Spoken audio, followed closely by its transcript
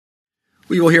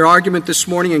We will hear argument this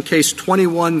morning in Case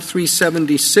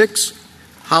 21-376,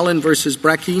 Haaland versus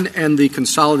Brackeen, and the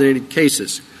consolidated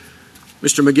cases.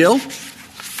 Mr. McGill.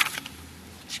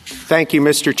 Thank you,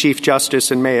 Mr. Chief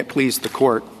Justice, and may it please the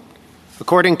Court.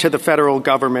 According to the federal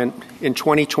government, in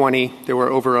 2020, there were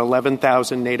over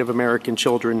 11,000 Native American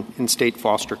children in state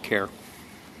foster care.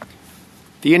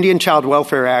 The Indian Child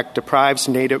Welfare Act deprives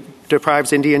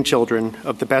Indian children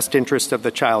of the best interest of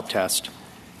the child test.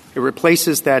 It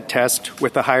replaces that test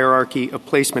with a hierarchy of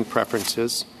placement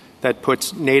preferences that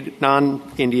puts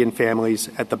non-Indian families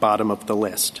at the bottom of the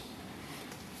list.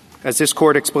 As this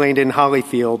Court explained in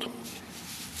Holyfield,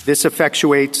 this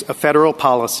effectuates a federal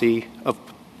policy of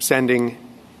sending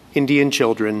Indian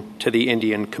children to the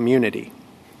Indian community.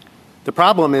 The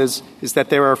problem is that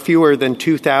there are fewer than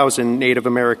 2,000 Native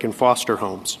American foster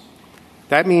homes.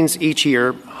 That means each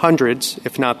year, hundreds,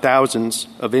 if not thousands,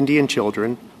 of Indian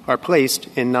children are placed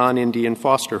in non-Indian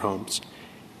foster homes,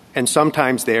 and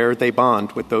sometimes there they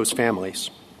bond with those families.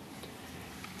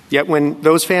 Yet when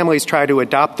those families try to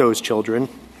adopt those children,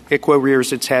 ICWA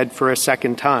rears its head for a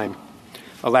second time,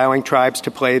 allowing tribes to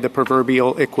play the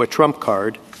proverbial ICWA trump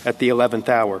card at the 11th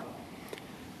hour.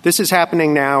 This is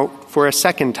happening now for a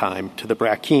second time to the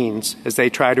Brackeens as they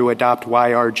try to adopt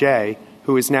YRJ,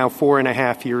 who is now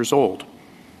 4.5 years old.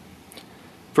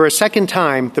 For a second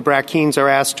time, the Brackeens are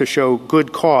asked to show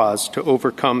good cause to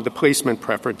overcome the placement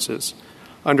preferences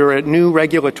under a new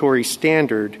regulatory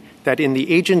standard that, in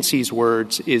the agency's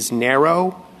words, is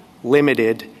narrow,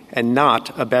 limited, and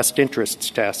not a best interests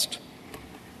test.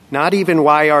 Not even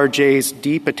YRJ's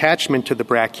deep attachment to the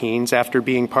Brackeens after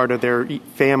being part of their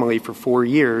family for 4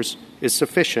 years is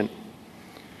sufficient.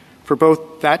 For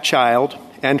both that child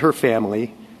and her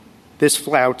family, this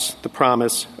flouts the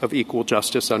promise of equal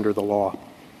justice under the law.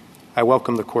 I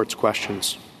welcome the Court's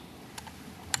questions.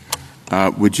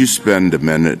 Would you spend a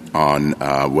minute on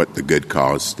what the good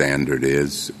cause standard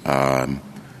is? I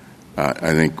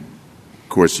think, of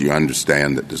course, you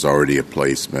understand that there's already a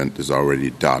placement, there's already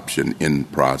adoption in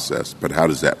process, but how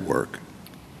does that work?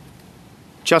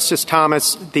 Justice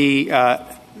Thomas,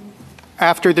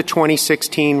 after the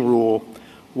 2016 rule,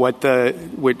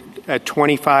 at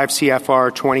 25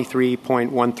 CFR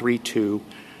 23.132,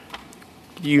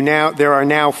 there are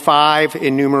now 5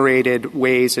 enumerated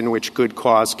ways in which good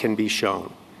cause can be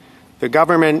shown. The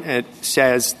government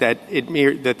says that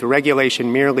the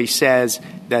regulation merely says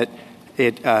that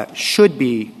it should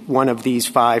be one of these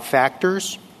 5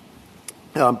 factors,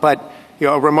 but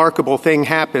a remarkable thing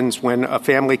happens when a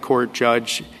family court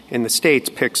judge in the states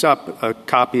picks up a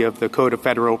copy of the Code of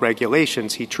Federal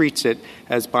Regulations. He treats it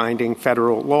as binding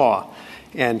federal law,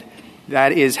 and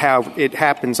that is how it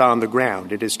happens on the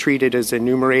ground. It is treated as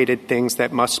enumerated things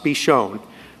that must be shown.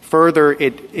 Further,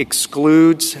 it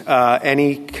excludes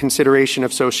any consideration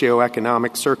of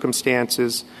socioeconomic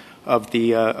circumstances of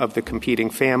the competing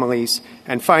families.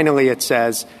 And finally, it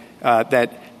says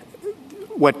that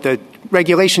what the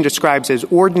regulation describes as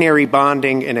ordinary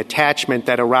bonding and attachment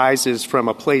that arises from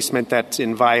a placement that's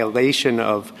in violation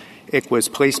of ICWA's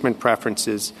placement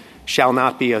preferences shall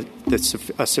not be a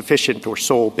sufficient or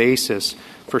sole basis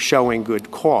for showing good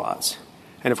cause.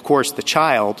 And, of course, the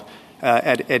child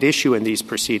at issue in these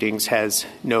proceedings has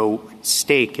no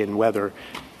stake in whether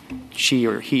she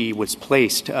or he was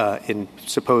placed in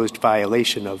supposed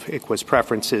violation of ICWA's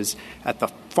preferences at the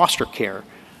foster care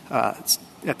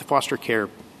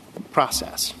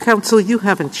process. Counsel, you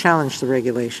haven't challenged the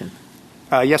regulation.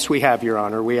 Yes, we have, Your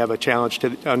Honor. We have a challenge to...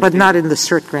 but not in the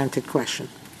cert-granted question.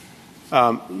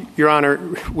 Your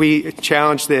Honor, we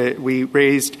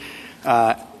raised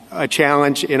a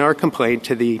challenge in our complaint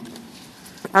to the...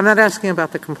 I'm not asking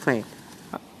about the complaint.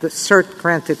 The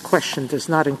cert-granted question does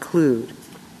not include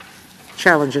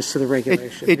challenges to the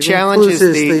regulation. It challenges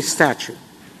the statute.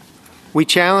 We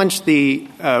challenge the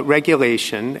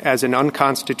regulation as an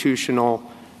unconstitutional,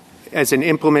 as an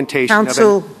implementation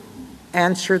Counsel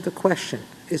answered the question.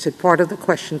 Is it part of the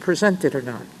question presented or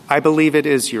not? I believe it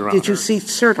is, Your Honor. Did you seek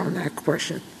cert on that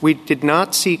question? We did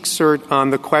not seek cert on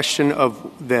the question of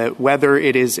whether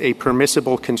it is a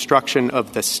permissible construction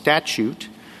of the statute.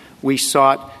 We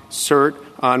sought cert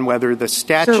on whether the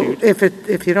statute... So if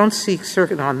you don't seek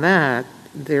cert on that,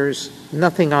 there's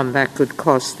nothing on that good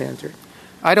cause standard.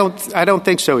 I don't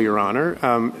think so, Your Honor.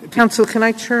 Counsel, can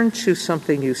I turn to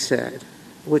something you said,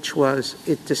 which was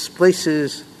it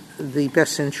displaces the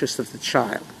best interest of the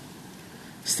child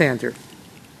standard.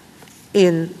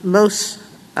 In most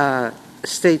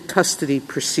state custody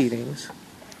proceedings,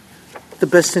 the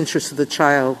best interest of the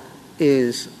child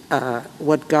is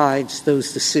what guides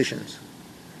those decisions.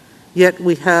 Yet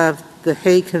we have the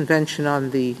Hague Convention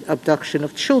on the Abduction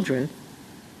of Children,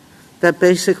 that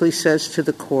basically says to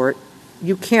the court,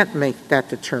 you can't make that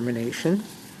determination.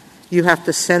 You have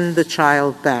to send the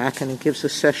child back, and it gives a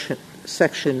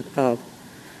section of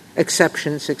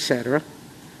exceptions, etc.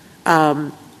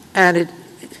 And it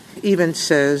even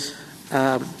says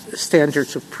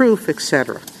standards of proof,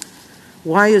 etc.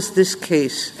 Why is this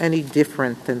case any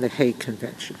different than the Hague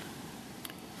Convention?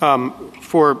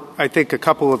 For, I think, a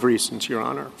couple of reasons, Your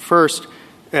Honor. First,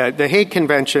 the Hague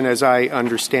Convention, as I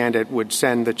understand it, would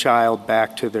send the child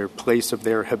back to their place of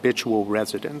their habitual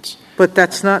residence. But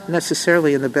that's not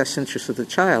necessarily in the best interest of the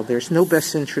child. There's no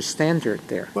best interest standard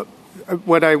there.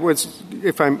 What I was,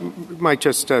 if I might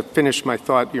just finish my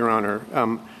thought, Your Honor,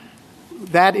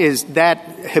 that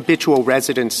habitual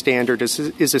residence standard is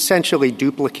essentially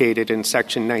duplicated in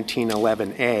Section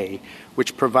 1911A,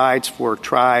 which provides for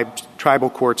tribal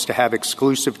courts to have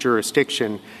exclusive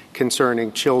jurisdiction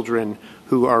concerning children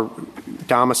who are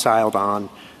domiciled on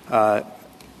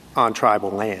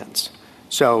tribal lands.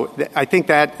 So I think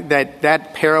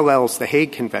that parallels the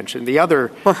Hague Convention. The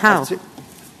other... Well, how?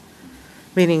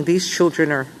 Meaning these children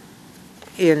are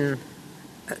in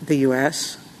the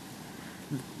U.S.,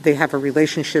 they have a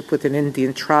relationship with an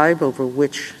Indian tribe over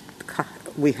which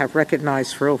we have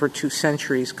recognized for over 2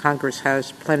 centuries Congress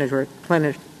has plenary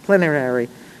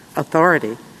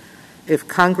authority. If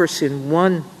Congress in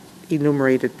one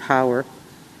enumerated power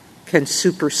can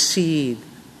supersede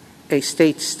a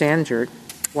state standard,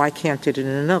 why can't it in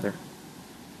another?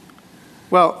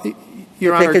 Well,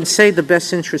 Your Honor... They can say the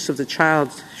best interest of the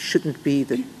child shouldn't be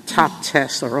the top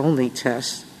test or only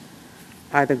test,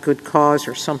 either good cause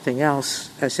or something else,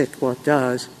 as ICWA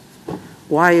does.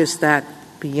 Why is that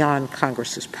beyond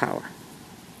Congress's power?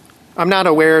 I'm not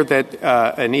aware that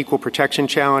an equal protection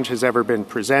challenge has ever been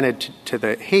presented to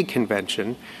the Hague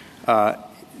Convention.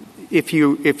 If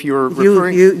you're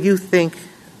referring... You think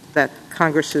that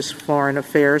Congress's foreign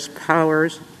affairs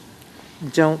powers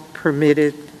don't permit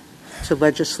it to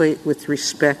legislate with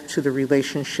respect to the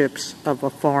relationships of a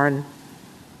foreign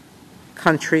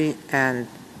country and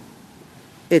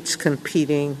its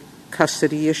competing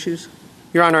custody issues?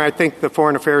 Your Honor, I think the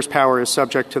foreign affairs power is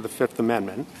subject to the Fifth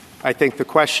Amendment. I think the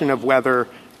question of whether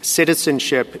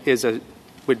citizenship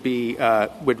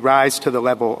would rise to the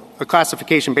level, a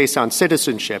classification based on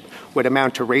citizenship would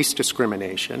amount to race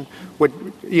discrimination, would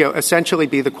essentially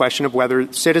be the question of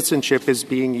whether citizenship is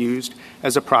being used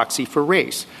as a proxy for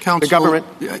race. Counsel, the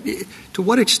government... to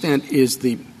what extent is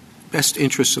the best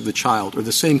interests of the child, or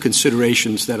the same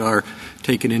considerations that are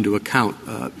taken into account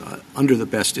under the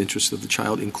best interests of the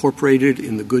child, incorporated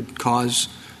in the good cause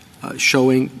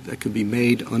showing that could be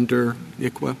made under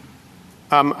ICWA?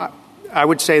 I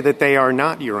would say that they are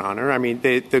not, Your Honor. I mean,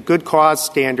 the good cause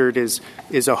standard is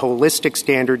a holistic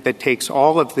standard that takes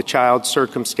all of the child's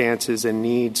circumstances and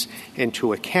needs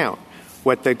into account.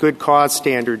 What the good cause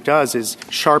standard does is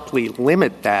sharply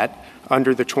limit that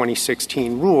under the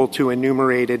 2016 rule to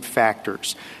enumerated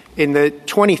factors. In the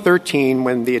 2013,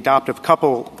 when the adoptive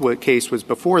couple case was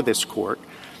before this court,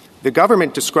 the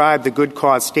government described the good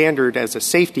cause standard as a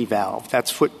safety valve. That's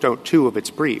footnote 2 of its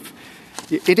brief.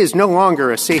 It is no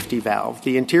longer a safety valve.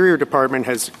 The Interior Department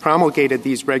has promulgated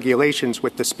these regulations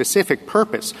with the specific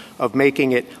purpose of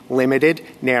making it limited,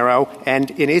 narrow,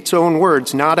 and, in its own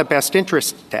words, not a best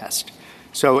interest test.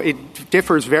 So it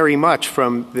differs very much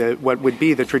from what would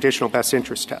be the traditional best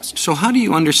interest test. So how do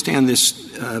you understand this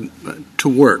to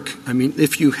work? I mean,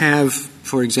 if you have,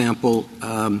 for example,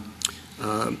 an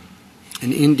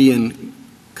Indian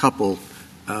couple,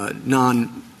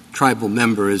 non-tribal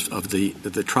members of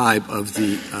the tribe of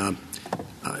the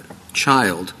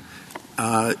child,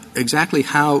 exactly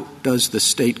how does the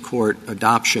state court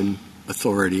adoption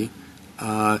authority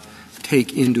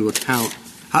take into account,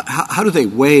 how do they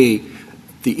weigh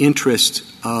the interest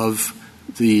of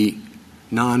the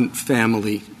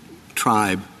non-family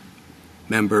tribe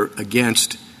member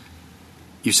against,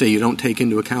 you say you don't take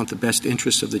into account the best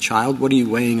interest of the child? What are you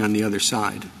weighing on the other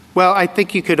side? Well, I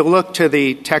think you could look to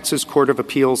the Texas Court of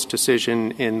Appeals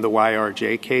decision in the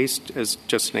YRJ case as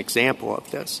just an example of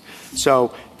this.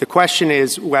 So the question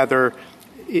is whether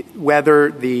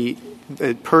the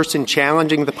person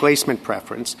challenging the placement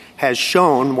preference has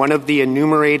shown one of the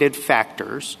enumerated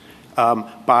factors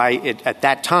by, at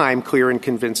that time, clear and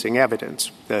convincing evidence.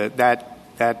 That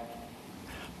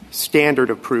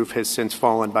standard of proof has since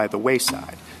fallen by the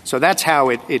wayside. So that's how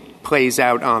it plays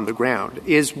out on the ground.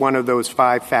 Is one of those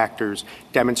 5 factors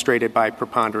demonstrated by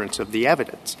preponderance of the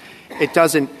evidence? It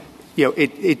doesn't,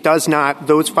 it does not,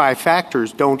 those 5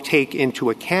 factors don't take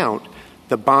into account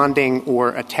the bonding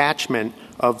or attachment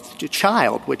of the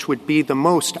child, which would be the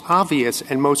most obvious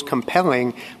and most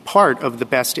compelling part of the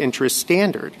best interest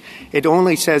standard. It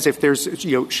only says if there's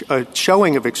a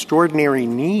showing of extraordinary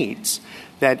needs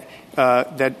that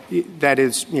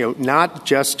is not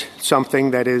just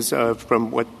something that is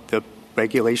from what the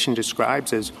regulation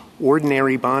describes as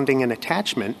ordinary bonding and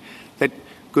attachment, that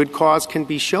good cause can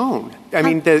be shown. I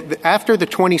mean, after the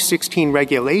 2016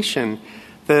 regulation,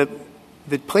 the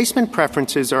placement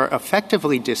preferences are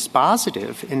effectively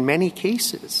dispositive in many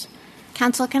cases.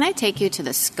 Counsel, can I take you to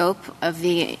the scope of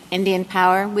the Indian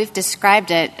power? We've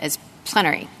described it as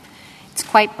plenary. It's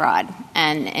quite broad,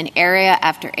 and in area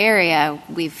after area,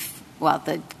 we've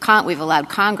allowed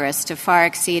Congress to far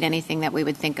exceed anything that we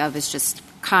would think of as just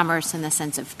commerce in the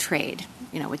sense of trade,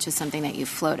 which is something that you've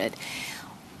floated.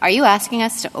 Are you asking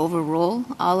us to overrule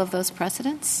all of those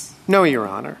precedents? No, Your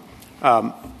Honor.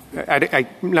 I'm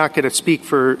not going to speak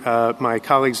for my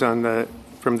colleagues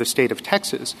from the state of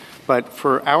Texas, but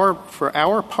for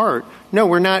our part, no,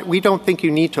 we're not. We don't think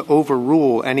you need to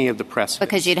overrule any of the precedents.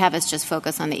 Because you'd have us just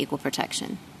focus on the equal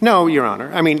protection. No, Your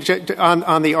Honor. I mean,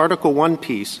 on the Article 1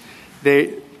 piece,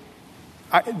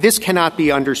 this cannot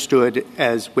be understood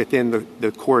as within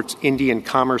the Court's Indian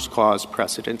Commerce Clause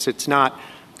precedents. It's not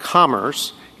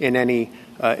commerce in any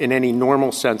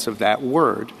normal sense of that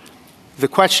word. The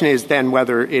question is then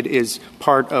whether it is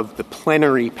part of the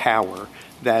plenary power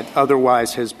that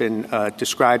otherwise has been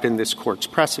described in this Court's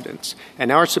precedents.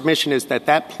 And our submission is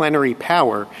that plenary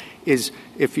power is,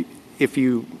 if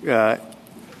you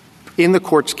in the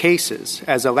Court's cases,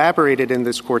 as elaborated in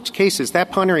this Court's cases,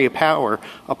 that plenary power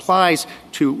applies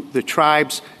to the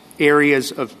tribe's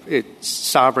areas of its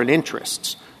sovereign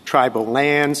interests, tribal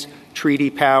lands, treaty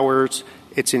powers,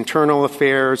 its internal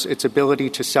affairs, its ability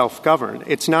to self-govern.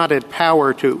 It's not a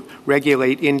power to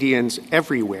regulate Indians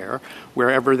everywhere,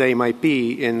 wherever they might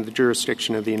be in the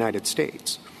jurisdiction of the United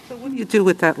States. So what do you do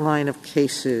with that line of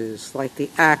cases, like the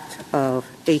Act of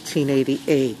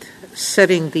 1888,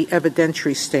 setting the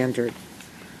evidentiary standard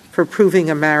for proving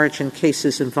a marriage in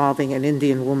cases involving an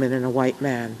Indian woman and a white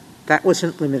man? That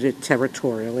wasn't limited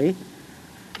territorially.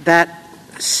 That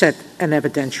set an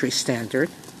evidentiary standard.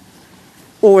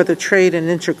 Or the Trade and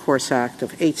Intercourse Act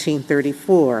of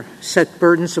 1834 set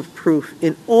burdens of proof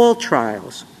in all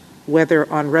trials,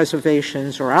 whether on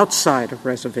reservations or outside of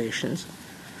reservations,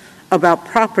 about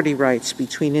property rights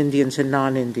between Indians and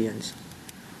non-Indians.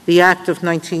 The Act of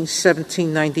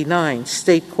 1799,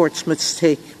 state courts must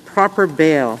take proper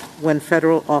bail when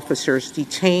federal officers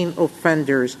detain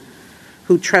offenders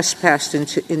who trespassed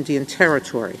into Indian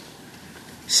territory.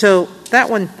 So that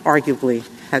one arguably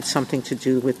had something to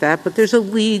do with that, but there's a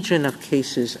legion of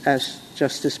cases, as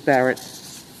Justice Barrett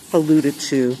alluded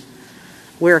to,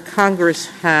 where Congress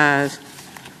has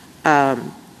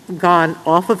gone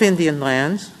off of Indian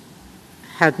lands,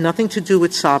 had nothing to do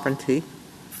with sovereignty,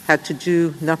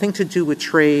 nothing to do with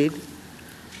trade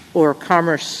or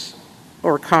commerce,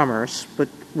 but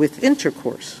with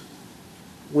intercourse,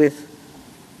 with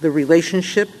the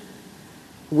relationship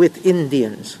with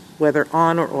Indians, whether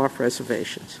on or off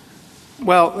reservations.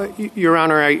 Well, Your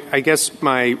Honor, I guess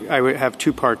I would have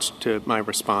two parts to my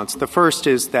response. The first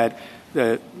is that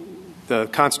the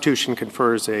Constitution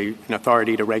confers an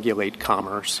authority to regulate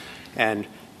commerce, and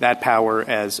that power,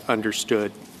 as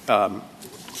understood,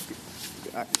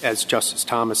 as Justice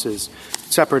Thomas's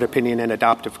separate opinion and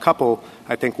adoptive couple,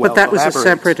 I think, well elaborates. But that was a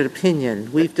separate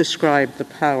opinion. We've described the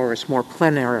power as more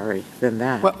plenary than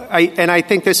that. Well, I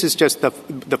think this is just the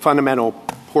fundamental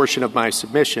portion of my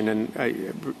submission, and I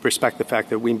respect the fact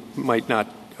that we might not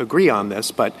agree on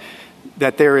this, but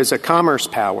that there is a commerce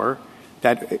power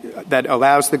that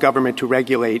allows the government to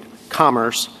regulate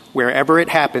commerce wherever it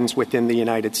happens within the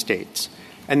United States.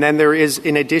 And then there is,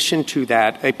 in addition to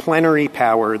that, a plenary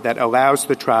power that allows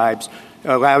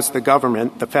the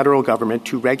government, the federal government,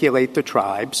 to regulate the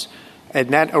tribes, and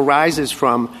that arises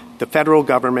from the federal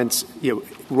government's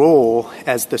role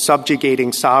as the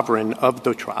subjugating sovereign of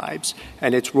the tribes,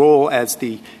 and its role as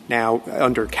the, now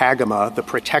under CAGMA, the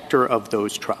protector of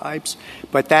those tribes.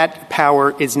 But that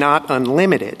power is not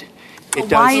unlimited.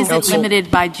 Why is it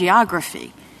limited by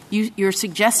geography? You're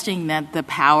suggesting that the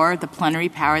plenary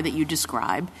power that you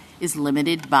describe, is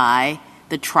limited by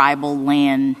the tribal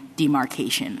land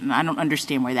demarcation, and I don't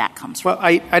understand where that comes from. Well,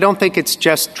 I don't think it's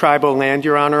just tribal land,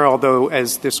 Your Honor, although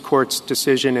as this Court's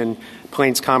decision in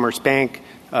Plains Commerce Bank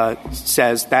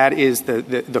says, that is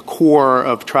the core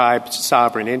of tribes'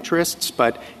 sovereign interests,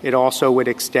 but it also would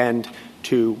extend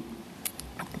to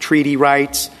treaty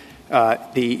rights,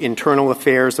 the internal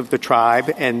affairs of the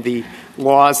tribe, and the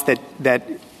laws that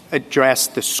address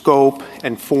the scope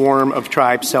and form of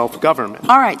tribe self-government.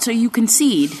 All right, so you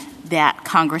concede that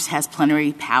Congress has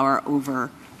plenary power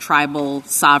over tribal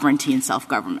sovereignty and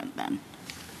self-government then?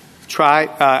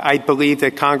 I believe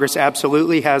that Congress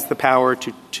absolutely has the power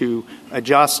to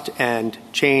adjust and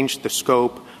change the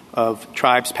scope of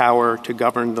tribes' power to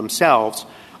govern themselves.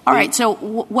 All right, so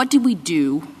what do we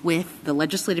do with the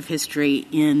legislative history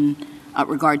in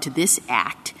regard to this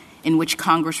act in which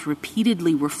Congress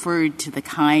repeatedly referred to the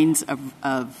kinds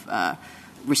of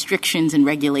restrictions and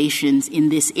regulations in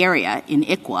this area, in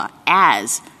ICWA,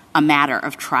 as a matter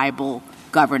of tribal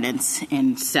governance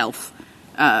and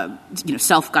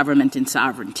self-government and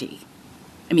sovereignty?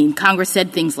 I mean, Congress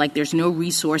said things like there's no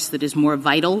resource that is more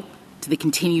vital to the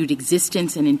continued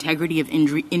existence and integrity of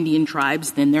Indian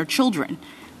tribes than their children.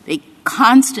 They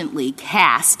constantly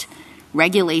cast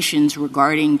regulations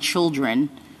regarding children,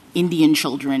 Indian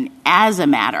children, as a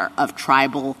matter of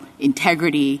tribal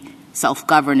integrity,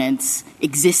 self-governance,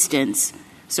 existence.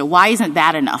 So why isn't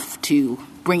that enough to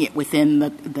bring it within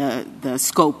the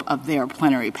scope of their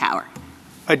plenary power?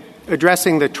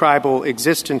 Addressing the tribal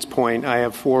existence point, I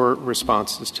have 4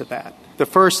 responses to that. The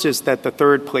first is that the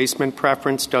third placement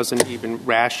preference doesn't even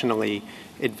rationally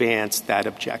advance that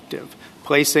objective.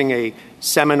 Placing a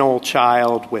Seminole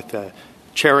child with a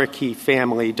Cherokee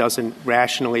family doesn't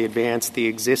rationally advance the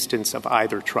existence of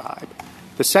either tribe.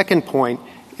 The second point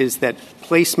is that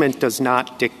placement does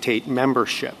not dictate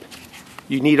membership.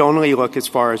 You need only look as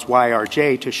far as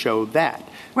YRJ to show that.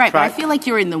 Right, but I feel like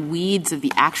you're in the weeds of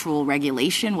the actual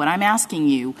regulation. What I'm asking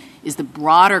you is the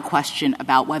broader question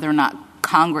about whether or not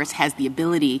Congress has the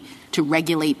ability to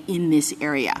regulate in this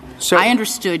area. So I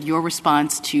understood your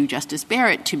response to Justice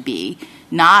Barrett to be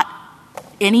not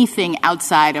anything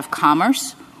outside of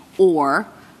commerce or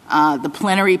the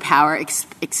plenary power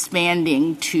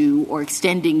expanding to or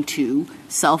extending to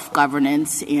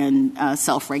self-governance and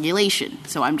self-regulation.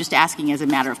 So I'm just asking as a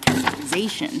matter of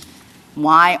characterization,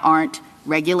 why aren't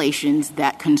regulations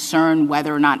that concern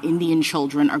whether or not Indian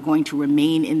children are going to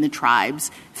remain in the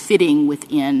tribes fitting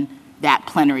within that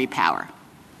plenary power?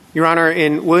 Your Honor,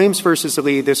 in Williams v.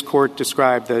 Lee, this Court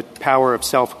described the power of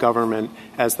self-government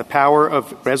as the power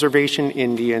of reservation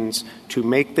Indians to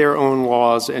make their own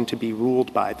laws and to be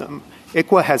ruled by them.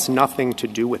 ICWA has nothing to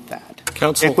do with that.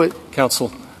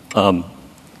 Counsel, I'm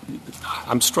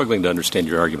struggling to understand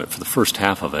your argument. For the first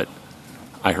half of it,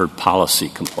 I heard policy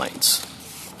complaints.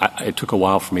 It took a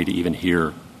while for me to even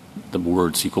hear the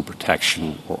words equal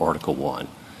protection or Article 1.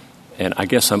 And I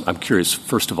guess I'm curious,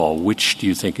 first of all, which do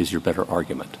you think is your better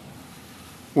argument?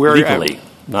 Legally,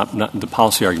 not the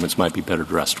policy arguments might be better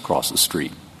addressed across the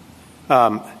street.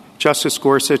 Justice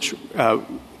Gorsuch,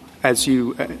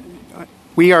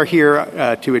 we are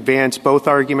here to advance both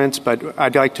arguments, but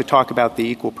I'd like to talk about the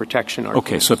equal protection argument.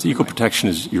 Okay, so if the equal protection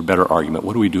is your better argument,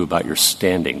 what do we do about your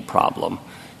standing problem?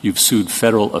 You've sued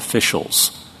federal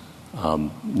officials,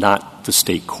 not the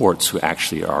state courts who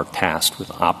actually are tasked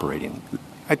with operating.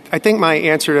 I think my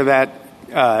answer to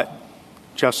that,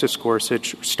 Justice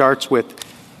Gorsuch, starts with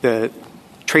the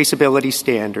traceability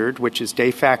standard, which is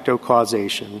de facto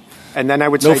causation. And then I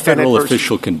would say no federal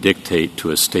official can dictate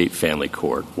to a state family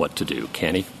court what to do,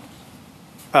 can he?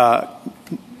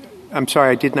 I'm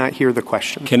sorry, I did not hear the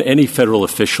question. Can any federal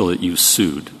official that you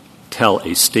sued tell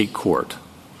a state court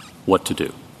what to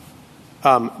do?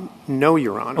 No,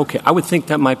 Your Honor. Okay, I would think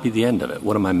that might be the end of it.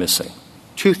 What am I missing?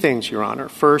 2 things, Your Honor.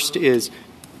 First is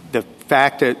the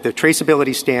fact that the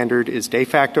traceability standard is de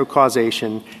facto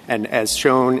causation, and as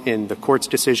shown in the Court's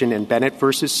decision in Bennett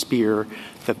v. Speer,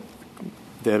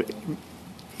 the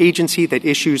agency that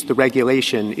issues the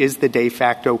regulation is the de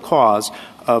facto cause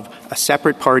of a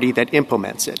separate party that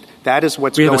implements it. That is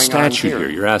what's going on here. We have a statute here.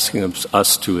 You're asking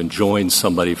us to enjoin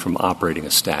somebody from operating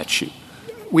a statute.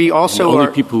 We also and the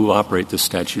only people who operate this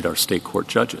statute are state court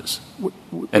judges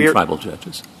and tribal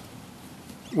judges.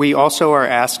 We also are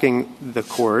asking the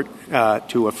Court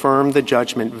to affirm the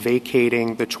judgment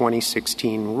vacating the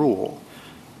 2016 rule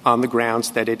on the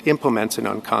grounds that it implements an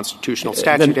unconstitutional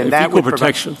statute. And that would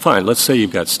protection. Fine. Let's say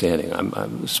you've got standing.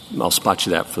 I'll spot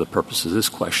you that for the purpose of this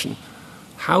question.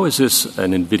 How is this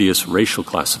an invidious racial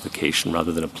classification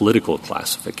rather than a political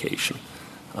classification?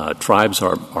 Tribes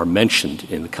are mentioned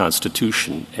in the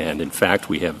Constitution, and in fact,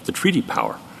 we have the treaty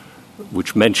power,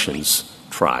 which mentions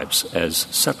tribes as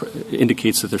separate,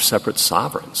 indicates that they're separate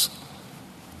sovereigns.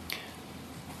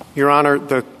 Your Honor,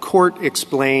 the Court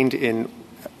explained in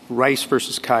Rice v.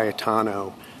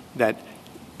 Cayetano that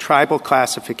tribal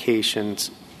classifications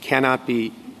cannot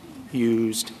be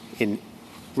used in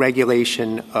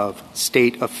regulation of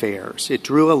state affairs. It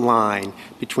drew a line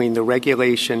between the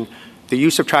regulation the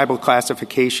use of tribal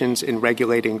classifications in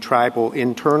regulating tribal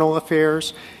internal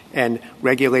affairs and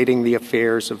regulating the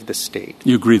affairs of the state.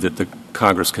 You agree that the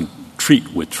Congress can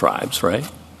treat with tribes, right?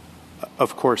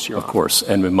 Of course, Your Honor. Of course.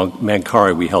 And in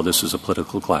Mankari, we held this as a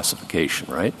political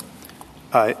classification, right?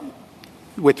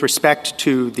 With respect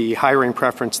to the hiring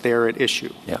preference there at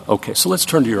issue. Yeah, okay. So let's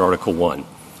turn to your Article 1.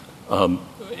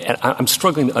 And I'm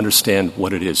struggling to understand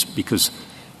what it is because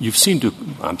you've seemed to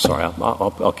 – I'm sorry,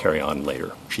 I'll carry on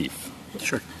later, Chief.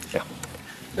 Sure. Yeah.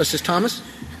 Justice Thomas?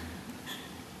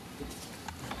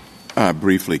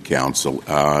 Briefly, counsel,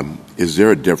 is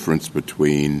there a difference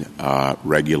between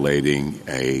regulating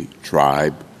a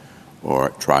tribe or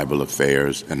tribal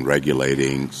affairs and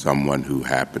regulating someone who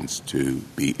happens to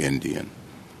be Indian?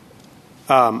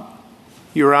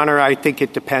 Your Honor, I think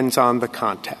it depends on the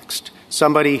context.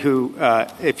 Somebody who,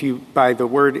 if you, by the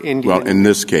word Indian... Well, in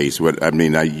this case, I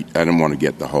don't want to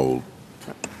get the whole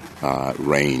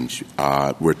range.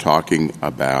 We're talking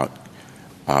about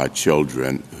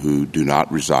children who do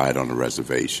not reside on a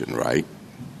reservation, right?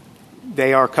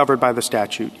 They are covered by the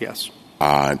statute, yes.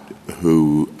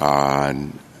 Who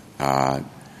are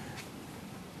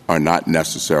not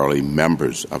necessarily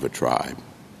members of a tribe.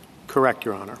 Correct,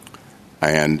 Your Honor.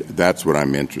 And that's what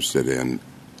I'm interested in.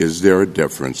 Is there a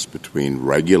difference between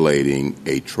regulating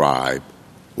a tribe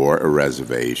or a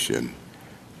reservation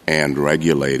and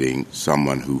regulating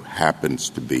someone who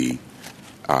happens to be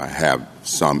have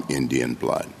some Indian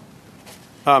blood?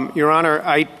 Your Honor,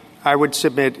 I would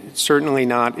submit certainly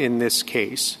not in this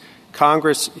case.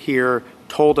 Congress here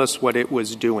told us what it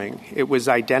was doing. It was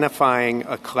identifying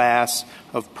a class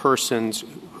of persons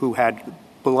who had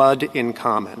blood in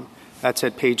common. That's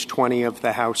at page 20 of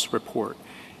the House report.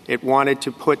 It wanted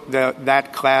to put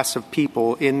that class of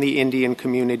people in the Indian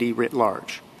community writ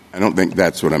large. I don't think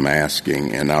that's what I'm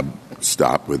asking, and I'll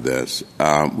stop with this.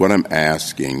 What I'm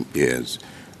asking is,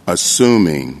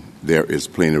 assuming there is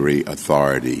plenary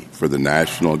authority for the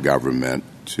national government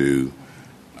to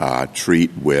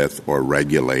treat with or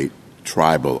regulate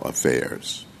tribal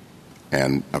affairs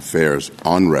and affairs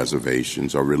on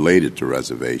reservations or related to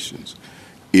reservations,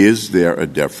 is there a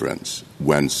difference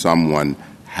when someone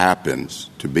happens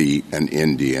to be an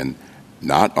Indian,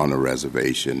 not on a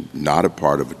reservation, not a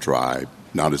part of a tribe,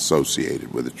 not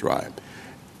associated with a tribe?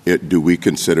 Do we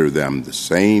consider them the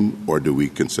same or do we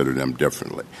consider them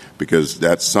differently? Because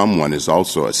that someone is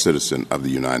also a citizen of the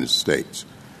United States.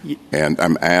 And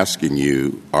I'm asking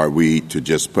you, are we to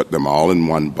just put them all in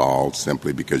one ball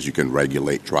simply because you can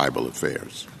regulate tribal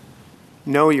affairs?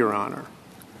 No, Your Honor,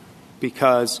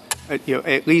 because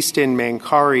at least in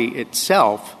Mankari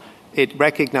itself, it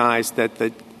recognized that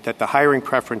the hiring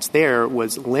preference there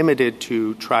was limited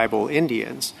to tribal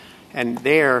Indians. And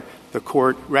there, the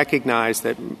court recognized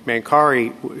that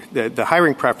Mankari, the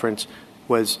hiring preference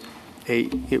was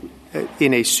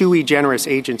in a sui generis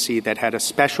agency that had a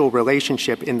special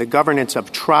relationship in the governance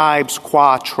of tribes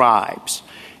qua tribes.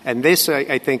 And this,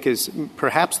 I think, is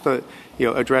perhaps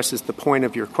addresses the point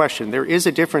of your question. There is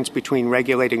a difference between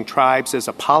regulating tribes as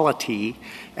a polity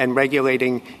and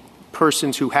regulating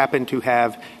persons who happen to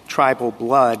have tribal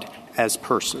blood as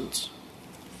persons.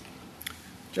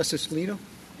 Justice Alito?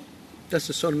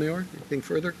 Justice Sotomayor, anything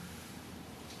further?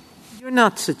 You're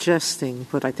not suggesting,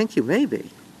 but I think you may be,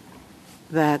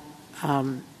 that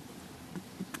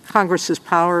Congress's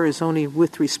power is only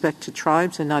with respect to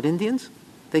tribes and not Indians?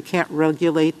 They can't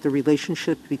regulate the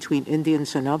relationship between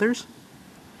Indians and others,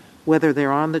 whether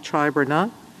they're on the tribe or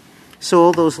not? So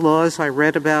all those laws I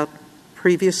read about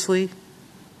previously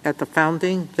at the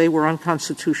founding, they were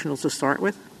unconstitutional to start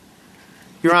with?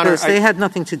 Your Honor, because they had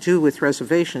nothing to do with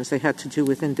reservations. They had to do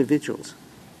with individuals.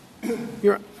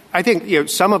 I think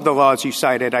some of the laws you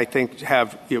cited, I think,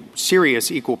 have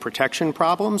serious equal protection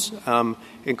problems,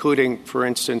 including, for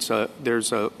instance,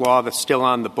 there's a law that's still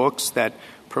on the books that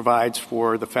provides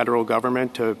for the federal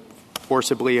government to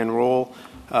forcibly enroll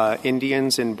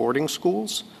Indians in boarding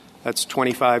schools. That's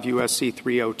 25 U.S.C.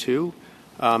 302.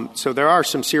 So there are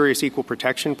some serious equal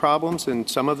protection problems in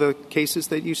some of the cases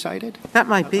that you cited. That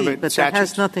might be, but that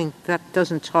has nothing, that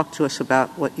doesn't talk to us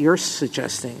about what you're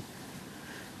suggesting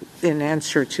in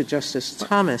answer to Justice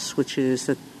Thomas, which is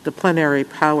that the plenary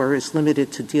power is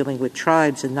limited to dealing with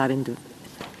tribes and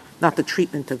not the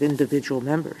treatment of individual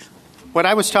members. What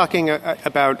I was talking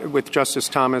about with Justice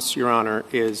Thomas, Your Honor,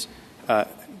 is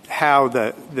how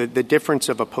the difference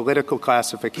of a political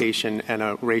classification and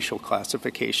a racial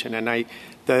classification. And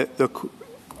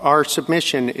our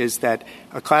submission is that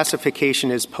a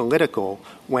classification is political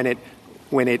when it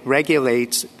when it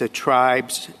regulates the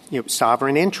tribe's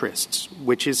sovereign interests,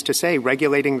 which is to say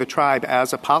regulating the tribe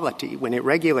as a polity. When it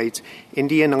regulates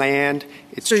Indian land,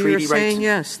 its treaty rights. So you're saying,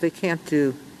 yes, they can't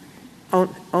do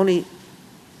only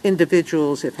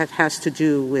individuals if it has to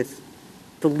do with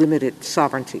the limited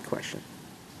sovereignty question.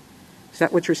 Is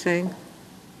that what you're saying?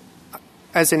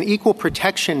 As an equal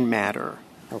protection matter.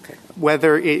 Okay.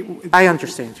 I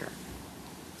understand, John.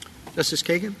 Justice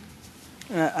Kagan?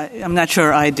 I'm not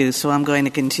sure I do, so I'm going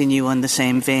to continue on the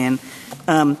same vein.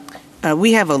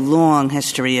 We have a long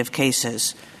history of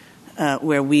cases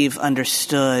where we've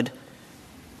understood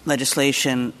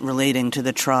legislation relating to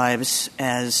the tribes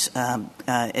as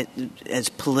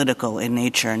political in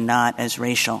nature, not as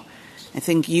racial. I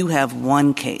think you have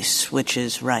one case, which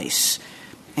is Rice.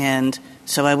 And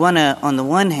so I want to, on the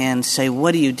one hand, say,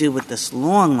 what do you do with this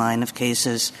long line of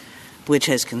cases which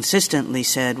has consistently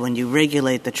said when you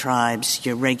regulate the tribes,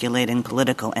 you're regulating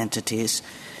political entities?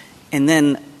 And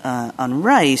then on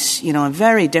Rice, a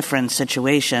very different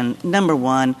situation. Number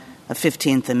one, a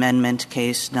 15th Amendment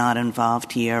case not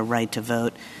involved here, right to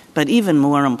vote. But even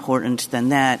more important than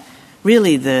that,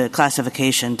 really the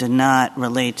classification did not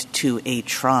relate to a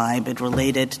tribe. It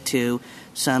related to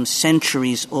some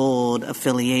centuries-old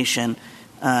affiliation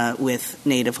with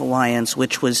Native Hawaiians,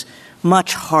 which was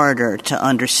much harder to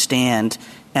understand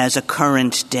as a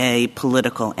current-day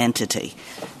political entity.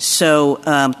 So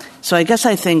I guess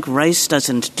I think Rice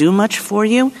doesn't do much for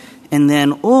you, and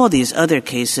then all these other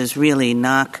cases really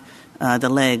knock the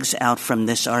legs out from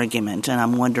this argument, and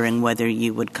I'm wondering whether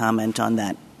you would comment on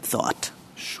that thought.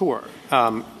 Sure.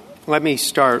 Let me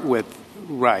start with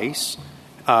Rice.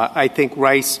 I think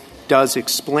Rice does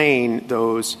explain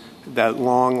that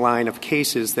long line of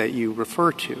cases that you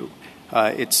refer to.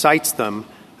 It cites them,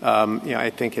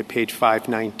 I think at page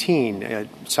 519. It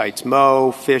cites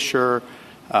Moe, Fisher,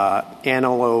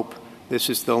 Antelope. This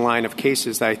is the line of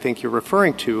cases that I think you're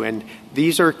referring to. And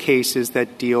these are cases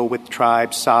that deal with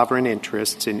tribes' sovereign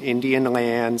interests in Indian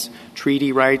lands,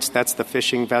 treaty rights. That's the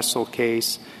fishing vessel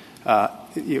case.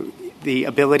 The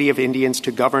ability of Indians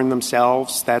to govern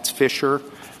themselves. That's Fisher.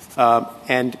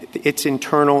 And its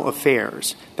internal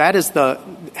affairs. That is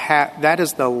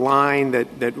the line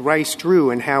that Rice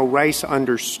drew and how Rice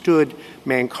understood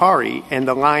Mankari, and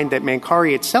the line that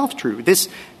Mankari itself drew. This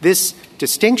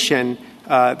distinction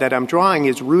that I'm drawing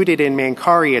is rooted in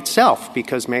Mankari itself,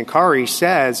 because Mankari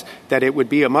says that it would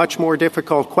be a much more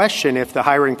difficult question if the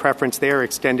hiring preference there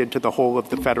extended to the whole of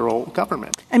the federal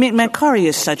government. I mean, Mankari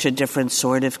is such a different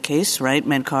sort of case, right?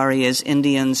 Mankari is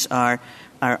Indians are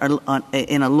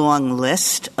in a long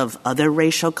list of other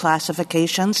racial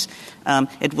classifications.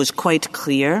 It was quite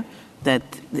clear that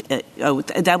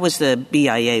that was the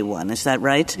BIA one. Is that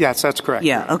right? Yes, that's correct.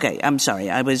 Yeah. Okay. I'm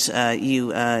sorry. I was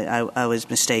I was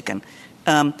mistaken.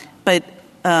 But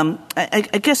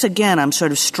I guess again, I'm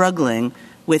sort of struggling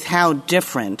with how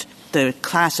different the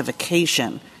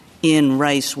classification in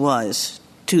Rice was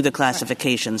to the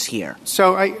classifications here.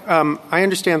 So I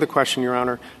understand the question, Your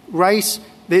Honor. Rice.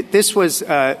 This was,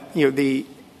 at the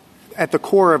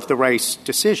core of the Rice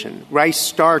decision. Rice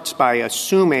starts by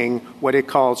assuming what it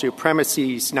calls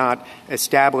premises not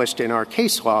established in our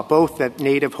case law, both that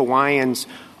Native Hawaiians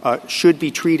should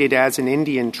be treated as an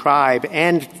Indian tribe,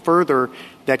 and further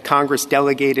that Congress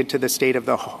delegated to the state of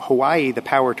Hawaii the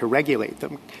power to regulate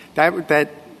them.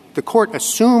 That the court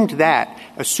assumed that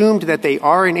they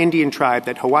are an Indian tribe,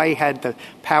 that Hawaii had the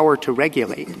power to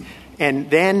regulate, and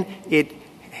then it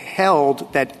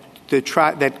held that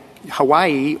that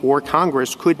Hawaii or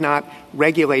Congress could not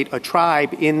regulate a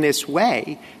tribe in this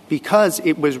way because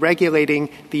it was regulating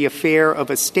the affair of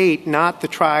a state, not the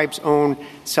tribe's own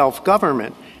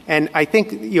self-government. And I think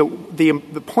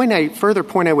the further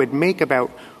point I would make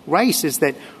about Rice is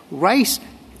that Rice,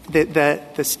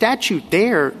 the statute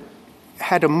there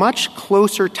had a much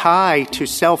closer tie to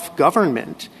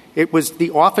self-government. It was the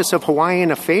Office of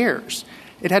Hawaiian Affairs.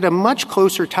 It had a much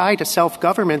closer tie to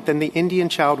self-government than the Indian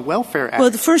Child Welfare Act.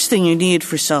 Well, the first thing you need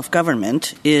for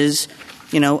self-government is,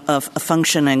 a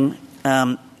functioning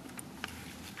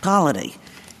polity.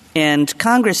 And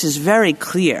Congress is very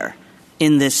clear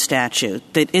in this statute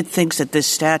that it thinks that this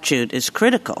statute is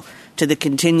critical to the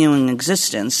continuing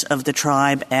existence of the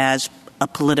tribe as a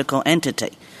political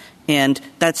entity. And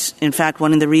that's, in fact,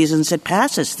 one of the reasons it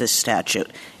passes this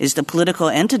statute, is the political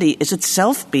entity is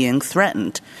itself being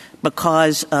threatened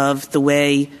because of the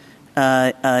way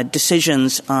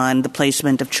decisions on the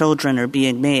placement of children are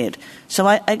being made. So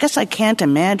I guess I can't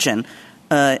imagine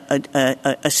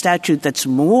a statute that's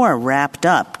more wrapped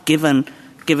up, given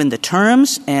given the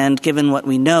terms and given what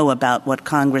we know about what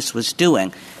Congress was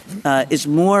doing, is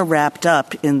more wrapped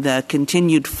up in the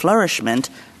continued flourishment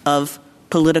of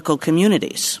political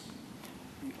communities.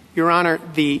 Your Honor,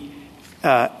 the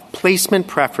placement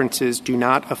preferences do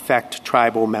not affect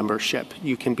tribal membership.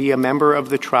 You can be a member of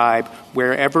the tribe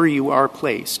wherever you are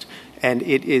placed. And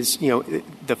it is,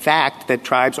 the fact that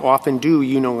tribes often do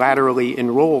unilaterally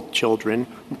enroll children,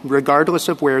 regardless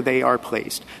of where they are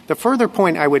placed. The further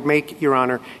point I would make, Your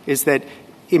Honor, is that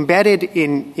embedded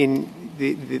in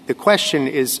the question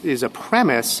is a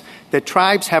premise that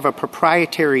tribes have a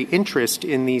proprietary interest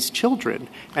in these children.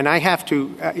 And I have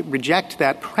to reject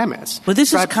that premise. Well,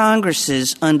 this is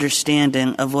Congress's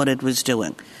understanding of what it was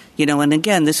doing. And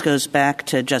again, this goes back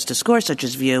to Justice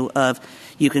Gorsuch's view of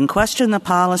you can question the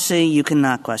policy, you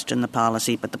cannot question the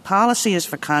policy, but the policy is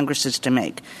for Congresses to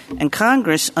make. And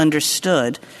Congress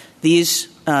understood these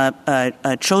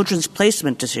children's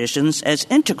placement decisions as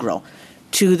integral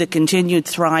to the continued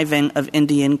thriving of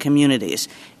Indian communities.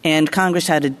 And Congress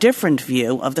had a different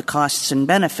view of the costs and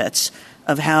benefits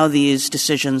of how these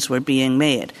decisions were being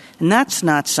made. And that's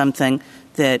not something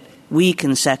that we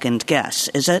can second guess,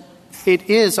 is it? It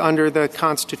is under the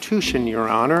Constitution, Your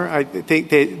Honor.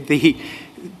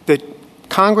 The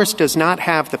Congress does not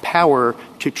have the power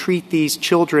to treat these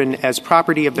children as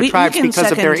property of the tribes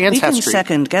because of their ancestry. We can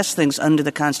second-guess things under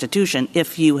the Constitution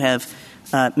if you have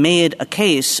made a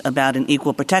case about an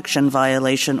equal protection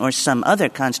violation or some other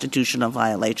constitutional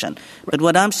violation. But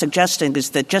what I'm suggesting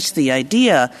is that just the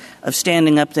idea of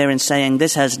standing up there and saying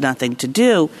this has nothing to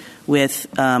do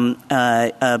with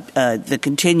the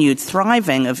continued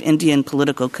thriving of Indian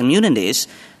political communities,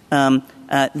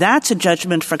 that's a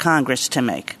judgment for Congress to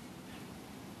make.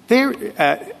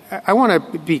 I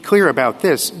want to be clear about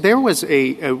this. There was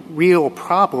a real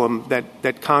problem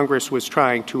that Congress was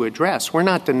trying to address. We're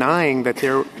not denying that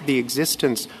the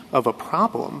existence of a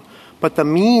problem, but the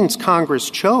means Congress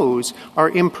chose are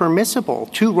impermissible.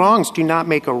 Two wrongs do not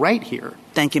make a right here.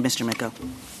 Thank you, Mr. Micco.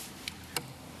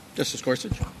 Justice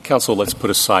Gorsuch? Counsel, let's put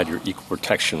aside your equal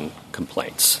protection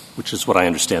complaints, which is what I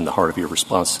understand the heart of your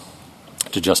response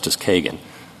to Justice Kagan.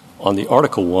 On the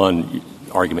Article 1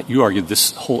 argument, you argued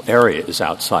this whole area is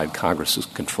outside Congress's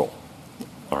control.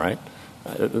 All right?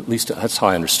 At least that's how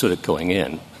I understood it going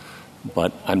in.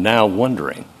 But I'm now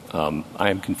wondering, I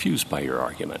am confused by your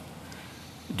argument.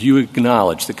 Do you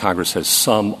acknowledge that Congress has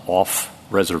some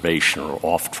off-reservation or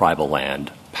off-tribal land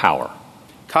power?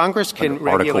 Congress can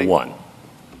regulate... Article 1.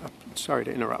 Sorry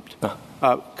to interrupt.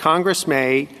 Congress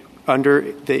may,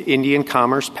 under the Indian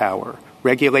commerce power,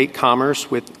 regulate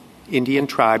commerce with Indian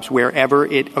tribes wherever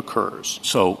it occurs.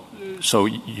 So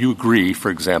you agree, for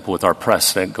example, with our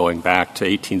precedent going back to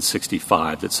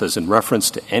 1865 that says in reference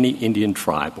to any Indian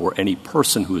tribe or any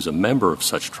person who is a member of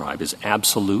such tribe is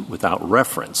absolute without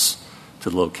reference to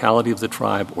the locality of the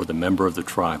tribe or the member of the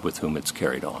tribe with whom it's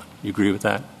carried on. You agree with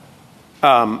that?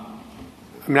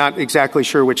 I'm not exactly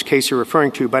sure which case you're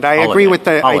referring to, but I Holiday. agree with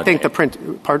the, Holiday. I think the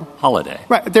print, pardon? Holiday.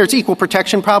 Right. There's equal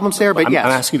protection problems there, but yes.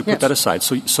 I'm asking you to put yes. that aside.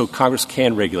 So Congress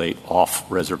can regulate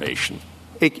off-reservation.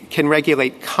 It can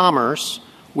regulate commerce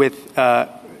with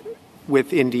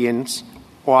Indians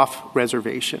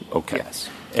off-reservation. Okay. Yes.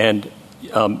 And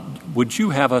would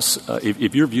you have us,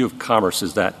 if your view of commerce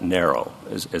is that narrow,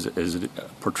 as it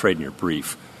portrayed in your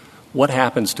brief, what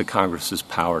happens to Congress's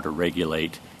power to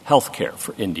regulate health care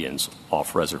for Indians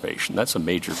off-reservation? That's a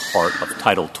major part of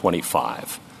Title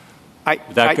 25. Would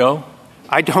that go?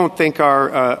 I don't think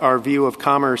our view of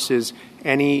commerce is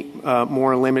any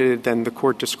more limited than the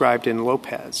court described in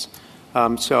Lopez.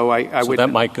 So that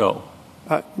might go.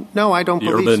 No, I don't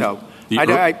believe so.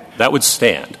 That would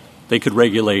stand. They could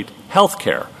regulate health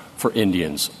care for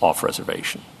Indians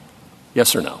off-reservation.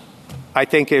 Yes or no? I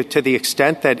think to the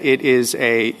extent that it is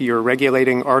you're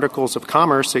regulating articles of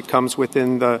commerce, it comes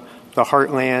within the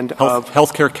heartland of...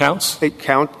 Health care counts? It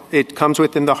comes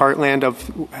within the heartland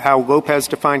of how Lopez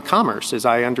defined commerce, as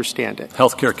I understand it.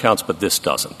 Health care counts, but this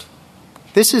doesn't.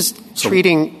 This is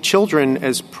treating children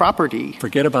as property.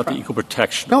 Forget about the equal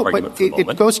protection argument for a moment.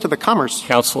 It goes to the commerce.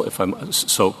 Counsel,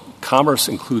 so commerce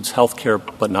includes health care,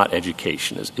 but not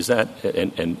education. Is that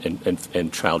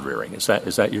and child rearing? Is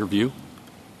that your view?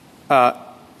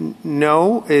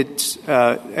 No, it's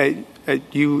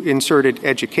you inserted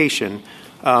education,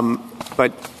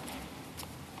 but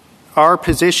our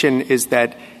position is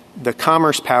that the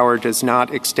commerce power does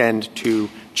not extend to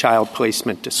child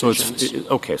placement decisions.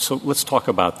 So let's talk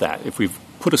about that. If we've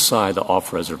put aside the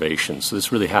off-reservation, so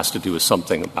this really has to do with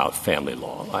something about family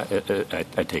law.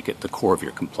 I take it the core of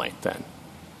your complaint then.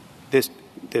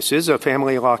 This is a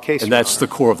family law case. And that's the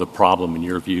core of the problem, in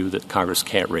your view, that Congress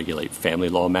can't regulate family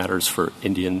law matters for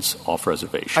Indians off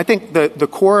reservation? I think the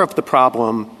core of the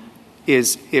problem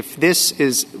is if this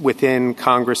is within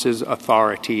Congress's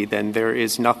authority, then there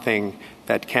is nothing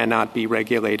that cannot be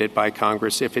regulated by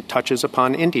Congress if it touches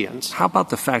upon Indians. How about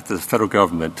the fact that the federal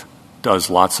government does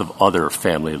lots of other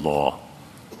family law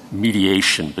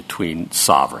mediation between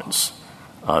sovereigns?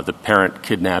 The Parent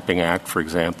Kidnapping Act, for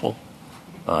example,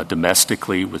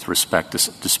 domestically with respect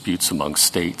to disputes among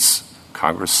states,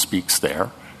 Congress speaks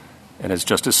there. And as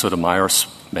Justice Sotomayor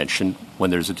mentioned, when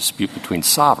there's a dispute between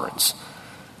sovereigns,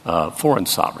 foreign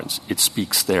sovereigns, it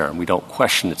speaks there, and we don't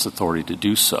question its authority to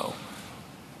do so.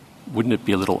 Wouldn't it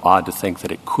be a little odd to think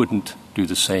that it couldn't do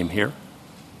the same here?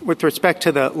 With respect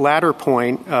to the latter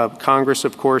point, Congress,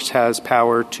 of course, has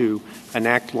power to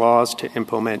enact laws to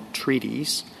implement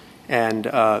treaties. And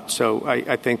so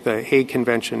I think the Hague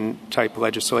Convention-type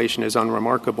legislation is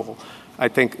unremarkable. I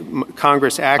think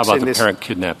Congress acts in this— How about the parent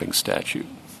kidnapping statute?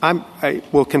 I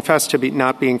will confess to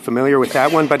not being familiar with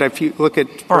that one, but if you look at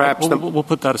perhaps— All right, we'll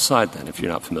put that aside then if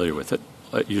you're not familiar with it.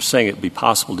 You're saying it would be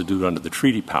possible to do it under the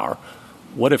treaty power.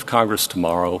 What if Congress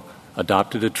tomorrow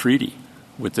adopted a treaty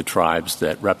with the tribes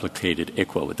that replicated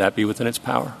ICWA? Would that be within its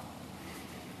power?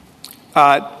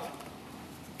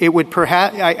 It would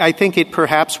perhaps. I think it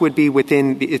perhaps would be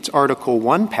within its Article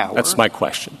I power. That's my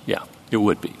question. Yeah, it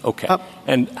would be. Okay.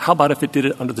 And how about if it did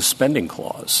it under the spending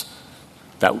clause?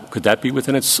 Could that be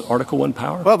within its Article I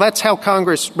power? Well, that's how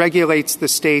Congress regulates the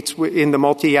states in the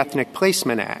Multi-Ethnic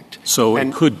Placement Act. So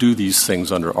it could do these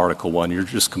things under Article I. You're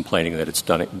just complaining that it's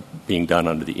being done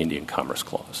under the Indian Commerce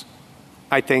Clause.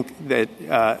 I think that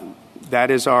that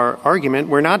is our argument.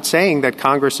 We're not saying that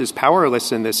Congress is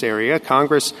powerless in this area.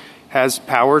 Congress has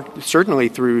power, certainly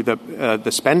through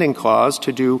the spending clause,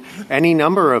 to do any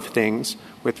number of things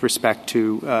with respect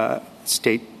to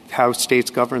how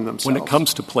states govern themselves. When it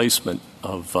comes to placement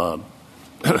of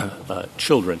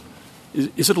children,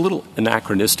 is it a little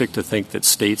anachronistic to think that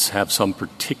states have some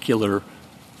particular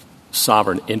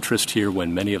sovereign interest here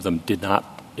when many of them did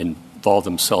not involve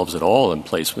themselves at all in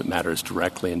placement matters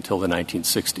directly until the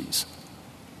 1960s?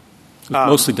 It was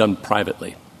mostly done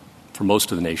privately for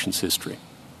most of the nation's history.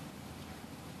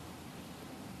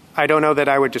 I don't know that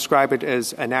I would describe it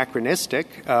as anachronistic,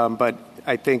 but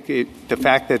I think the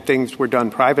fact that things were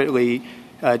done privately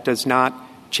does not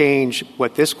change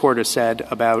what this Court has said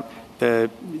about the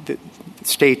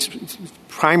state's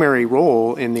primary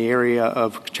role in the area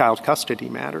of child custody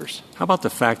matters. How about the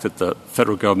fact that the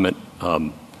federal government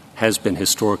has been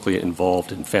historically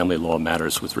involved in family law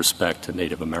matters with respect to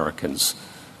Native Americans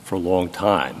for a long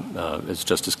time? As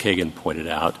Justice Kagan pointed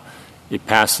out, it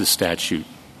passed this statute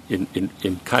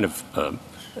in kind of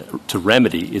to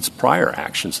remedy its prior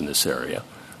actions in this area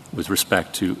with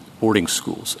respect to boarding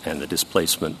schools and the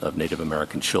displacement of Native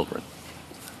American children.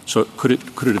 So could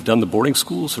it have done the boarding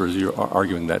schools, or is you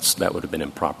arguing that would have been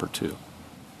improper too?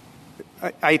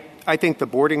 I think the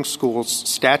boarding schools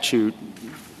statute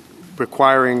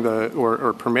requiring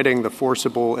or permitting the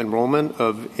forcible enrollment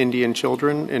of Indian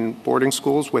children in boarding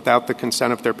schools without the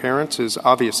consent of their parents is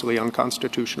obviously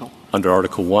unconstitutional. Under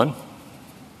Article I?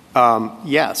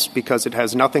 Yes, because it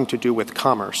has nothing to do with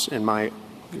commerce,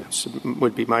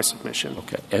 would be my submission.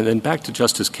 Okay. And then back to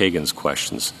Justice Kagan's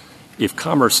questions. If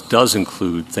commerce does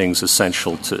include things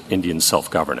essential to Indian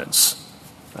self-governance,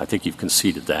 I think you've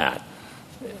conceded that,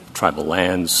 tribal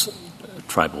lands,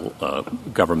 tribal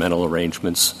governmental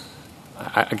arrangements,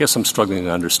 I guess I'm struggling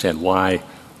to understand why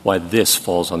this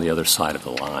falls on the other side of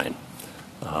the line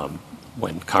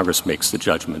when Congress makes the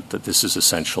judgment that this is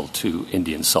essential to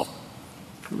Indian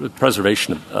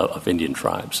preservation of Indian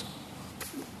tribes.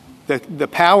 The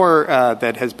power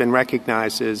that has been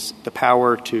recognized is the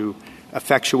power to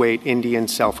effectuate Indian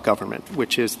self-government,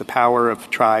 which is the power of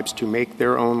tribes to make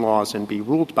their own laws and be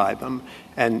ruled by them.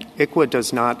 And ICWA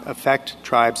does not affect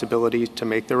tribes' ability to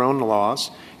make their own laws.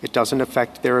 It doesn't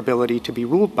affect their ability to be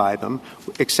ruled by them,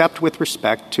 except with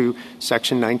respect to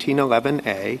Section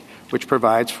 1911A, which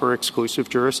provides for exclusive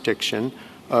jurisdiction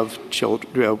of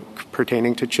children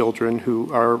pertaining to children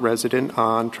who are resident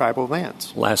on tribal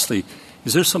lands. Lastly,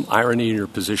 is there some irony in your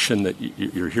position that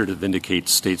you're here to vindicate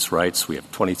states' rights? We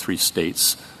have 23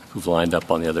 states who've lined up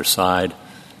on the other side.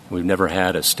 We've never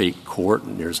had a state court,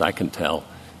 near as I can tell,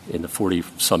 in the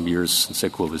 40-some years since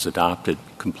ICWA was adopted,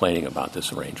 complaining about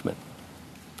this arrangement.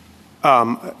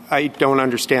 I don't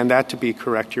understand that to be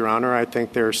correct, Your Honor. I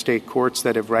think there are state courts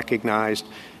that have recognized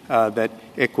that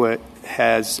ICWA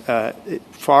has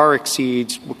far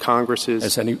exceeds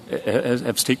Congress's—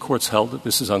 Have state courts held that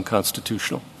this is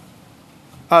unconstitutional?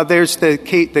 There's the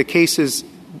cases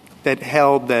that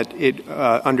held that it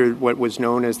under what was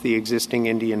known as the existing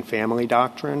Indian family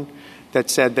doctrine, that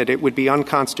said that it would be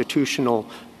unconstitutional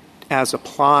as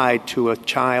applied to a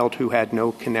child who had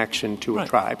no connection to a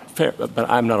tribe. Fair, but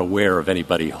I'm not aware of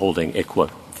anybody holding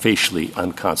ICWA facially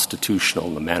unconstitutional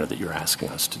in the manner that you're asking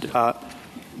us to do.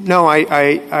 No,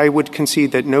 I would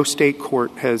concede that no state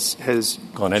court has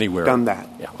gone anywhere done that.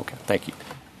 Yeah, okay. Thank you.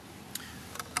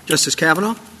 Justice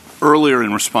Kavanaugh? Earlier,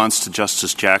 in response to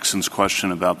Justice Jackson's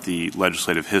question about the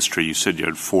legislative history, you said you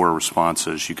had 4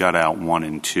 responses. You got out 1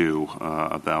 and 2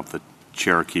 about the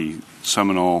Cherokee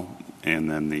Seminole, and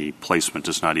then the placement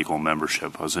does not equal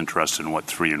membership. I was interested in what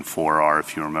 3 and 4 are,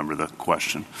 if you remember the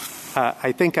question.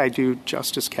 I think I do,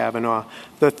 Justice Kavanaugh.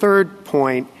 The third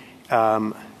point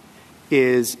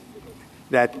is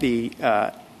that the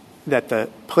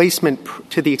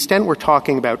placement, to the extent we're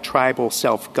talking about tribal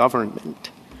self-government,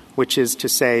 which is to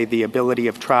say the ability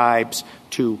of tribes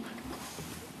to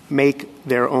make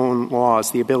their own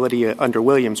laws, the ability under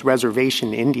Williams,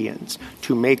 reservation Indians,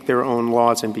 to make their own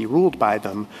laws and be ruled by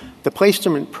them, the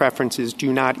placement preferences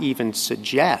do not even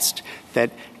suggest that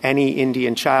any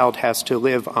Indian child has to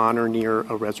live on or near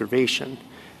a reservation.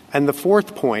 And the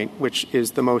fourth point, which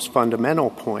is the most fundamental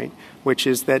point, which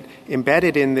is that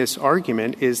embedded in this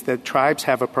argument is that tribes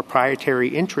have a proprietary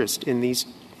interest in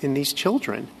these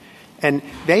children. And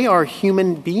they are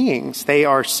human beings. They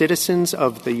are citizens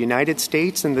of the United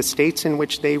States and the states in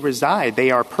which they reside.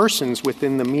 They are persons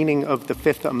within the meaning of the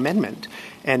Fifth Amendment.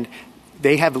 And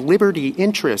they have liberty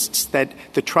interests that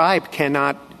the tribe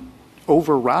cannot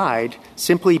override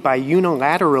simply by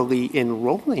unilaterally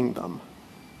enrolling them.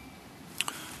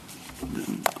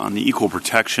 On the equal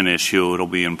protection issue, it'll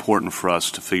be important for us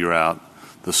to figure out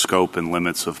the scope and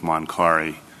limits of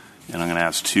Moncari. And I'm going to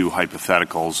ask 2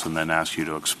 hypotheticals and then ask you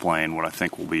to explain what I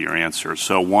think will be your answer.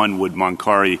 So 1, would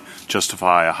Moncari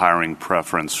justify a hiring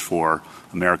preference for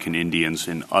American Indians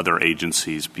in other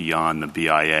agencies beyond the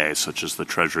BIA, such as the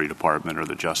Treasury Department or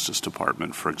the Justice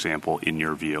Department, for example, in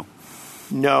your view?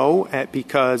 No,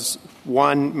 because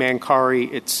 1,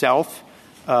 Moncari itself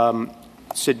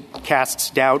casts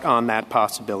doubt on that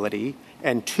possibility,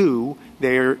 and 2,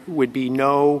 there would be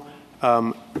no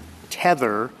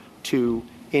tether to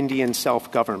Indian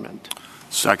self-government.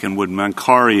 Second, would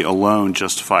Moncari alone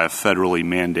justify a federally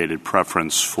mandated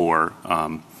preference for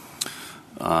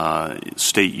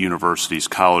state universities'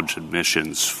 college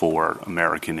admissions for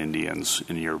American Indians,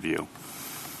 in your view?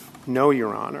 No,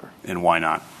 Your Honor. And why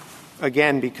not?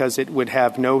 Again, because it would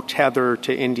have no tether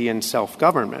to Indian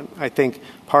self-government. I think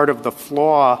part of the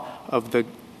flaw of the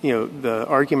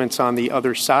arguments on the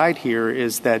other side here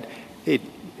is that it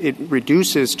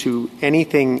reduces to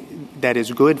anything that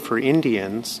is good for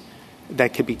Indians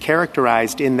that could be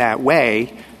characterized in that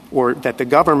way, or that the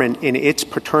government, in its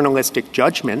paternalistic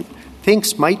judgment,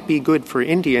 thinks might be good for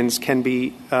Indians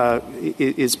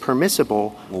is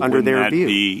permissible under their view.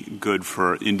 Wouldn't that be good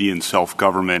for Indian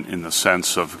self-government in the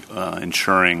sense of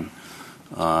ensuring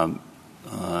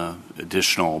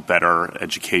additional, better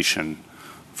education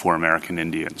for American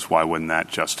Indians? Why wouldn't that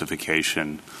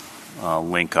justification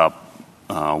link up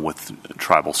with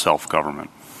tribal self-government?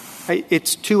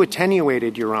 It's too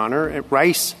attenuated, Your Honor.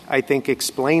 Rice, I think,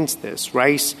 explains this.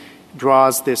 Rice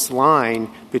draws this line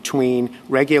between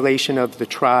regulation of the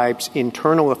tribe's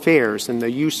internal affairs and the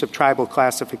use of tribal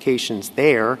classifications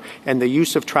there and the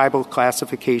use of tribal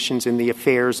classifications in the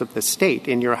affairs of the state.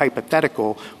 In your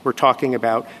hypothetical, we're talking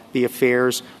about the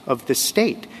affairs of the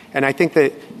state. And I think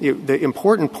that the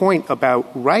important point about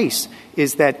Rice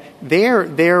is that there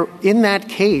in that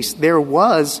case, there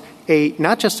was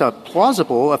not just a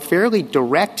plausible, a fairly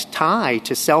direct tie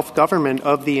to self-government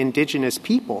of the indigenous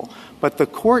people, but the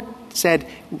court said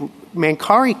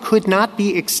Moncari could not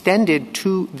be extended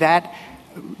to that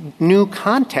new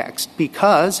context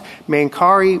because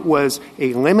Moncari was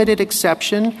a limited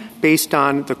exception based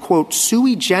on the, quote,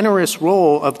 sui generis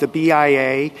role of the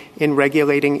BIA in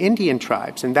regulating Indian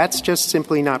tribes. And that's just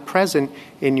simply not present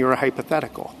in your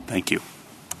hypothetical. Thank you.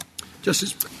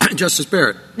 Justice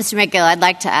Barrett. Mr. McGill, I'd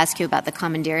like to ask you about the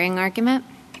commandeering argument.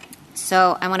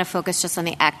 So I want to focus just on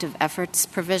the active efforts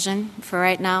provision for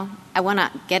right now. I want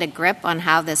to get a grip on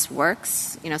how this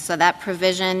works. So that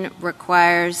provision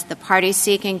requires the party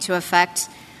seeking to effect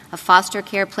a foster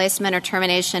care placement or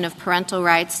termination of parental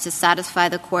rights to satisfy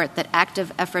the court that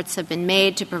active efforts have been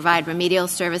made to provide remedial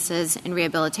services and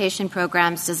rehabilitation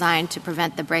programs designed to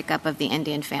prevent the breakup of the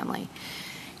Indian family.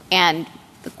 And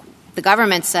the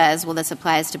government says, well, this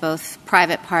applies to both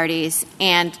private parties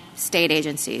and state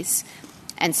agencies.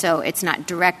 And so it's not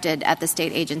directed at the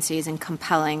state agencies and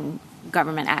compelling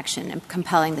government action and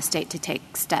compelling the state to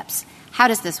take steps. How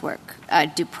does this work?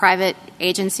 Do private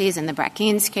agencies, in the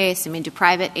Brackeen's case, do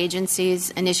private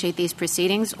agencies initiate these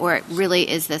proceedings, or really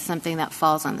is this something that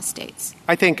falls on the states?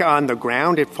 I think on the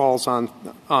ground it falls on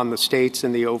the states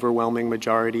in the overwhelming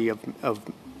majority of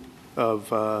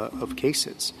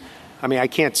cases. I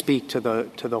can't speak to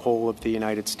the whole of the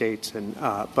United States,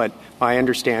 but my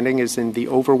understanding is in the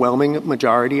overwhelming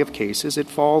majority of cases, it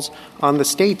falls on the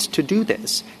states to do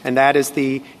this. And that is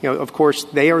of course,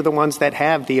 they are the ones that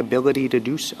have the ability to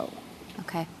do so.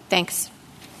 Okay, thanks.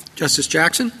 Justice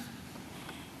Jackson?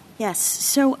 Yes,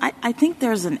 so I think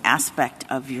there's an aspect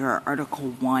of your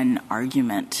Article I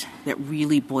argument that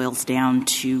really boils down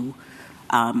to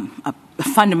a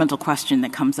fundamental question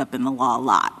that comes up in the law a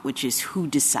lot, which is who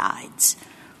decides?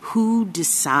 Who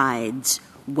decides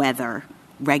whether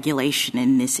regulation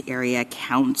in this area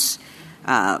counts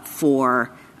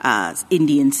for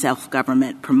Indian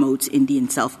self-government, promotes Indian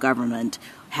self-government,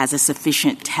 has a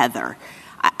sufficient tether?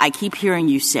 I keep hearing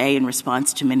you say in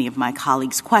response to many of my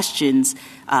colleagues' questions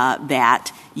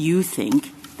that you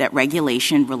think that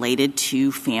regulation related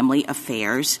to family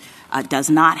affairs does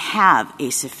not have a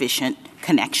sufficient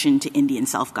connection to Indian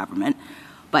self-government.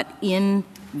 But in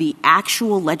the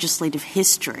actual legislative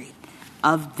history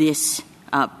of this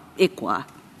ICWA,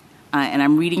 and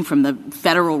I'm reading from the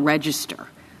Federal Register,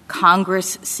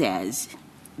 Congress says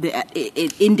that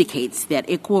it indicates that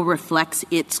ICWA reflects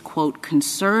its, quote,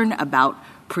 concern about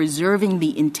preserving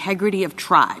the integrity of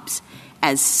tribes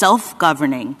as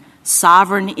self-governing,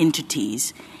 sovereign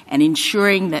entities and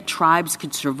ensuring that tribes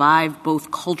could survive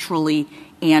both culturally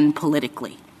and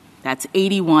politically. That's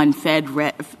 81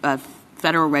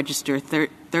 Federal Register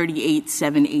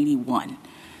 38781.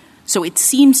 So it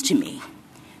seems to me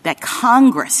that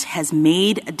Congress has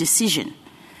made a decision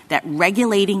that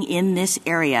regulating in this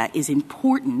area is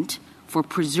important for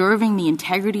preserving the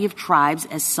integrity of tribes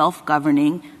as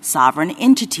self-governing sovereign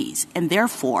entities. And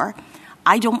therefore,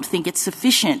 I don't think it's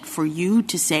sufficient for you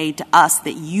to say to us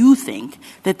that you think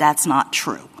that that's not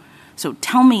true. So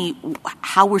tell me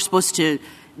how we're supposed to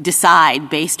decide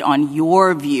based on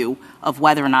your view of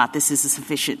whether or not this is a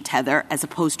sufficient tether as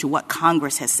opposed to what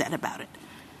Congress has said about it.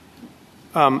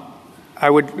 I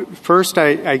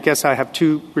guess I have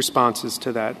two responses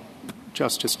to that,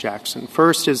 Justice Jackson.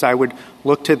 First is I would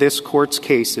look to this court's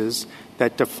cases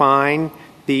that define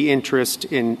the interest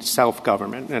in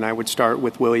self-government, and I would start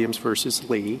with Williams versus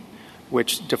Lee,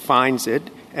 which defines it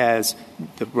as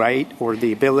the right or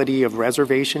the ability of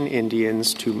reservation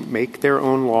Indians to make their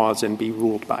own laws and be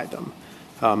ruled by them.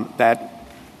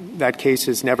 That case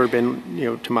has never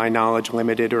been, to my knowledge,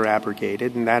 limited or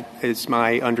abrogated, and that is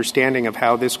my understanding of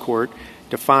how this court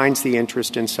defines the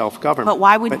interest in self-government. But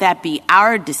why would that be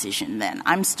our decision then?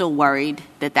 I'm still worried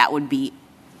that that would be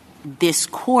this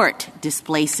court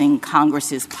displacing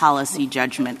Congress's policy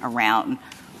judgment around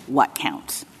what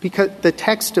counts. Because the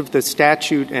text of the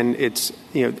statute and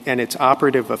its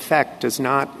operative effect does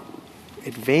not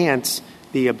advance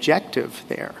the objective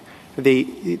there.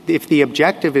 If the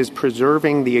objective is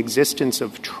preserving the existence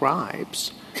of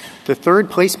tribes, the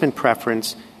third placement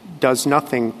preference does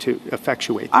nothing to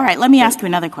effectuate that. All right, let me ask you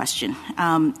another question.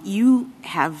 You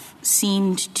have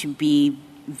seemed to be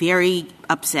very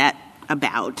upset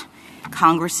about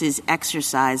Congress's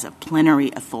exercise of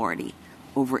plenary authority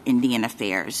over Indian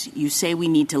affairs. You say we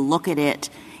need to look at it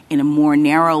in a more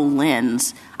narrow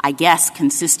lens, I guess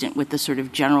consistent with the sort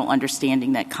of general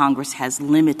understanding that Congress has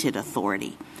limited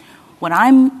authority. What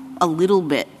I'm a little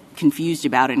bit confused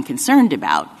about and concerned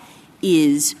about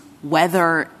is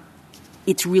whether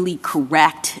it's really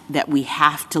correct that we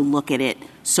have to look at it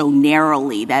so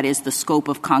narrowly, that is the scope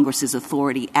of Congress's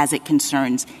authority as it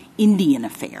concerns Indian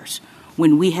affairs,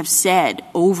 when we have said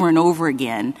over and over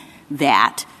again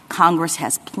that Congress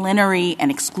has plenary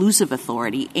and exclusive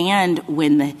authority, and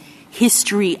when the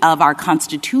history of our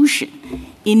Constitution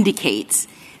indicates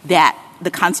that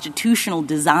the constitutional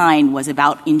design was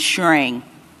about ensuring,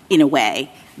 in a way,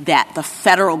 that the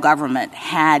federal government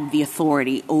had the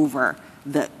authority over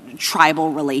the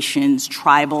tribal relations,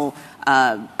 tribal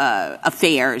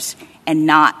affairs, and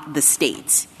not the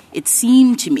states. It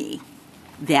seemed to me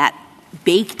that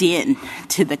baked in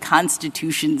to the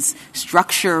Constitution's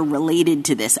structure related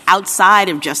to this, outside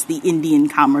of just the Indian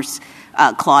Commerce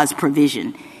Clause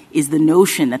provision, is the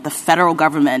notion that the federal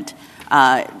government,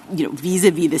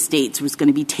 vis-a-vis the states, was going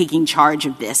to be taking charge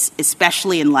of this,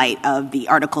 especially in light of the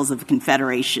Articles of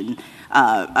Confederation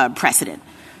precedent.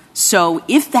 So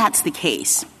if that's the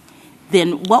case,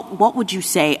 then what would you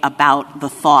say about the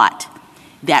thought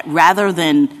that rather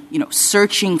than,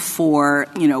 searching for,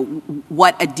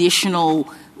 what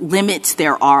additional limits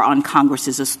there are on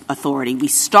Congress's authority. We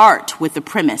start with the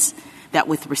premise that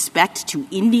with respect to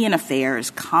Indian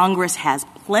affairs, Congress has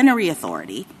plenary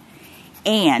authority,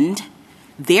 and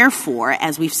therefore,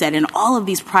 as we've said in all of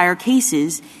these prior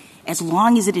cases, as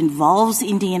long as it involves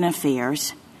Indian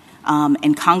affairs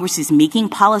and Congress is making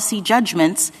policy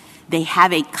judgments, they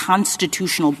have a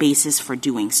constitutional basis for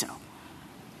doing so.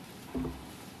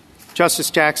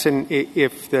 Justice Jackson,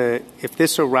 if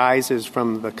this arises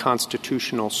from the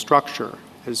constitutional structure,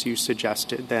 as you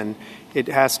suggested, then it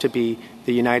has to be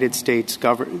the United States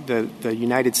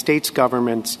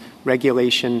government's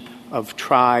regulation of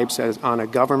tribes on a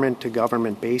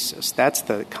government-to-government basis. That's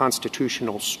the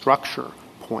constitutional structure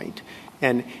point.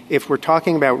 And if we're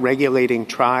talking about regulating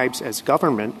tribes as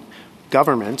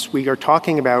governments, we are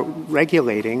talking about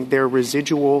regulating their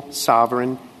residual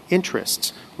sovereign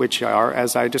interests, which are,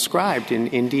 as I described, in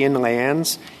Indian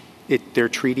lands, their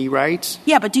treaty rights.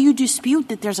 Yeah, but do you dispute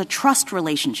that there's a trust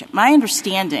relationship? My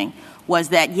understanding was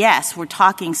that, yes, we're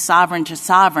talking sovereign to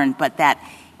sovereign, but that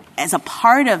as a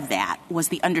part of that was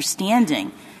the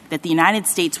understanding that the United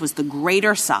States was the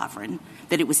greater sovereign,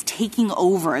 that it was taking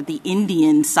over the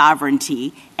Indian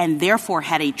sovereignty, and therefore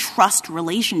had a trust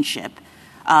relationship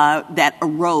that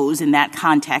arose in that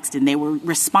context, and they were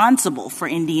responsible for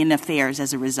Indian affairs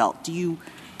as a result. Do you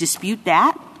dispute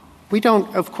that?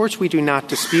 Of course we do not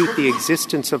dispute the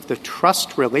existence of the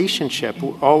trust relationship.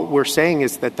 All we're saying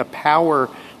is that the power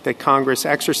that Congress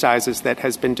exercises that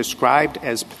has been described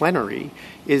as plenary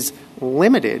is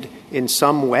limited in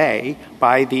some way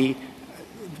by the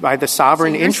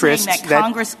sovereign interests. So you're saying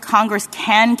that Congress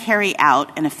can carry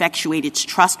out and effectuate its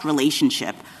trust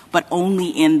relationship, but only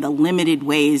in the limited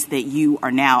ways that you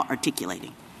are now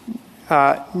articulating?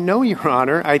 No, Your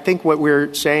Honor. I think what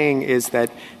we're saying is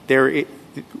that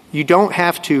you don't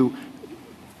have to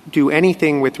do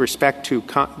anything with respect to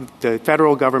the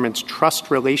federal government's trust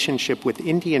relationship with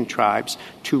Indian tribes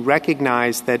to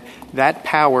recognize that that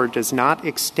power does not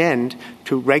extend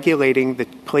to regulating the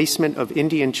placement of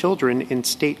Indian children in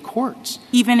state courts.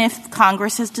 Even if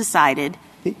Congress has decided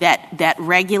that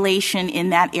regulation in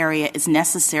that area is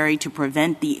necessary to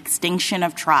prevent the extinction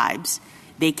of tribes,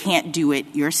 they can't do it,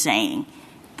 you're saying,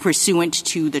 pursuant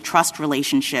to the trust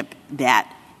relationship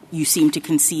that you seem to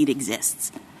concede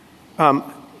exists.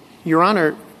 Your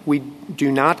Honor, we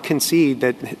do not concede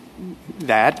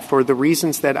that for the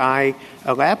reasons that I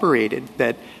elaborated,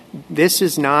 that this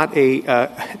is not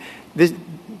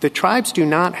the tribes do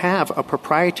not have a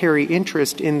proprietary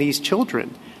interest in these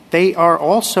children. They are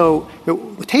also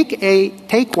take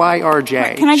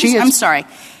YRJ. I'm sorry.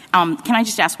 Can I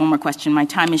just ask one more question? My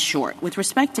time is short. With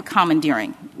respect to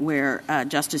commandeering, where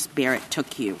Justice Barrett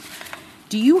took you,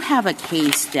 do you have a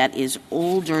case that is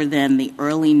older than the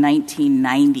early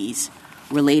 1990s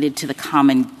related to the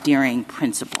commandeering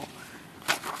principle?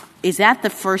 Is that the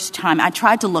first time? I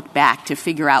tried to look back to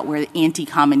figure out where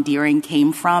anti-commandeering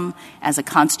came from as a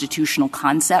constitutional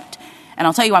concept. And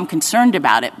I'll tell you I'm concerned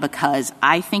about it because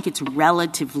I think it's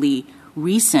relatively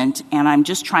recent, and I'm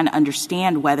just trying to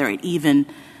understand whether it even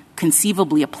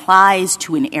conceivably applies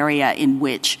to an area in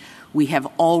which we have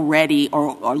already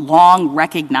or long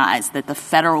recognized that the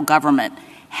federal government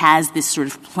has this sort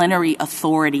of plenary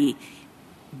authority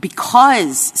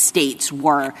because states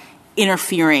were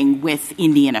interfering with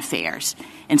Indian affairs.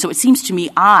 And so it seems to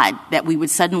me odd that we would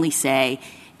suddenly say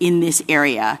in this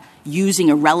area, using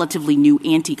a relatively new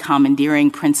anti-commandeering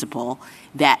principle,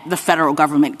 that the federal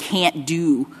government can't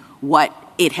do what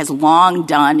it has long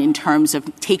done in terms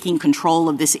of taking control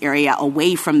of this area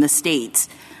away from the states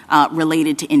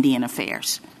related to Indian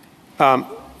affairs.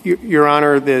 Your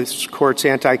Honor, this Court's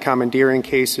anti-commandeering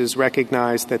cases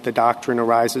recognize that the doctrine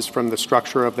arises from the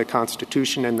structure of the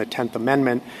Constitution and the 10th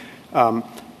Amendment.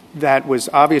 That was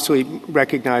obviously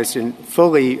recognized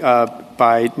fully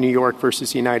by New York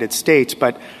versus United States,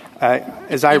 but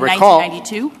as I recall,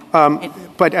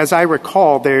 1992? But as I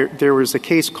recall, there was a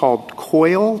case called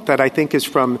Coyle that I think is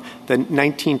from the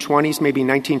 1920s, maybe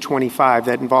 1925,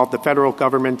 that involved the federal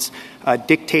government's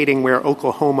dictating where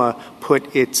Oklahoma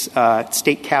put its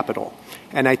state capital.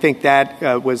 And I think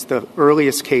that was the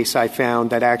earliest case I found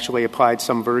that actually applied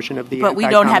some version of the But we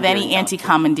don't have any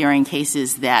anti-commandeering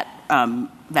cases that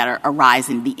arise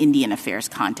in the Indian affairs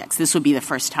context. This would be the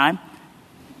first time?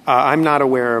 I'm not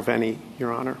aware of any,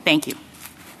 Your Honor. Thank you.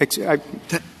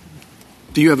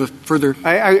 Do you have a further?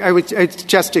 I would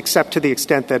just accept to the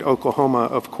extent that Oklahoma,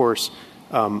 of course,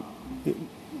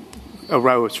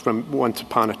 arose from once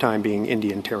upon a time being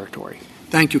Indian territory.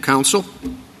 Thank you, counsel.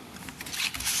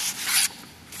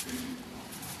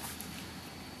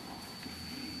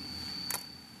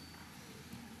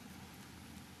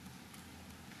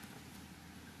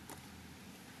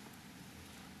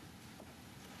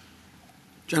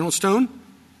 General Stone?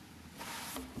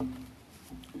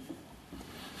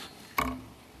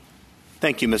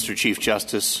 Thank you, Mr. Chief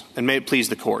Justice, and may it please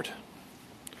the Court.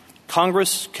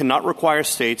 Congress cannot require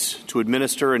states to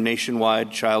administer a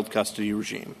nationwide child custody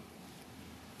regime.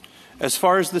 As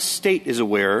far as the state is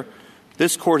aware,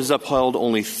 this Court has upheld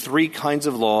only 3 kinds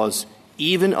of laws,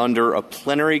 even under a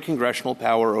plenary congressional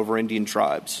power over Indian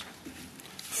tribes.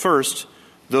 First,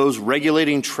 those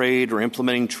regulating trade or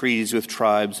implementing treaties with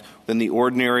tribes within the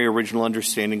ordinary original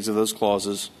understandings of those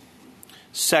clauses.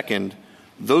 Second,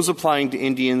 those applying to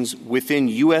Indians within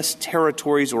U.S.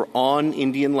 territories or on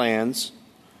Indian lands.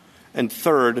 And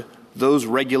third, those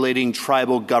regulating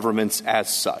tribal governments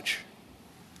as such.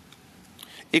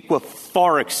 ICWA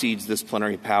far exceeds this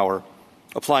plenary power,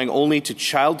 applying only to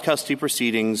child custody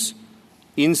proceedings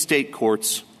in state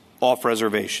courts off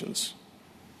reservations.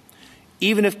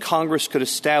 Even if Congress could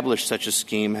establish such a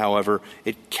scheme, however,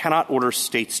 it cannot order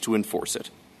states to enforce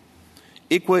it.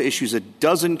 ICWA issues a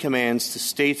dozen commands to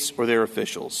states or their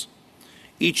officials.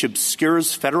 Each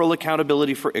obscures federal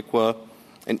accountability for ICWA,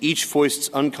 and each foists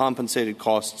uncompensated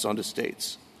costs onto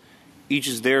states. Each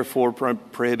is therefore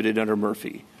prohibited under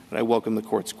Murphy, and I welcome the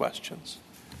Court's questions.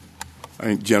 I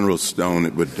think, General Stone,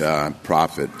 it would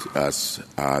profit us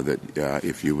that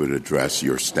if you would address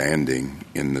your standing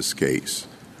in this case,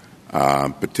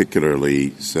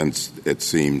 particularly since it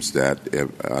seems that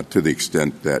to the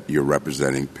extent that you're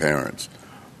representing parents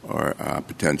or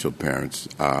potential parents,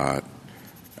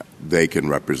 they can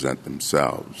represent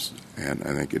themselves. And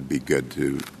I think it'd be good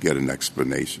to get an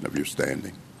explanation of your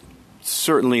standing.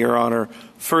 Certainly, Your Honor.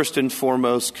 First and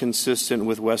foremost, consistent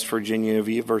with West Virginia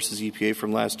versus EPA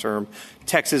from last term,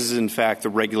 Texas is in fact the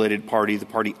regulated party, the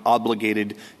party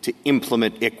obligated to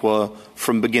implement ICWA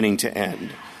from beginning to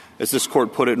end. As this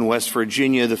Court put it in West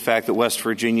Virginia, the fact that West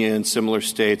Virginia and similar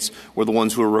states were the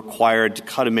ones who were required to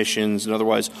cut emissions and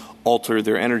otherwise alter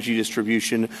their energy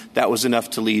distribution, that was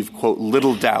enough to leave, quote,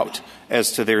 little doubt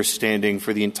as to their standing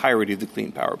for the entirety of the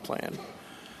Clean Power Plan.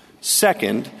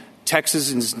 Second,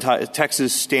 Texas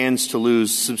stands to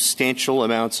lose substantial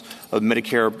amounts of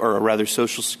Medicare, or rather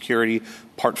Social Security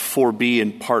Part 4B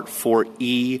and Part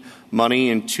 4E money.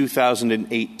 In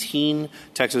 2018,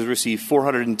 Texas received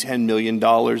 $410 million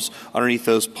underneath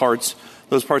those parts.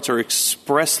 Those parts are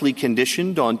expressly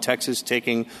conditioned on Texas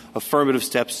taking affirmative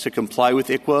steps to comply with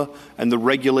ICWA, and the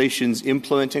regulations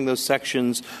implementing those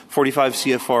sections, 45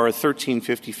 CFR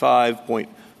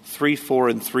 1355.34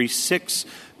 and 36,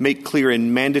 make clear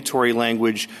in mandatory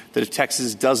language that if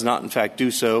Texas does not in fact do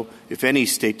so, if any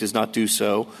state does not do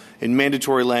so, in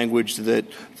mandatory language that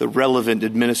the relevant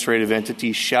administrative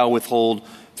entity shall withhold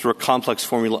through a complex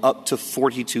formula up to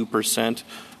 42%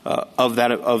 of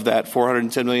that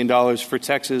 $410 million for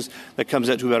Texas. That comes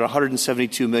out to about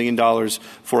 $172 million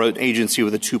for an agency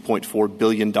with a $2.4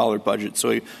 billion budget.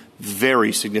 So a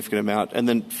very significant amount. And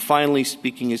then finally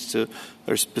speaking as to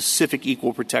their specific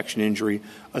equal protection injury,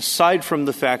 aside from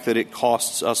the fact that it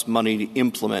costs us money to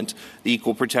implement the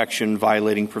equal protection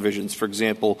violating provisions. For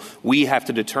example, we have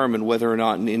to determine whether or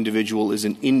not an individual is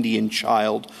an Indian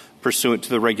child pursuant to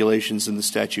the regulations in the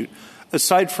statute.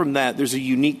 Aside from that, there's a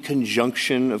unique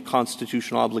conjunction of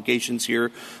constitutional obligations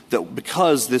here that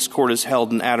because this Court has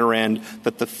held in Adirondack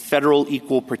that the federal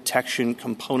equal protection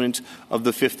component of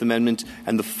the Fifth Amendment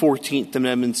and the 14th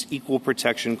Amendment's equal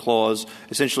protection clause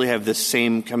essentially have the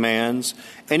same commands.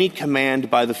 Any command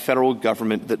by the federal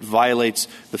government that violates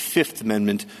the Fifth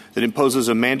Amendment, that imposes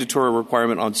a mandatory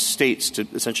requirement on states to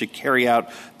essentially carry out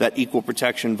that equal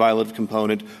protection violative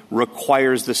component,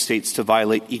 requires the states to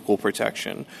violate equal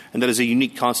protection. And that is a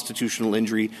unique constitutional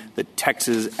injury that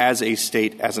Texas as a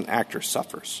state, as an actor,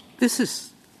 suffers. This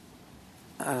is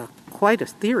quite a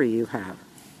theory you have.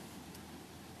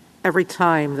 Every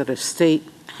time that a state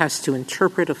has to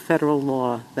interpret a federal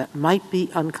law that might be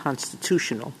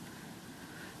unconstitutional,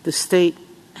 the state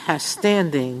has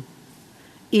standing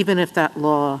even if that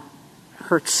law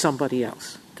hurts somebody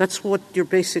else. That's what you're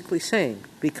basically saying,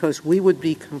 because we would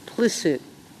be complicit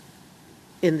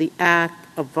in the act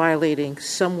of violating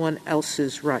someone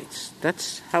else's rights.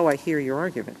 That's how I hear your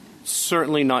argument.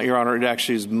 Certainly not, Your Honor. It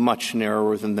actually is much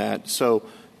narrower than that. So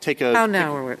How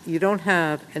narrower? You don't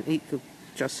have, and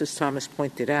Justice Thomas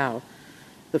pointed out,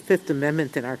 the Fifth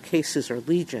Amendment in our cases are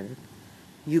legion.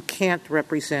 You can't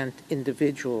represent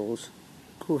individuals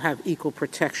who have equal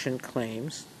protection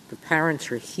claims. The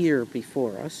parents are here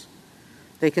before us.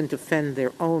 They can defend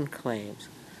their own claims.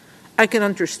 I can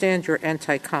understand your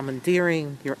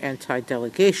anti-commandeering, your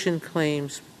anti-delegation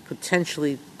claims.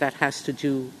 Potentially that has to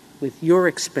do with your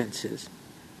expenses.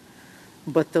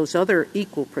 But those other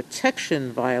equal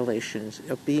protection violations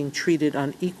of being treated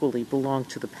unequally belong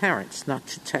to the parents, not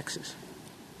to Texas.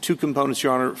 Two components,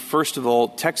 Your Honor. First of all,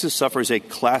 Texas suffers a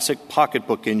classic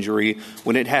pocketbook injury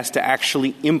when it has to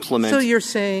actually implement. So you're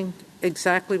saying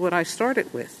exactly what I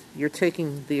started with. You're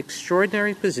taking the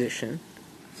extraordinary position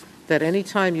that any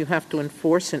time you have to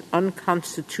enforce an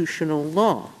unconstitutional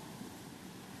law,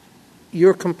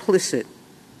 you're complicit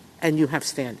and you have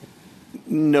standing.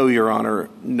 No, Your Honor.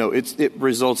 No, it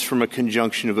results from a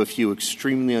conjunction of a few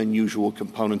extremely unusual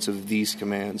components of these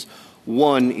commands.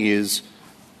 One is,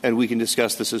 and we can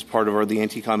discuss this as part of the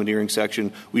anti-commandeering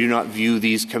section, we do not view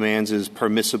these commands as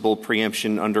permissible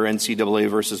preemption under NCAA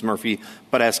versus Murphy,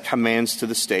 but as commands to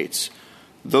the states.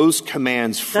 Those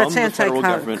commands from the federal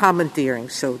government. That's anti-commandeering,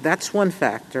 so that's one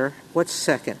factor. What's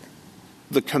second?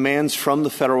 The commands from the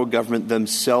federal government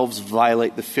themselves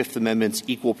violate the Fifth Amendment's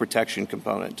equal protection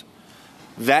component.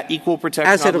 That equal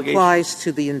protection as it obligation, applies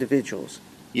to the individuals.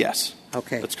 Yes.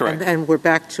 Okay. That's correct. And we're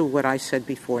back to what I said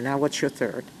before. Now what's your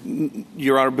third?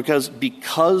 Your Honor,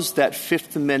 because that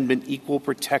Fifth Amendment equal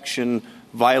protection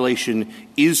violation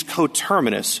is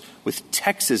coterminous with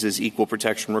Texas's equal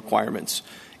protection requirements.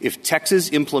 If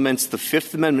Texas implements the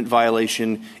Fifth Amendment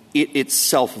violation, it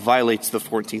itself violates the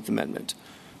 14th Amendment.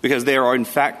 Because they are, in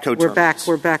fact, coterminous.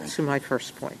 We're back to my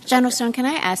first point. General Stone, can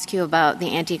I ask you about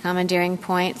the anti-commandeering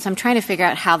point? So I'm trying to figure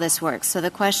out how this works. So the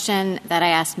question that I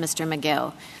asked Mr.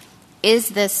 McGill, is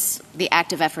this, the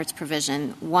active efforts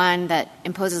provision, one that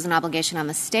imposes an obligation on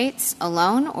the states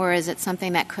alone, or is it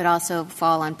something that could also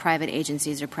fall on private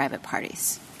agencies or private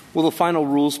parties? Well, the final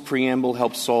rules preamble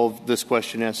helps solve this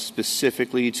question as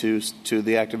specifically to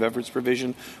the active efforts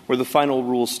provision, where the final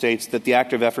rule states that the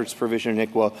active efforts provision in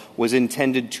ICWA was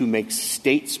intended to make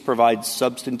states provide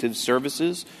substantive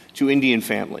services to Indian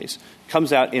families.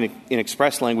 Comes out in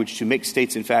express language to make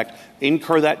states, in fact,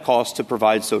 incur that cost to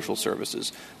provide social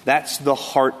services. That's the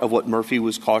heart of what Murphy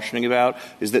was cautioning about,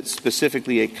 is that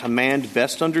specifically a command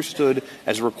best understood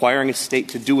as requiring a state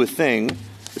to do a thing,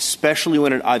 especially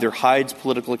when it either hides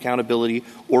political accountability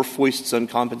or foists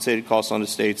uncompensated costs onto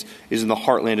states, is in the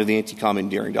heartland of the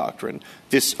anti-commandeering doctrine.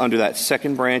 This, under that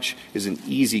second branch, is an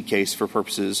easy case for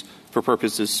purposes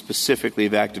specifically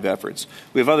of active efforts.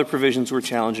 We have other provisions we're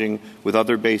challenging with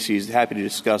other bases. Happy to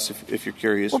discuss if you're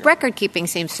curious. Well, record keeping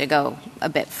seems to go a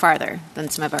bit farther than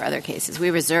some of our other cases. We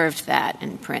reserved that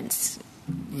in Prince.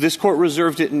 This Court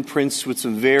reserved it in Prince with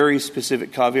some very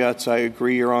specific caveats. I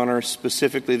agree, Your Honor.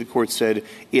 Specifically, the Court said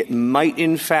it might,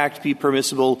 in fact, be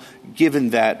permissible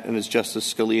given that, and as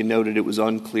Justice Scalia noted, it was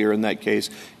unclear in that case,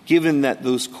 given that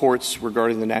those courts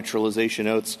regarding the naturalization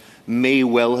oaths may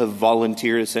well have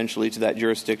volunteered essentially to that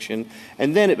jurisdiction.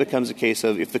 And then it becomes a case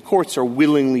of if the courts are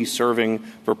willingly serving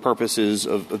for purposes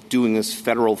of doing this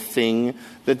federal thing,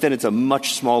 that then it's a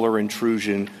much smaller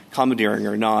intrusion, commandeering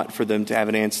or not, for them to have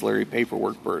an ancillary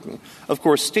paperwork burden. Of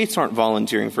course, states aren't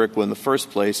volunteering for ICWA in the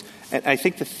first place, and I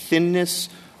think the thinness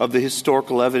of the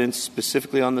historical evidence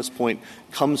specifically on this point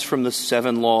comes from the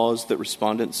 7 laws that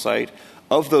respondents cite.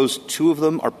 Of those, 2 of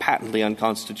them are patently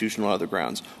unconstitutional on other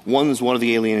grounds. One is one of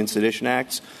the Alien and Sedition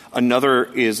Acts. Another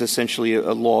is essentially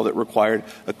a law that required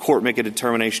a court make a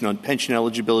determination on pension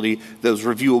eligibility that was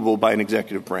reviewable by an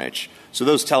executive branch. So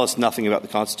those tell us nothing about the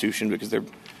Constitution because they're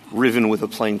riven with a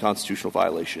plain constitutional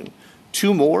violation.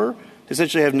 2 more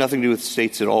essentially have nothing to do with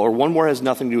states at all, or one more has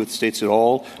nothing to do with states at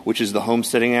all, which is the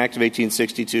Homesteading Act of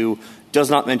 1862, does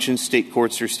not mention state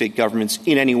courts or state governments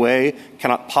in any way,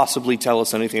 cannot possibly tell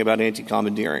us anything about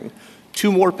anti-commandeering. 2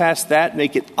 more past that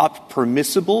make it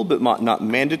permissible, but not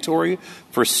mandatory,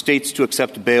 for states to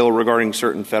accept bail regarding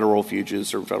certain federal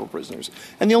fugitives or federal prisoners.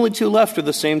 And the only 2 left are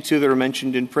the same 2 that are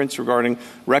mentioned in Prince regarding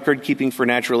record-keeping for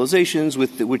naturalizations,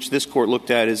 which this Court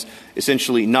looked at as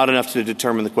essentially not enough to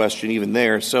determine the question even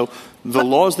there. So the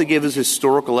laws that give us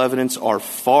historical evidence are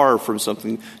far from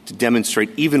something to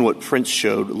demonstrate even what Prince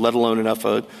showed, let alone enough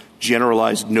a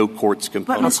generalized no courts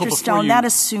component. But, Mr. Stone, that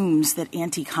assumes that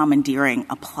anti-commandeering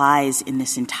applies in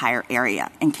this entire area.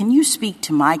 And can you speak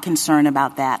to my concern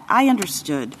about that? I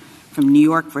understood from New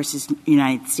York versus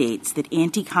United States that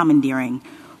anti-commandeering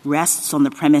rests on the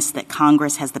premise that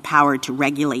Congress has the power to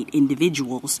regulate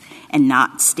individuals and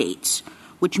not states,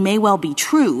 which may well be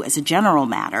true as a general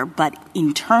matter, but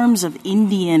in terms of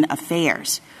Indian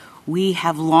affairs, we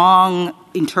have long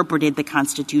interpreted the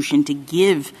Constitution to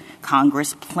give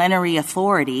Congress plenary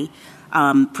authority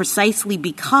precisely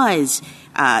because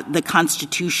the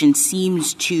Constitution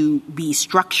seems to be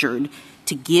structured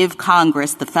to give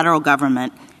Congress, the federal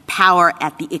government, power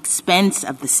at the expense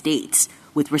of the states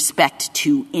with respect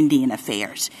to Indian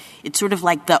affairs. It's sort of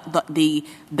like the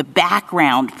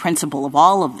background principle of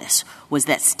all of this was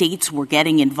that states were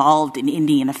getting involved in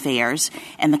Indian affairs,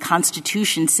 and the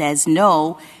Constitution says,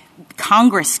 no,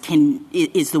 Congress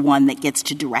is the one that gets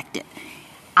to direct it.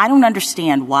 I don't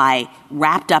understand why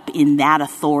wrapped up in that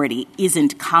authority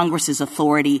isn't Congress's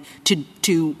authority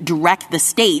to direct the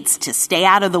states to stay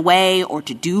out of the way or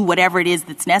to do whatever it is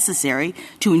that's necessary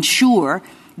to ensure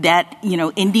that,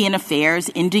 Indian affairs,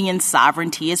 Indian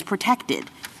sovereignty is protected.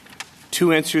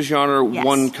 Two answers, Your Honor. Yes.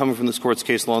 One coming from this Court's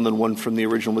case law and then one from the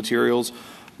original materials.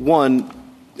 One,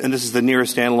 and this is the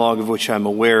nearest analog of which I'm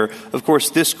aware, of course,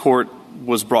 this Court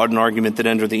was brought an argument that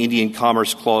under the Indian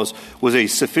Commerce Clause was a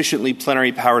sufficiently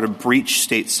plenary power to breach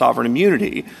state sovereign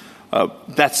immunity.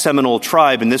 That Seminole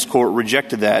tribe in this Court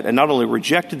rejected that, and not only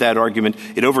rejected that argument,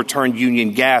 it overturned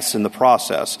Union Gas in the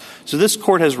process. So this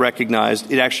Court has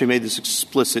recognized, it actually made this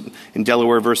explicit in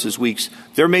Delaware versus Weeks,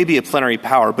 there may be a plenary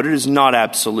power, but it is not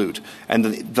absolute. And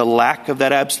the lack of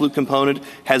that absolute component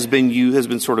has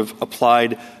been sort of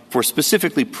applied for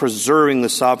specifically preserving the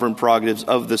sovereign prerogatives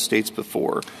of the states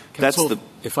before. Counsel,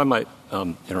 if I might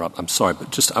interrupt, I'm sorry,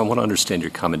 but I want to understand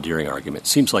your commandeering argument. It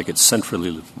seems like it's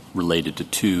centrally related to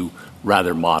two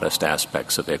rather modest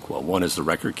aspects of ICWA. One is the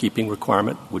record-keeping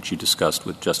requirement, which you discussed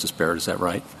with Justice Barrett. Is that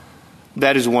right?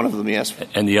 That is one of them, yes.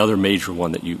 And the other major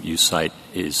one that you cite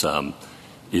is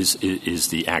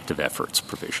the active efforts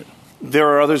provision. There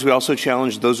are others we also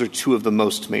challenge. Those are two of the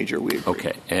most major, we agree.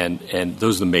 Okay, and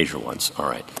those are the major ones. All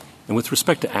right. And with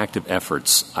respect to active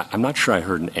efforts, I'm not sure I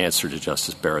heard an answer to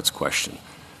Justice Barrett's question.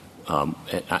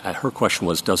 Her question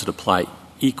was, does it apply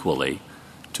equally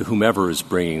to whomever is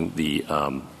bringing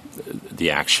the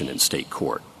action in state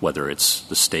court, whether it's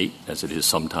the state, as it is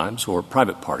sometimes, or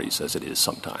private parties, as it is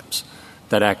sometimes?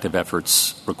 That active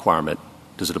efforts requirement,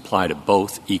 does it apply to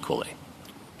both equally?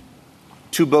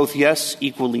 To both, yes.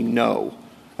 Equally, no.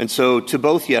 And so to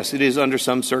both, yes, it is under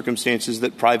some circumstances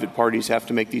that private parties have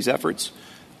to make these efforts.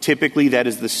 Typically, that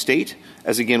is the state,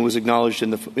 as again was acknowledged in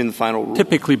the final rule.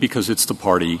 Typically because it's the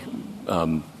party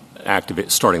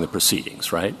starting the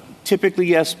proceedings, right? Typically,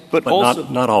 yes, but also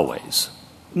not always.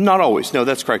 Not always. No,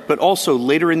 that's correct. But also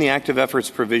later in the active efforts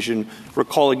provision,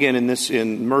 recall again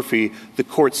in Murphy, the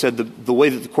court said the way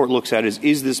that the court looks at it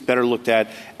is this better looked at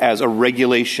as a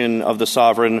regulation of the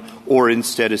sovereign or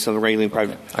instead as something regulating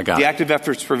private? I got the it. active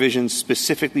efforts provision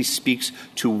specifically speaks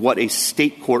to what a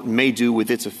state court may do with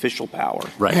its official power.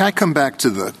 Right. May I come back to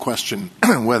the question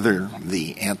whether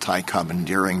the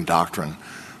anti-commandeering doctrine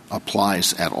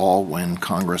applies at all when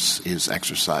Congress is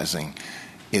exercising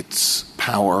its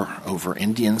power over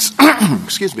Indians?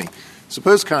 Excuse me.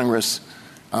 Suppose Congress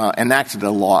enacted a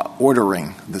law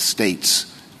ordering the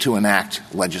states to enact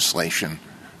legislation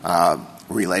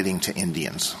relating to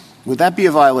Indians. Would that be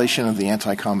a violation of the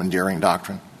anti-commandeering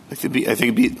doctrine? I think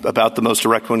it'd be about the most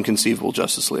direct one conceivable,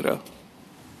 Justice Alito.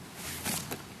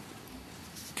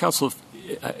 Counsel,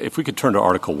 if we could turn to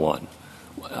Article 1.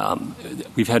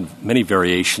 We've had many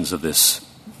variations of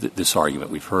this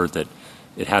argument. We've heard that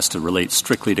it has to relate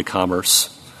strictly to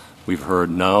commerce. We've heard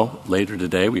no. Later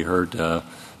today, we heard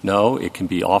no. It can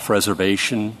be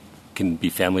off-reservation, can be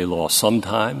family law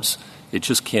sometimes. It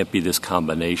just can't be this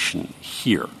combination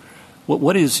here.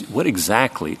 What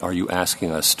exactly are you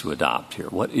asking us to adopt here?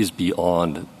 What is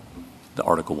beyond the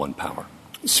Article 1 power?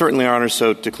 Certainly, Your Honor.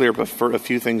 So to clear up a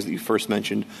few things that you first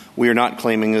mentioned, we are not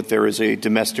claiming that there is a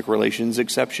domestic relations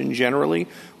exception generally.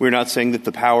 We're not saying that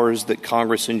the powers that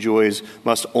Congress enjoys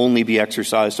must only be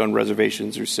exercised on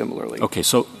reservations or similarly. Okay,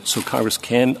 so Congress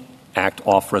can act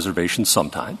off reservations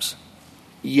sometimes?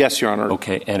 Yes, Your Honor.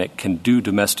 Okay, and it can do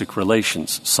domestic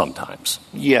relations sometimes?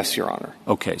 Yes, Your Honor.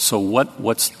 Okay, so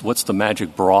what's the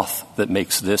magic broth that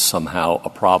makes this somehow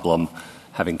a problem,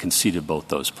 having conceded both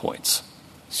those points?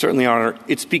 Certainly, Your Honor.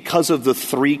 It's because of the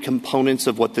three components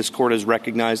of what this Court has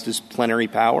recognized as plenary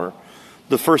power.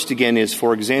 The first, again, is,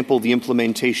 for example, the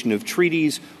implementation of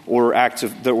treaties or acts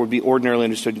that would be ordinarily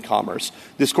understood in commerce.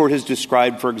 This Court has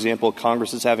described, for example,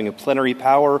 Congress as having a plenary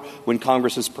power when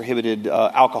Congress has prohibited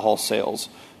alcohol sales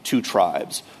to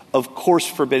tribes. Of course,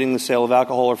 forbidding the sale of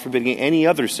alcohol or forbidding any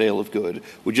other sale of good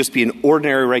would just be an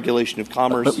ordinary regulation of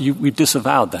commerce. But we've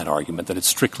disavowed that argument that it's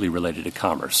strictly related to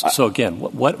commerce. So again,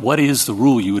 what is the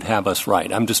rule you would have us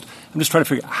write? I'm just trying to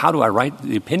figure out, how do I write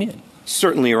the opinion?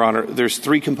 Certainly, Your Honor. There's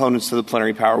three components to the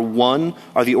plenary power. One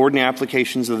are the ordinary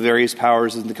applications of the various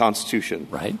powers in the Constitution.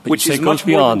 Right. But which you say is it goes much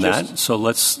more beyond than that. So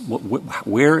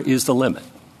where is the limit?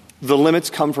 The limits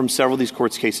come from several of these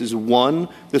courts' cases. One,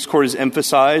 this court has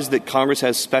emphasized that Congress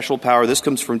has special power. This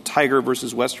comes from Tiger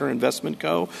versus Western Investment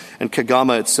Co. and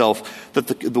Kagama itself, that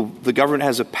the government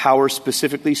has a power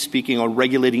specifically speaking on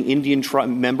regulating Indian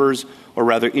members, or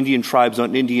rather Indian tribes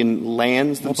on Indian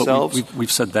lands themselves. But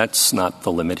we've said that's not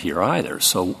the limit here either.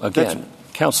 So, again,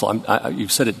 counsel,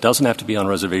 you've said it doesn't have to be on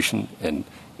reservation and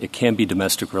it can be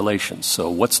domestic relations.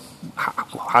 So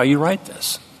how you write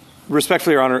this?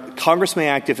 Respectfully, Your Honor, Congress may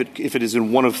act if it is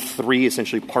in one of three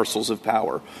essentially parcels of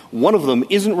power. One of them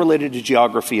isn't related to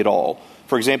geography at all.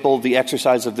 For example, the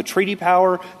exercise of the treaty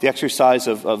power, the exercise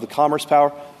of the commerce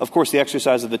power. Of course, the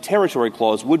exercise of the territory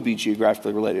clause would be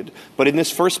geographically related. But in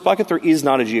this first bucket, there is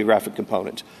not a geographic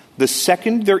component. The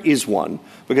second, there is one,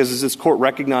 because as this court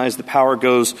recognized, the power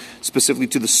goes specifically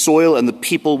to the soil and the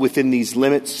people within these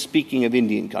limits, speaking of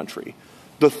Indian country.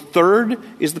 The third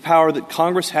is the power that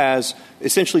Congress has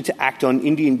essentially to act on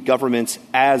Indian governments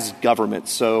as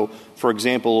governments. So, for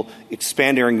example,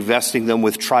 expanding or investing them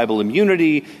with tribal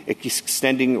immunity,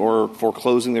 extending or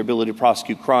foreclosing their ability to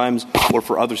prosecute crimes, or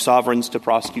for other sovereigns to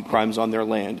prosecute crimes on their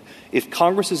land. If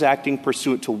Congress is acting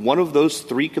pursuant to one of those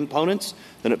three components,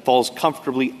 then it falls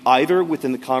comfortably either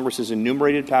within the Congress's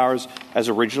enumerated powers as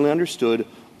originally understood,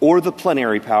 or the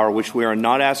plenary power, which we are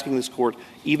not asking this court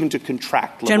even to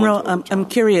contract. General, I'm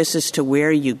curious as to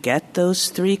where you get those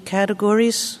three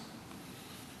categories.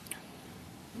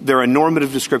 They're a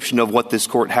normative description of what this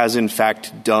court has in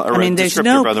fact done. I mean, there's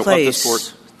no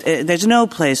place. There's no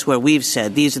place where we've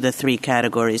said these are the three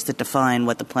categories that define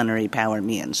what the plenary power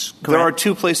means. Correct? There are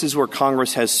two places where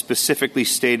Congress has specifically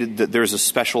stated that there's a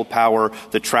special power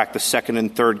that track the second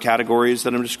and third categories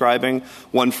that I'm describing.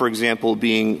 One, for example,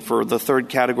 being for the third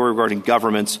category regarding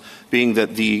governments, being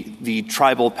that the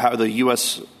tribal power, the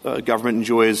U.S. Government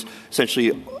enjoys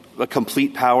essentially a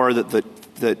complete power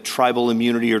that tribal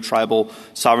immunity or tribal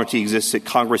sovereignty exists at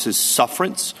Congress's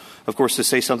sufferance. Of course, to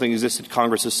say something exists at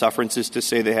Congress's sufferance is to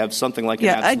say they have something like an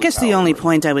absolute I guess power. The only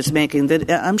point I was making, that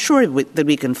I'm sure that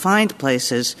we can find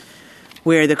places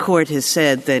where the court has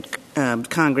said that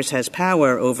Congress has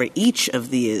power over each of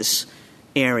these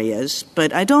areas,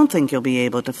 but I don't think you'll be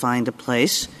able to find a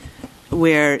place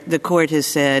where the court has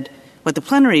said what the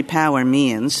plenary power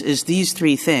means is these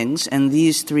three things and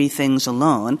these three things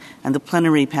alone, and the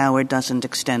plenary power doesn't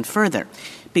extend further.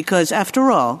 Because,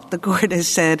 after all, the court has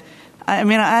said,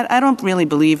 I don't really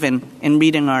believe in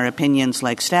reading our opinions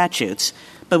like statutes,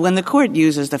 but when the court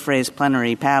uses the phrase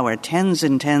plenary power tens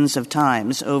and tens of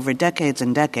times over decades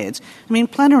and decades,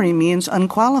 plenary means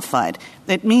unqualified.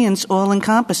 It means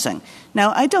all-encompassing.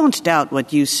 Now, I don't doubt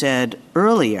what you said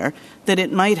earlier, that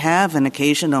it might have an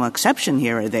occasional exception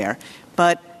here or there,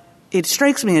 but it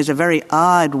strikes me as a very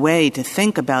odd way to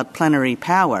think about plenary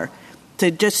power,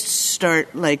 to just start,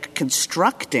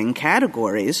 constructing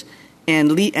categories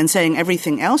and saying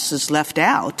everything else is left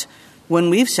out, when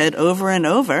we've said over and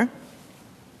over,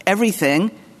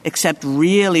 everything except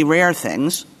really rare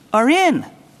things are in.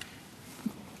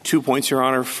 2 points, Your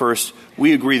Honor. First,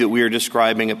 we agree that we are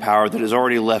describing a power that has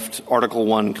already left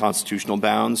Article I constitutional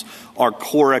bounds. Our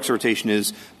core exhortation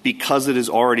is, because it is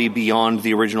already beyond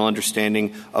the original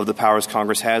understanding of the powers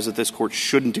Congress has, that this court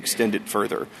shouldn't extend it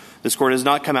further. This court has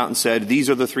not come out and said, these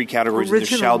are the three categories and there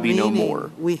shall be no more.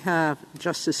 We have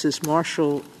Justices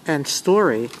Marshall and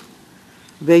Story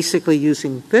basically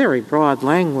using very broad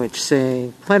language,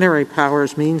 saying plenary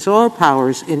powers means all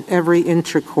powers in every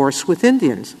intercourse with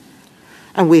Indians.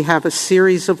 And we have a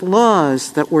series of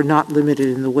laws that were not limited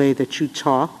in the way that you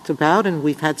talked about, and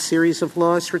we've had series of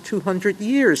laws for 200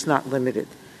 years not limited.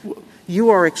 You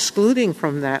are excluding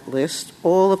from that list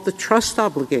all of the trust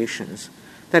obligations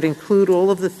that include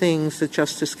all of the things that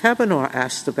Justice Kavanaugh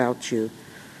asked about you: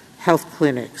 health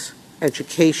clinics,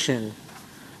 education,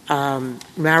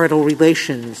 marital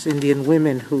relations, Indian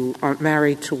women who are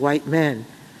married to white men.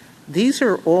 These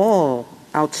are all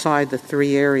outside the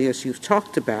three areas you've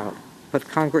talked about, but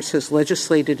Congress has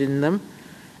legislated in them,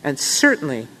 and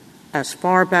certainly as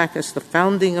far back as the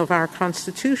founding of our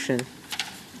Constitution,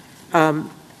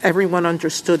 everyone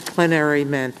understood plenary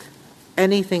meant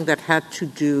anything that had to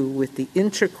do with the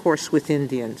intercourse with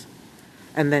Indians,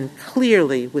 and then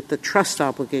clearly with the trust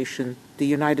obligation the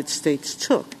United States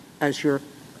took, as your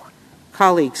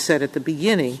colleague said at the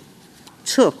beginning,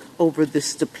 took over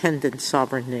this dependent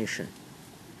sovereign nation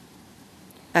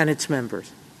and its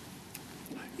members.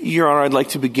 Your Honor, I'd like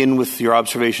to begin with your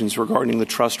observations regarding the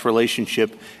trust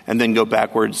relationship and then go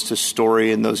backwards to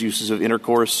Story and those uses of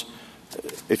intercourse,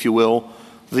 if you will.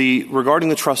 Regarding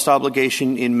the trust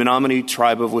obligation in Menominee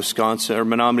Tribe of Wisconsin, or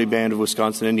Menominee Band of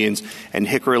Wisconsin Indians and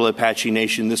Hickorilla Apache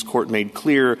Nation, this court made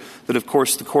clear that, of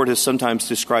course, the court has sometimes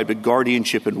described a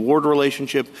guardianship and ward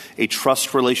relationship, a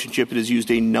trust relationship. It has used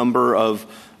a number of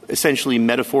essentially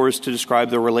metaphors to describe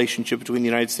the relationship between the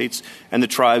United States and the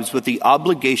tribes, but the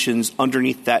obligations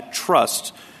underneath that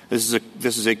trust, this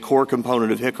is a core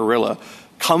component of Hickorilla,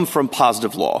 come from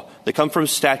positive law. They come from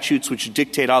statutes which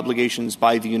dictate obligations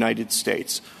by the United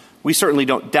States. We certainly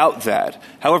don't doubt that.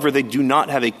 However, they do not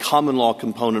have a common law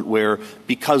component where,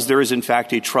 because there is in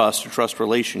fact a trust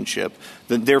relationship,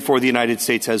 then therefore the United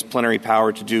States has plenary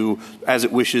power to do as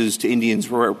it wishes to Indians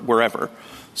wherever.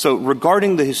 So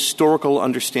regarding the historical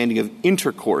understanding of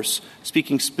intercourse,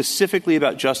 speaking specifically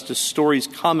about Justice Story's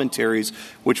commentaries,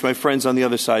 which my friends on the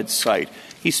other side cite,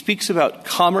 he speaks about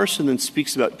commerce and then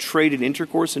speaks about trade and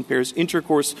intercourse and pairs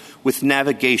intercourse with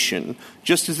navigation,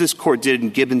 just as this court did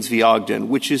in Gibbons v. Ogden,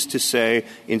 which is to say,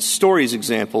 in Story's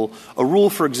example, a rule,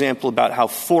 for example, about how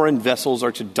foreign vessels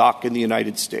are to dock in the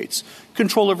United States,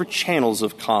 control over channels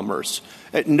of commerce.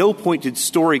 At no point did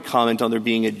Story comment on there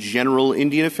being a general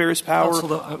Indian affairs power.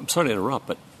 I'm sorry to interrupt,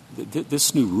 but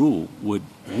this new rule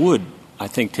would, I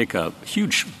think, take a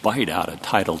huge bite out of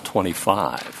Title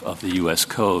 25 of the U.S.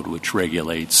 Code, which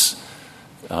regulates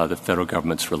the federal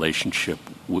government's relationship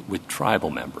with tribal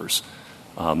members.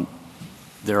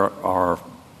 There are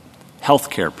health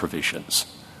care provisions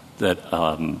that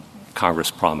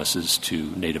Congress promises to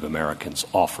Native Americans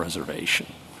off reservation.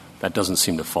 That doesn't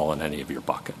seem to fall in any of your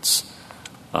buckets.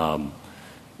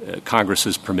 Congress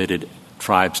has permitted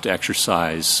tribes to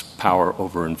exercise power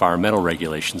over environmental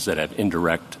regulations that have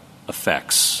indirect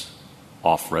effects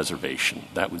off reservation.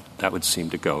 That would seem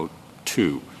to go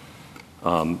too.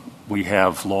 We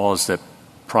have laws that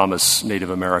promise Native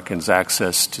Americans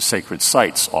access to sacred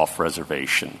sites off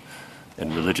reservation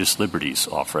and religious liberties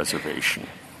off reservation.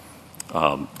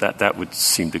 That would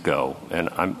seem to go. And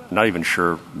I'm not even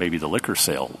sure maybe the liquor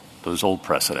sale, those old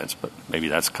precedents, but maybe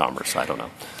that's commerce. I don't know.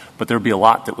 But there would be a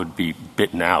lot that would be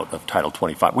bitten out of Title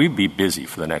 25. We'd be busy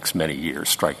for the next many years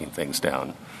striking things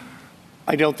down.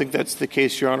 I don't think that's the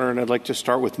case, Your Honor, and I'd like to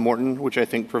start with Morton, which I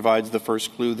think provides the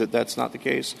first clue that that's not the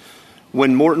case.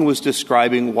 When Morton was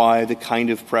describing why the kind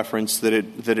of preference that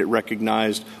it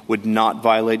recognized would not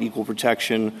violate equal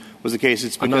protection was the case,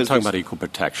 it's because— I'm not talking about equal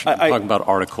protection. I'm talking about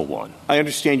Article 1. I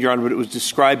understand, Your Honor, but it was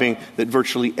describing that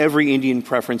virtually every Indian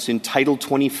preference in Title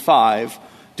 25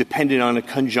 depended on a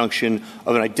conjunction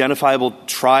of an identifiable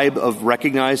tribe of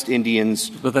recognized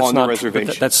Indians on the reservation.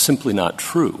 But that's simply not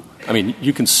true. I mean,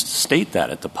 you can state that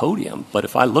at the podium, but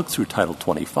if I look through Title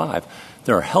 25,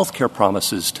 there are health care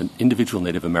promises to individual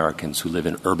Native Americans who live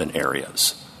in urban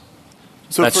areas.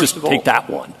 So let's just take that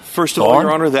one. First of all,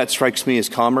 Your Honor, that strikes me as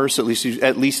commerce, at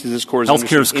least this Court is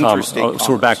healthcare's commerce. So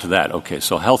we're back to that. Okay,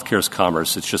 so healthcare is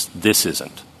commerce. It's just this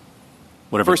isn't.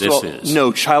 Whatever First this of all, is.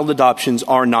 No, child adoptions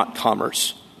are not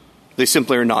commerce. They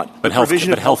simply are not. But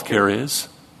healthcare is?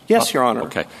 Yes, Your Honor.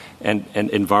 Okay. And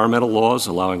environmental laws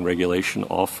allowing regulation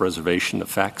off reservation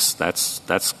effects,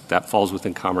 that falls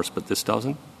within commerce, but this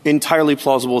doesn't? Entirely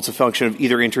plausible. It's a function of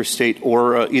either interstate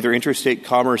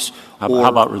commerce or— How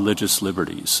about religious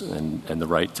liberties and the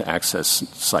right to access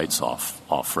sites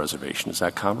off reservation? Is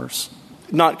that commerce?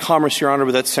 Not commerce, Your Honor,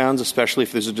 but that sounds, especially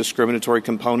if there's a discriminatory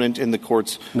component in the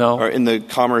courts— or in the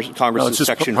Congress's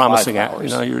Section 5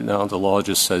 powers. The law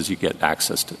just says you get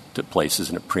access to places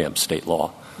and it preempts state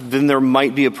law. Then there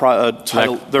might be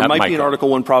an Article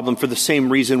 1 problem for the same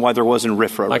reason why there was in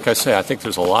RFRA. Like I say, I think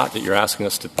there's a lot that you're asking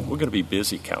us to— we're going to be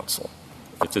busy, counsel,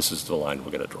 if this is the line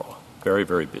we're going to draw. Very,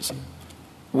 very busy.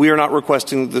 We are not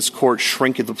requesting that this Court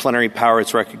shrink the plenary power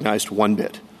it's recognized one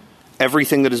bit.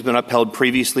 Everything that has been upheld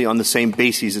previously on the same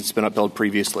bases it's been upheld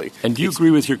previously. And do you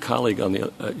agree with your colleague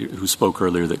who spoke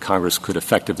earlier that Congress could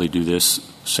effectively do this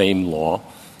same law,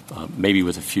 maybe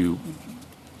with a few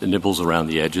nibbles around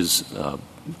the edges,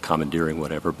 commandeering,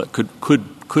 whatever, but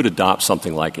could adopt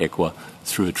something like ICWA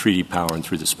through a treaty power and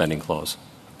through the spending clause?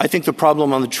 I think the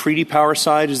problem on the treaty power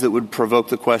side is that would provoke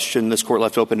the question this Court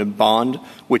left open in Bond,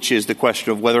 which is the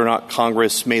question of whether or not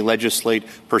Congress may legislate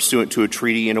pursuant to a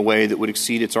treaty in a way that would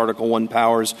exceed its Article 1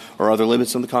 powers or other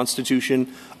limits on the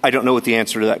Constitution. I don't know what the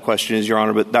answer to that question is, Your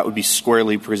Honor, but that would be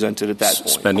squarely presented at that point.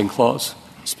 Spending clause?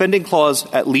 Spending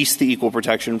clause, at least the equal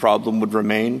protection problem would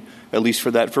remain, at least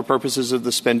for purposes of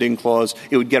the spending clause.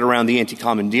 It would get around the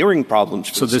anti-commandeering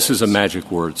problems. So this is a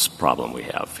magic words problem we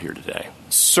have here today.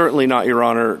 Certainly not, Your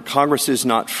Honor. Congress is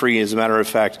not free, as a matter of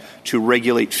fact, to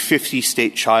regulate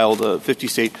 50-state child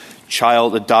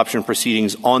adoption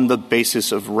proceedings on the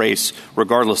basis of race,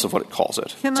 regardless of what it calls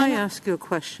it. Can I ask you a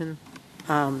question?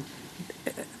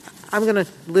 I'm going to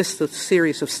list a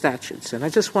series of statutes, and I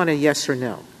just want a yes or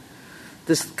no.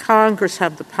 Does Congress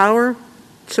have the power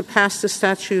to pass the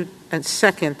statute? And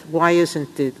second, why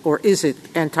isn't it, or is it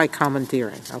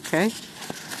anti-commandeering, okay?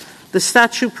 The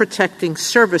statute protecting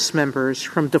service members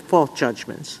from default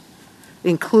judgments,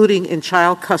 including in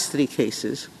child custody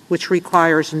cases, which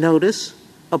requires notice,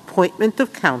 appointment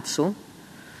of counsel,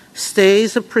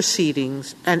 stays of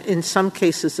proceedings, and in some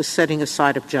cases the setting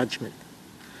aside of judgment.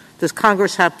 Does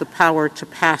Congress have the power to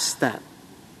pass that?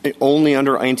 Only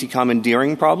under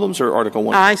anti-commandeering problems or Article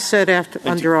 1? I said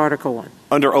under Article 1.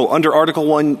 Under Article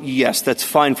 1, yes, that's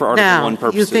fine for Article 1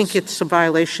 purposes. You think it's a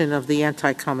violation of the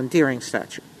anti-commandeering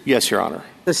statute? Yes, Your Honor.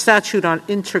 The statute on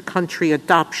inter-country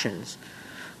adoptions,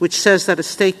 which says that a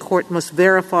state court must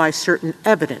verify certain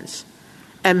evidence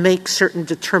and make certain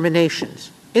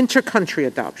determinations. Inter-country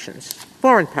adoptions,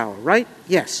 foreign power, right?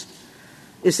 Yes.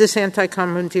 Is this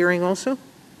anti-commandeering also?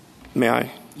 May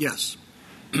I? Yes.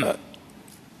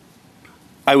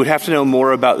 I would have to know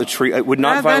more about the treaty. I would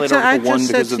not violate Article 1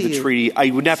 because of the treaty. I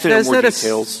would have to know more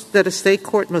details. That a state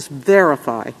court must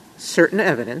verify certain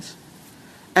evidence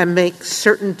and make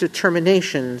certain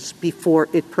determinations before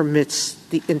it permits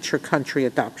the inter-country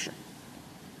adoption.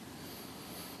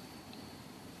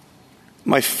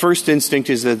 My first instinct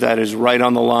is that that is right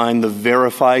on the line. The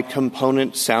verify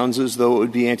component sounds as though it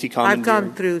would be anti-commandeering. I've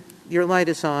gone through. Your light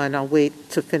is on. I'll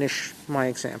wait to finish my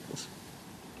examples.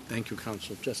 Thank you,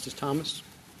 Counsel. Justice Thomas?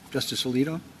 Justice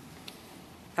Alito?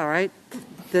 All right.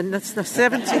 Then that's the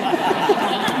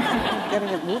getting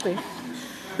it moving.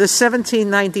 The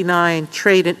 1799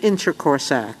 Trade and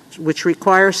Intercourse Act, which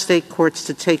requires state courts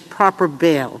to take proper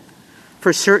bail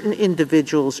for certain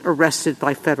individuals arrested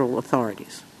by federal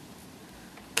authorities.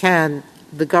 Can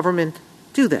the government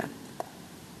do that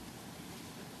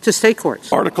to state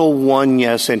courts? Article 1,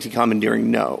 yes. Anti-commandeering,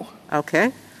 no.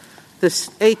 Okay. This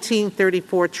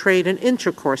 1834 Trade and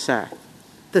Intercourse Act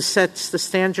that sets the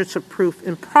standards of proof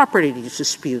in property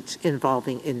disputes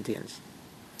involving Indians.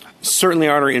 Certainly,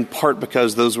 Your Honor, in part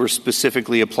because those were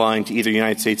specifically applying to either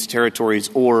United States territories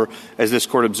or, as this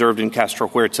court observed in Castro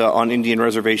Huerta, on Indian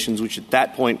reservations, which at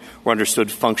that point were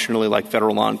understood functionally like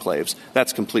federal enclaves.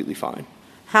 That's completely fine.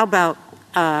 How about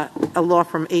a law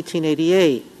from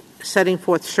 1888 setting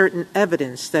forth certain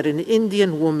evidence that an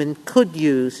Indian woman could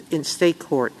use in state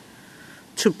court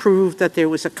to prove that there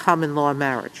was a common law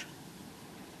marriage?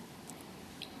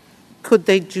 Could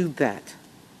they do that?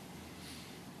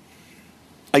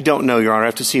 I don't know, Your Honor. I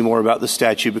have to see more about the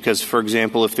statute because, for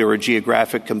example, if there were a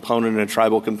geographic component and a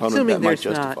tribal component, that might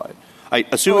justify it.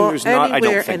 Assuming there's not, I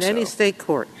don't think so. In any state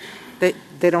court, they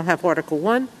don't have Article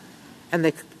 1,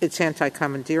 and it's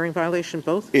anti-commandeering violation,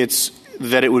 both? It's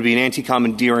that it would be an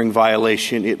anti-commandeering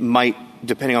violation. It might,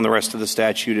 depending on the rest of the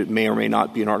statute, it may or may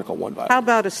not be an Article 1 violation. How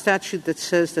about a statute that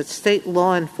says that state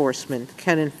law enforcement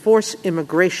can enforce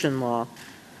immigration law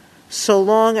so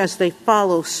long as they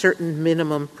follow certain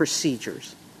minimum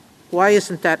procedures? Why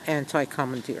isn't that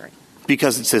anti-commandeering?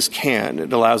 Because it says can.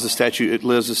 It allows the statute, it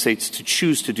allows the states to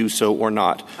choose to do so or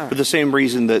not. For the same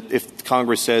reason that if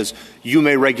Congress says you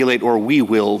may regulate or we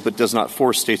will, but does not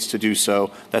force states to do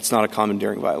so, that's not a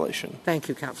commandeering violation. Thank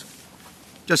you, Counsel.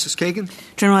 Justice Kagan?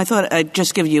 General, I thought I'd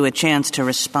just give you a chance to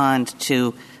respond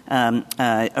to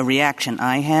a reaction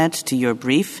I had to your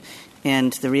brief,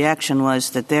 and the reaction was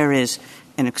that there is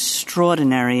an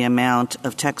extraordinary amount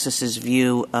of Texas's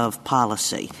view of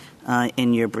policy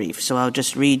in your brief. So I'll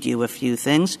just read you a few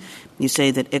things. You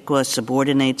say that ICWA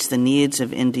subordinates the needs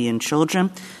of Indian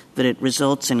children, that it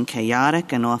results in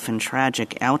chaotic and often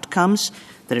tragic outcomes,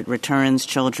 that it returns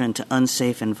children to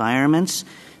unsafe environments,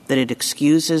 that it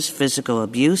excuses physical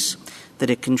abuse, that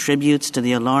it contributes to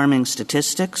the alarming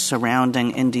statistics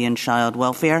surrounding Indian child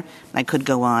welfare. I could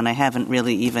go on. I haven't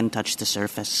really even touched the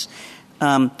surface.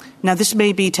 Now, this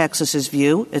may be Texas's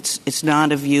view. It's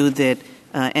not a view that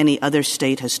any other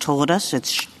state has told us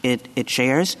it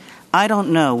shares. I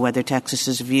don't know whether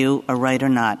Texas's view are right or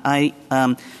not. I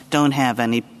don't have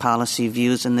any policy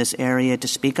views in this area to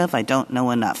speak of. I don't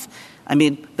know enough. I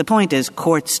mean, the point is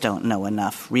courts don't know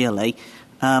enough, really.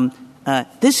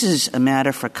 This is a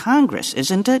matter for Congress,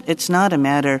 isn't it? It's not a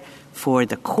matter for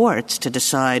the courts to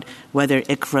decide whether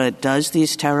ICWA does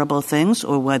these terrible things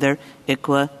or whether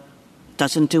ICWA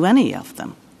doesn't do any of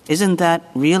them. Isn't that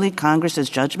really Congress's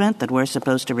judgment that we're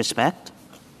supposed to respect?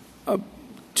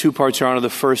 Two parts, Your Honor. The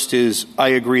first is I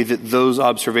agree that those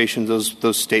observations,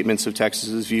 those statements of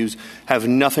Texas's views have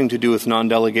nothing to do with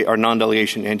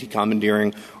non-delegation,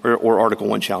 anti-commandeering, or Article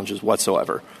 1 challenges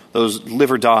whatsoever. Those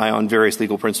live or die on various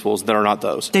legal principles that are not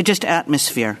those. They're just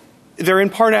atmosphere. They're in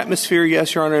part atmosphere,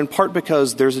 yes, Your Honor, in part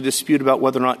because there's a dispute about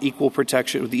whether or not the equal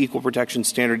protection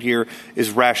standard here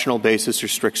is rational basis or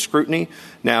strict scrutiny.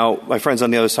 Now, my friends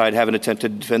on the other side haven't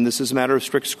attempted to defend this as a matter of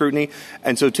strict scrutiny.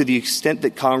 And so to the extent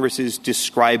that Congress is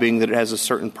describing that it has a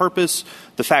certain purpose,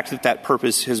 the fact that that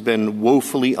purpose has been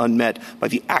woefully unmet by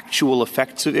the actual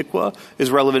effects of ICWA is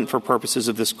relevant for purposes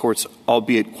of this Court's,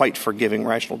 albeit quite forgiving,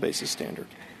 rational basis standard.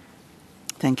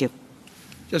 Thank you.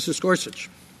 Justice Gorsuch.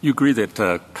 You agree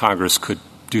that Congress could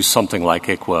do something like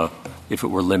ICWA if it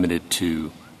were limited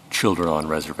to children on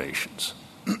reservations?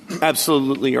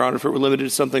 Absolutely, Your Honor. If it were limited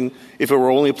to something, if it were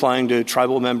only applying to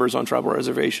tribal members on tribal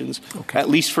reservations, at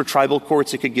least for tribal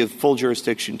courts, it could give full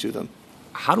jurisdiction to them.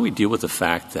 How do we deal with the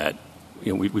fact that,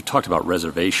 we've talked about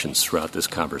reservations throughout this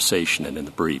conversation and in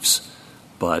the briefs,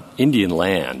 but Indian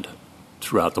land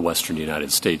throughout the western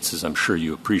United States, as I'm sure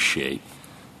you appreciate,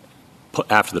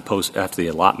 after the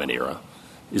allotment era,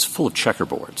 is full of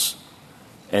checkerboards.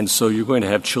 And so you're going to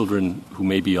have children who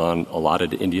may be on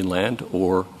allotted Indian land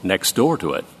or next door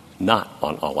to it, not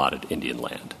on allotted Indian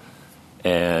land.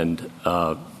 And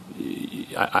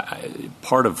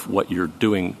part of what you're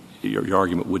doing, your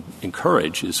argument would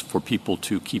encourage, is for people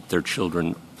to keep their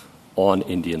children on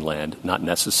Indian land, not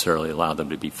necessarily allow them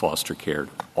to be foster cared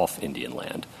off Indian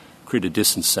land, create a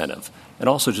disincentive, and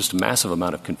also just a massive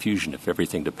amount of confusion if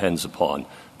everything depends upon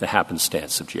the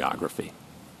happenstance of geography.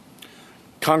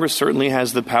 Congress certainly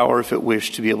has the power, if it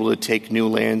wished, to be able to take new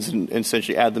lands and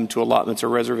essentially add them to allotments or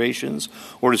reservations,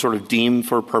 or to sort of deem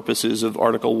for purposes of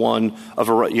Article 1 of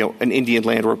an Indian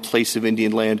land or a place of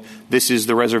Indian land, this is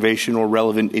the reservation or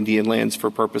relevant Indian lands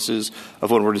for purposes of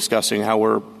when we're discussing how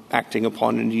we're acting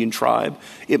upon an Indian tribe.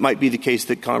 It might be the case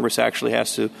that Congress actually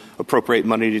has to appropriate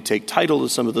money to take title to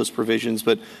some of those provisions,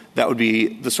 but that would be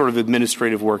the sort of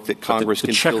administrative work that Congress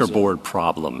can fill in. The checkerboard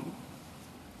problem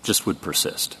just would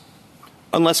persist.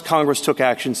 Unless Congress took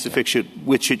actions to fix it,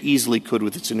 which it easily could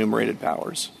with its enumerated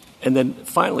powers. And then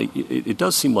finally, it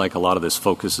does seem like a lot of this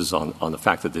focuses on the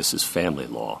fact that this is family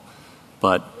law.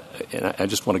 But and I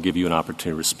just want to give you an opportunity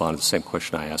to respond to the same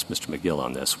question I asked Mr. McGill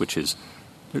on this, which is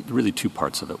really two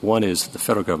parts of it. One is the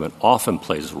federal government often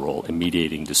plays a role in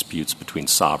mediating disputes between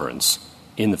sovereigns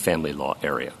in the family law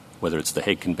area, whether it's the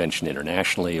Hague Convention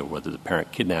internationally or whether the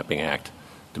Parent Kidnapping Act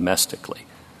domestically.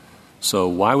 So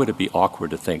why would it be awkward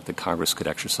to think that Congress could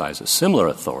exercise a similar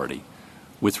authority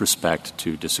with respect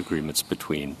to disagreements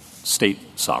between state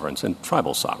sovereigns and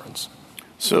tribal sovereigns?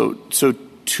 So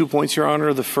 2 points, Your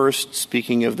Honor. The first,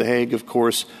 speaking of the Hague, of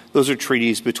course, those are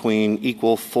treaties between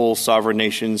equal, full sovereign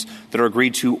nations that are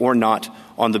agreed to or not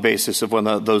on the basis of when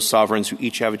those sovereigns who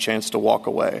each have a chance to walk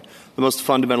away. The most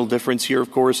fundamental difference here,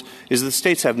 of course, is that the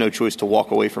states have no choice to walk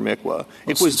away from ICWA.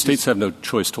 States have no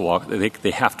choice to walk.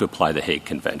 They have to apply the Hague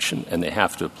Convention, and they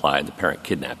have to apply the Parent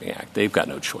Kidnapping Act. They've got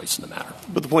no choice in the matter.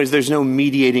 But the point is there's no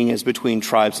mediating as between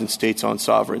tribes and states on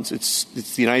sovereigns. It's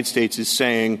the United States is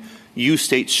saying, you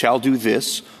states shall do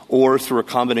this, or through a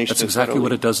combination That's exactly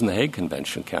what it does in the Hague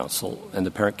Convention Council and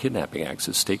the Parent Kidnapping Act.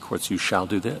 Says state courts, you shall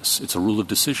do this. It's a rule of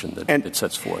decision that it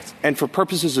sets forth. And for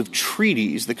purposes of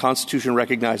treaties, the Constitution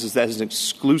recognizes that as an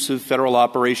exclusive federal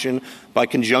operation by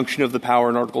conjunction of the power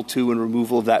in Article 2 and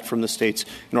removal of that from the states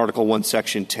in Article 1,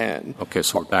 Section 10. Okay,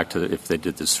 so we're back to if they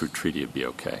did this through treaty, it would be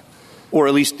okay. Or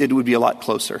at least it would be a lot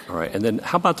closer. All right. And then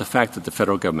how about the fact that the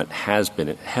federal government has been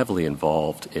heavily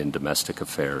involved in domestic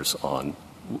affairs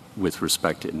with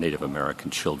respect to Native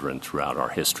American children throughout our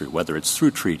history, whether it's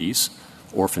through treaties,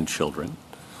 orphan children,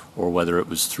 or whether it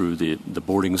was through the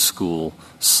boarding school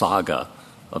saga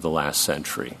of the last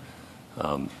century.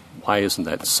 Why isn't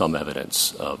that some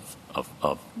evidence of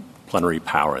plenary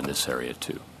power in this area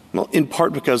too? Well, in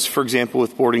part because, for example,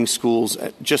 with boarding schools,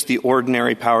 just the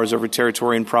ordinary powers over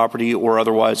territory and property or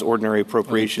otherwise ordinary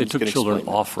appropriations. They took children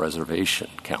off reservation,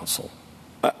 counsel.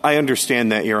 I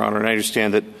understand that, Your Honor, and I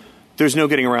understand that there's no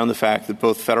getting around the fact that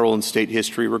both federal and state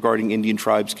history regarding Indian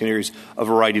tribes carries a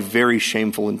variety of very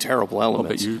shameful and terrible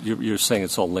elements. But you're saying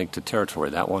it's all linked to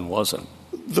territory. That one wasn't.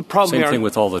 The problem Same thing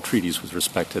with all the treaties with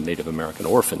respect to Native American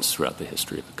orphans throughout the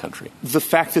history of the country. The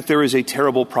fact that there is a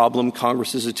terrible problem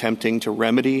Congress is attempting to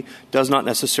remedy does not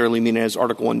necessarily mean it has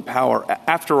Article I power.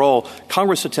 After all,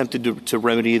 Congress attempted to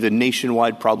remedy the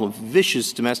nationwide problem of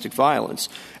vicious domestic violence.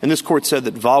 And this Court said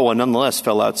that VAWA nonetheless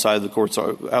fell outside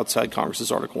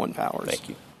Congress's Article I powers. Thank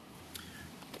you.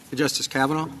 Justice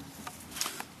Kavanaugh?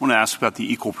 I want to ask about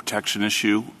the equal protection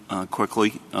issue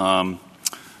quickly.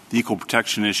 The equal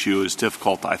protection issue is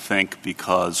difficult, I think,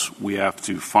 because we have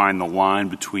to find the line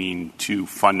between two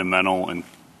fundamental and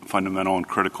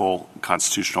critical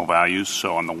constitutional values.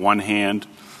 So on the one hand,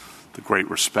 the great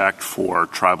respect for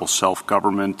tribal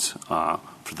self-government,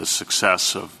 for the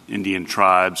success of Indian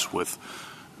tribes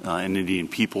and Indian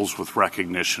peoples with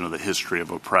recognition of the history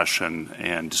of oppression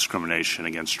and discrimination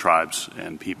against tribes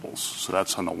and peoples. So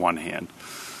that's on the one hand.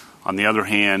 On the other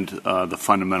hand, the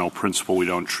fundamental principle we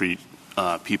don't treat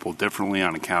people differently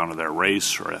on account of their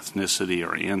race or ethnicity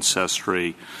or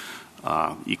ancestry,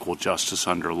 equal justice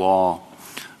under law.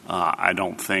 I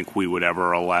don't think we would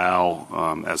ever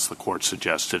allow, as the court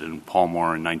suggested in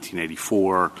Palmer in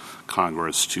 1984,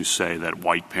 Congress to say that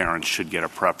white parents should get a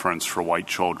preference for white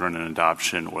children in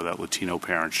adoption or that Latino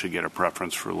parents should get a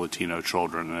preference for Latino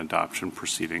children in adoption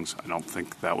proceedings. I don't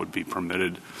think that would be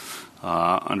permitted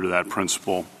under that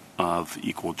principle of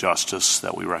equal justice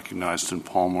that we recognized in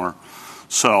Palmer.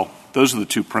 So those are the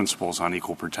two principles on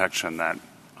equal protection that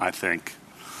I think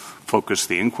focus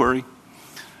the inquiry.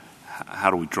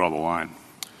 How do we draw the line?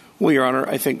 Well, Your Honor,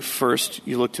 I think first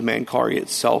you look to Mankari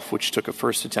itself, which took a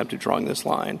first attempt at drawing this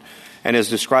line. And as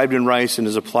described in Rice and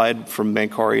as applied from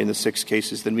Mankari in the 6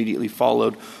 cases that immediately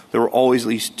followed, there were always at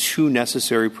least 2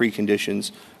 necessary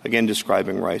preconditions, again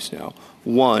describing Rice now.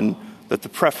 One, that the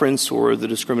preference or the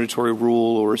discriminatory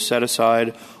rule or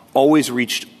set-aside always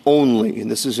reached only,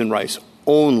 and this is in Rice,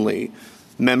 only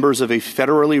members of a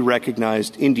federally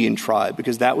recognized Indian tribe,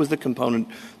 because that was the component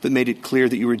that made it clear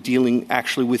that you were dealing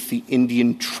actually with the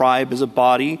Indian tribe as a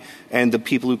body and the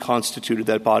people who constituted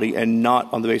that body and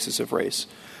not on the basis of race.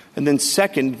 And then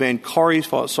second, Mankari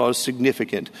saw as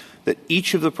significant that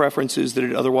each of the preferences that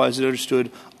it otherwise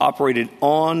understood operated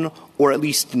on or at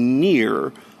least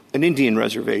near an Indian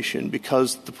reservation,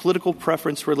 because the political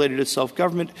preference related to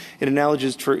self-government, it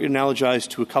analogized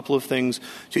to a couple of things,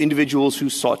 to individuals who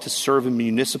sought to serve in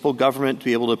municipal government to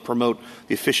be able to promote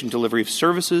the efficient delivery of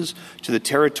services, to the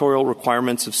territorial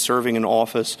requirements of serving in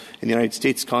office in the United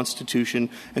States Constitution.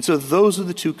 And so those are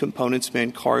the 2 components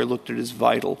Mankari looked at as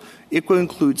vital. ICWA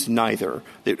includes neither.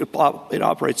 It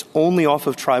operates only off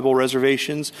of tribal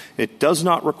reservations. It does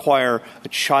not require a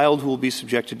child who will be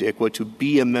subjected to ICWA to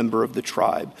be a member of the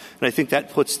tribe. And I think that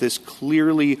puts this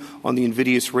clearly on the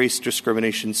invidious race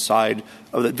discrimination side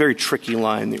of that very tricky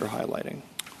line that you're highlighting.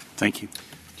 Thank you.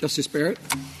 Justice Barrett?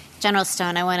 General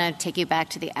Stone, I want to take you back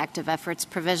to the active efforts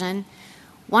provision.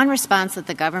 One response that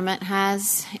the government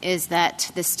has is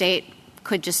that the state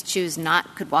could just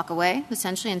could walk away,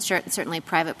 essentially, and certainly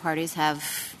private parties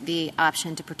have the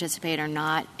option to participate or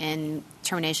not in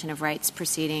termination of rights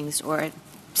proceedings or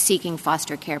seeking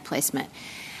foster care placement.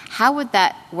 How would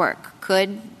that work?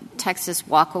 Could Texas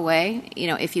walk away?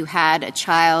 If you had a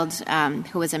child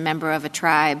who was a member of a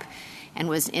tribe and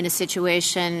was in a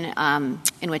situation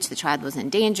in which the child was in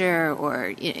danger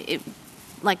or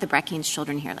like the Brackeen's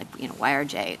children here,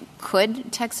 YRJ, could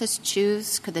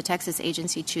the Texas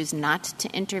agency choose not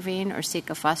to intervene or seek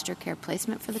a foster care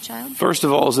placement for the child? First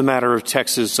of all, as a matter of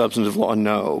Texas substantive law,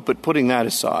 no. But putting that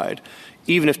aside,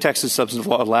 even if Texas substantive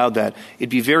law allowed that, it'd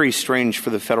be very strange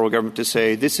for the federal government to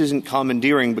say this isn't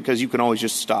commandeering because you can always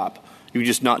just stop. You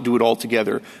just not do it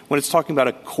altogether. When it's talking about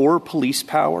a core police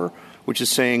power, which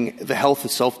is saying the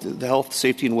health,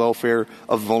 safety, and welfare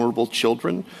of vulnerable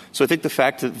children. So I think the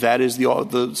fact that that is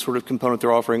the sort of component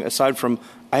they're offering, aside from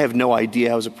I have no idea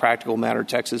how as a practical matter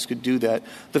Texas could do that,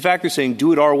 the fact they're saying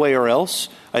do it our way or else,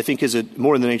 I think is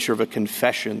more in the nature of a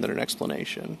confession than an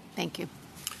explanation. Thank you.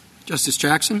 Justice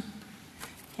Jackson?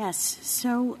 Yes.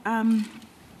 So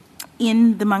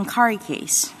in the Mankari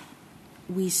case,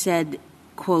 we said,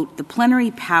 quote, the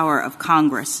plenary power of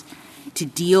Congress to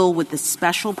deal with the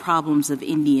special problems of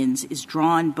Indians is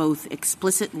drawn both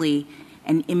explicitly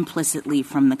and implicitly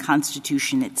from the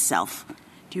Constitution itself.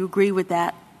 Do you agree with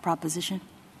that proposition?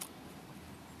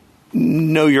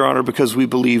 No, Your Honor, because we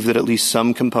believe that at least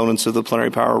some components of the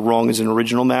plenary power are wrong as an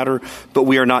original matter, but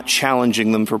we are not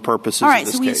challenging them for purposes of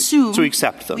this case. So we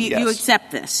accept them, yes. You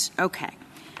accept this. Okay.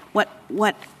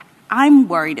 What I'm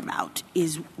worried about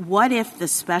is what if the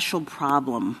special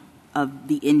problem of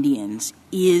the Indians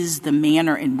is the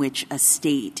manner in which a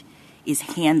state is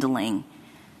handling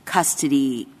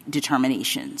custody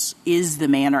determinations, is the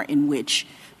manner in which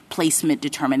placement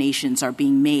determinations are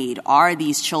being made, are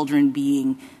these children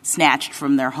being snatched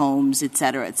from their homes, et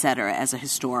cetera, as a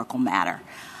historical matter.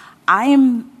 I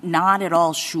am not at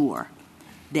all sure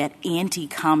that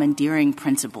anti-commandeering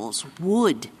principles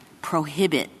would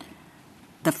prohibit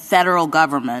the federal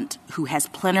government, who has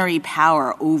plenary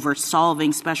power over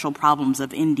solving special problems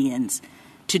of Indians,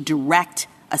 to direct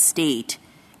a state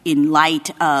in light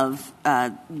of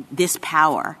this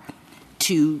power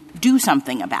to do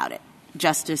something about it.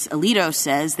 Justice Alito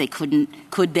says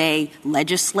could they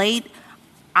legislate?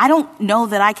 I don't know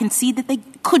that I can see that they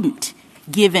couldn't,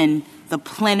 given the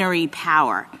plenary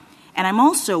power. And I'm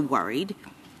also worried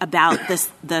about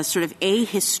the sort of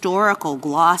ahistorical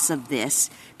gloss of this,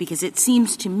 because it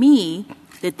seems to me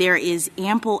that there is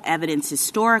ample evidence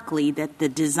historically that the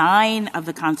design of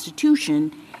the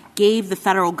Constitution gave the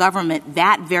federal government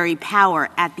that very power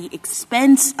at the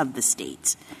expense of the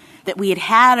states, that we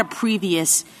had a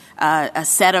previous a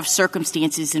set of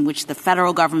circumstances in which the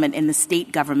federal government and the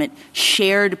state government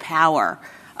shared power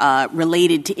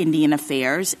related to Indian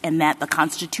affairs, and that the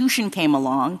Constitution came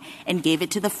along and gave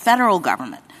it to the federal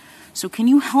government. So can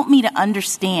you help me to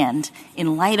understand,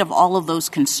 in light of all of those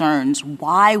concerns,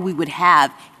 why we would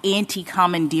have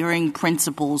anti-commandeering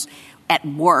principles at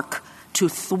work to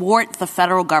thwart the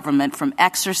federal government from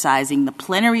exercising the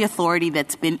plenary authority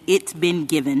that's been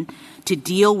given to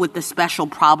deal with the special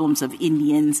problems of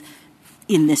Indians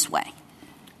in this way?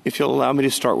 If you'll allow me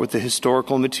to start with the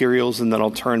historical materials, and then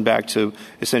I'll turn back to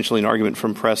essentially an argument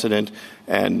from precedent,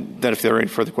 and then if there are any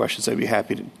further questions, I'd be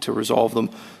happy to resolve them.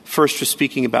 First, just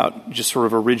speaking about just sort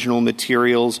of original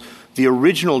materials, the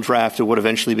original draft of what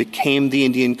eventually became the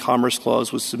Indian Commerce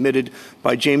Clause was submitted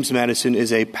by James Madison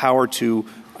as a power to,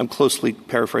 I'm closely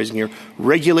paraphrasing here,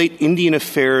 regulate Indian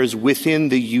affairs within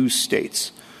the U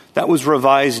states. That was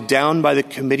revised down by the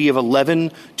Committee of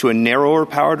 11 to a narrower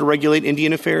power to regulate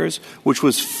Indian affairs, which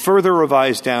was further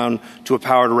revised down to a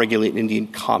power to regulate Indian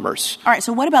commerce. All right,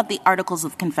 so what about the Articles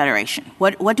of Confederation?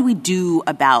 What do we do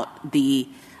about the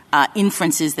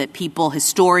inferences that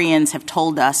historians have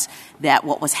told us that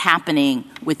what was happening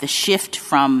with the shift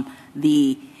from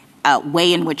the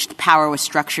way in which the power was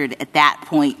structured at that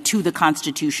point to the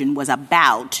Constitution was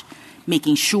about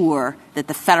making sure that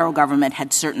the federal government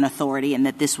had certain authority and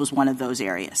that this was one of those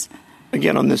areas?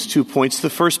 Again, on these 2 points, the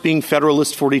first being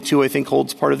Federalist 42, I think,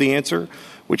 holds part of the answer,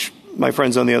 which my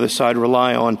friends on the other side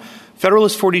rely on.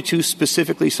 Federalist 42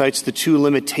 specifically cites the 2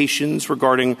 limitations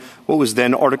regarding what was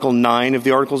then Article 9 of the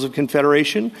Articles of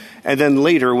Confederation, and then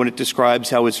later when it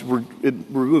describes how it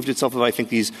removed itself of, I think,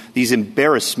 these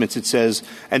embarrassments, it says,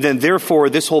 and then therefore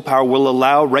this whole power will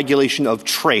allow regulation of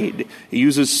trade. It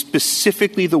uses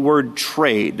specifically the word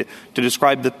trade to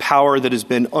describe the power that has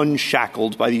been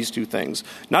unshackled by these 2 things.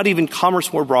 Not even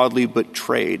commerce more broadly, but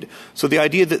trade. So the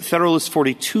idea that Federalist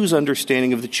 42's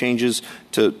understanding of the changes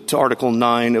to Article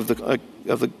 9 of the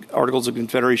Articles of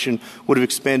Confederation would have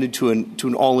expanded to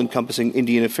an all-encompassing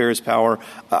Indian affairs power,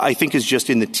 I think is just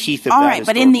in the teeth of that. All right,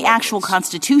 but in the actual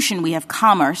Constitution, we have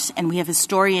commerce, and we have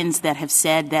historians that have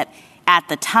said that at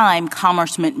the time,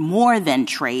 commerce meant more than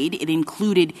trade. It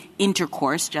included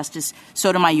intercourse. Justice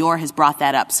Sotomayor has brought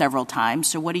that up several times.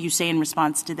 So what do you say in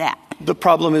response to that? The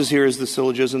problem is here is the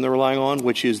syllogism they're relying on,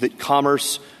 which is that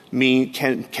commerce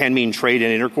can mean trade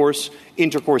and intercourse.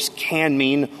 Intercourse can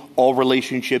mean all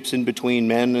relationships in between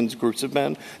men and groups of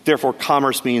men. Therefore,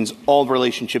 commerce means all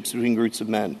relationships between groups of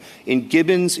men. In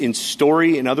Gibbons, in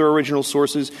Story, and other original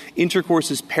sources,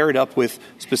 intercourse is paired up with,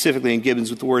 specifically in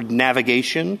Gibbons, with the word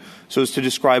navigation, so as to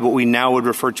describe what we now would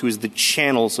refer to as the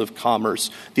channels of commerce,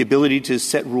 the ability to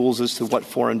set rules as to what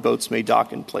foreign boats may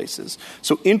dock in places.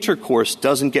 So intercourse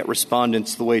doesn't get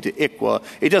respondents the way to ICWA.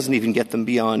 It doesn't even get them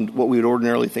beyond what we would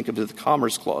ordinarily think of as the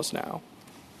Commerce Clause now.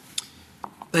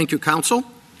 Thank you, counsel.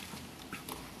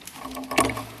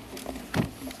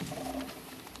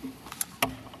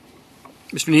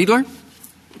 Mr. Kneedler.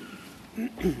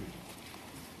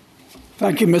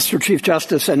 Thank you, Mr. Chief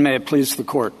Justice, and may it please the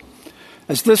Court.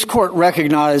 As this Court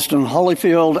recognized in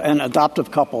Holyfield and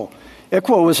Adoptive Couple,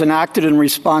 ICWA was enacted in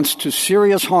response to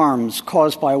serious harms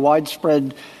caused by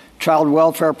widespread child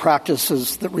welfare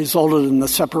practices that resulted in the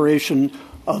separation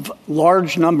of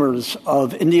large numbers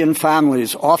of Indian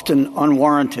families, often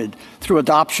unwarranted, through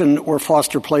adoption or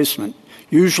foster placement,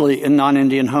 usually in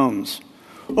non-Indian homes.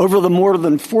 Over the more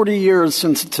than 40 years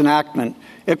since its enactment,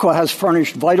 ICWA has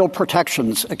furnished vital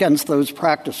protections against those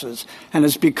practices and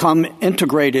has become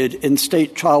integrated in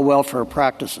state child welfare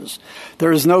practices.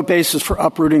 There is no basis for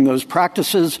uprooting those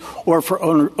practices or for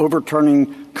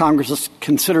overturning Congress's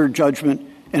considered judgment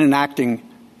in enacting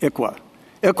ICWA.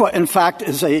 ICWA, in fact,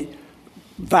 is a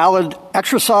valid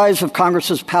exercise of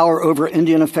Congress's power over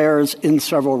Indian affairs in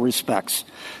several respects.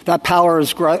 That power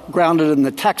is grounded in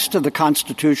the text of the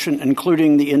Constitution,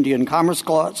 including the Indian Commerce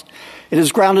Clause. It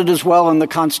is grounded as well in the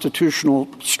constitutional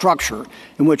structure,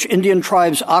 in which Indian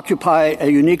tribes occupy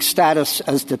a unique status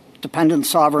as dependent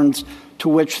sovereigns to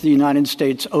which the United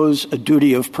States owes a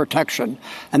duty of protection.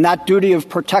 And that duty of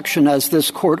protection, as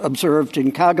this Court observed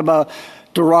in Kagaba,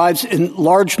 derives in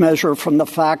large measure from the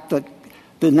fact that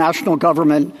the national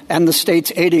government and the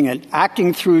states aiding it,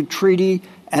 acting through treaty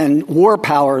and war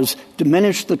powers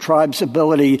diminished the tribe's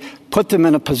ability, put them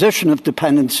in a position of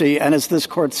dependency, and as this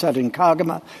court said in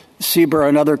Kagama, Sieber,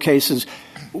 and other cases,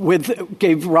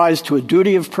 gave rise to a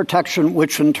duty of protection,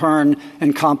 which in turn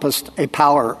encompassed a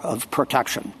power of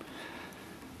protection.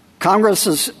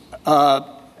 Congress's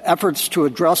efforts to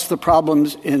address the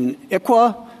problems in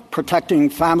ICWA, protecting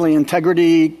family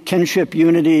integrity, kinship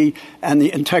unity, and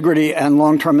the integrity and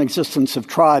long-term existence of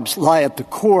tribes lie at the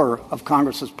core of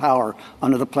Congress's power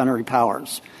under the plenary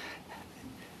powers.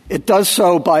 It does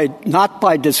so not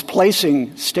by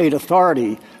displacing state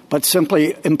authority, but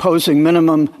simply imposing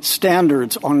minimum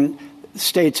standards on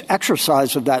states'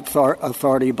 exercise of that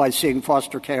authority by seeing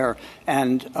foster care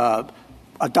and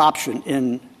adoption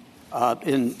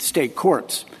in state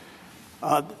courts.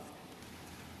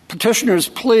 Petitioners'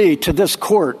 plea to this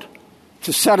court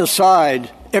to set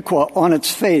aside ICWA on its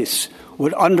face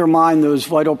would undermine those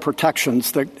vital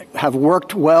protections that have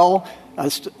worked well,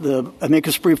 as the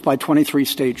amicus brief by 23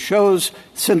 states shows,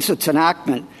 since its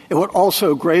enactment. It would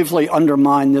also gravely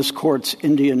undermine this court's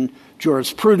Indian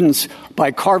jurisprudence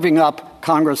by carving up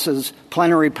Congress's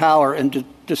plenary power into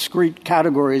discrete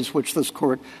categories which this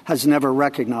court has never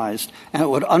recognized. And it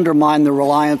would undermine the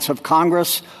reliance of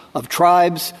Congress, of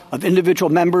tribes, of individual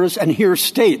members, and here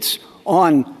states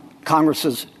on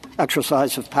Congress's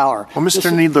exercise of power. Well,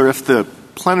 Mr. Kneedler, if the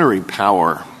plenary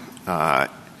power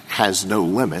has no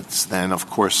limits, then, of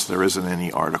course, there isn't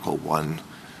any Article I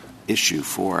issue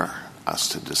for us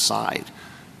to decide.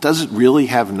 Does it really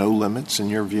have no limits, in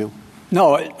your view?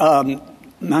 No.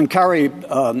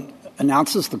 Mankari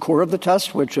announces the core of the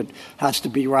test, which it has to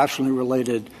be rationally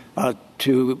related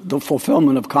to the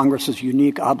fulfillment of Congress's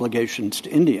unique obligations to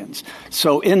Indians.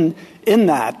 So in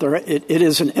that, it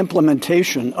is an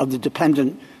implementation of the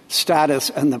dependent status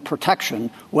and the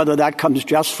protection, whether that comes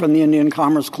just from the Indian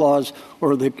Commerce Clause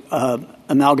or the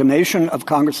amalgamation of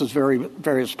Congress's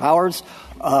various powers.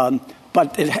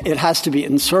 But it has to be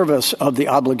in service of the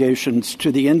obligations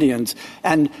to the Indians.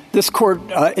 And this court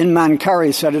in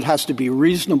Mankari said it has to be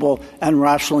reasonable and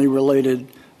rationally related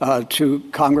to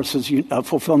Congress's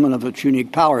fulfillment of its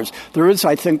unique powers. There is,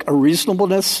 I think, a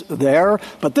reasonableness there,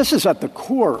 but this is at the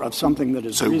core of something that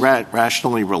is So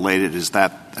rationally related, is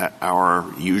that our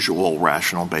usual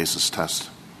rational basis test?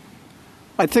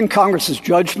 I think Congress's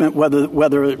judgment,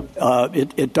 whether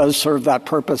it does serve that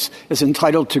purpose, is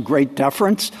entitled to great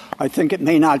deference. I think it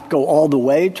may not go all the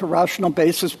way to rational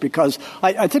basis because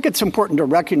I think it's important to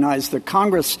recognize that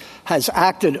Congress has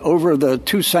acted over the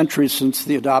 2 centuries since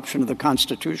the adoption of the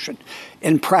Constitution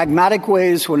in pragmatic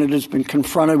ways when it has been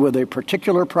confronted with a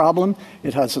particular problem.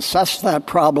 It has assessed that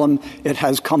problem. It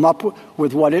has come up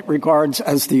with what it regards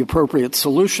as the appropriate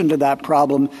solution to that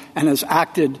problem and has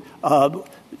acted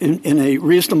in a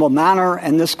reasonable manner,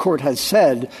 and this court has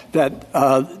said that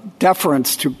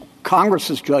deference to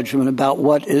Congress's judgment about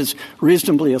what is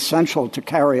reasonably essential to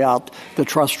carry out the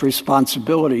trust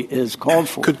responsibility is called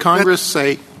for. Could Congress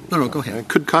say... No, go ahead.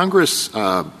 Could Congress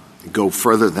go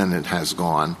further than it has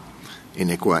gone in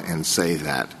ICWA and say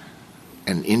that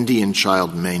an Indian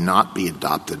child may not be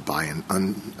adopted by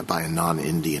a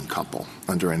non-Indian couple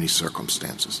under any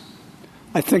circumstances?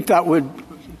 I think that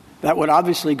would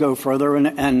obviously go further,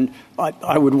 and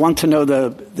I would want to know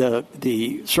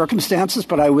the circumstances,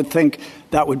 but I would think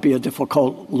that would be a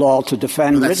difficult law to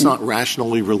defend. But that's not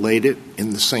rationally related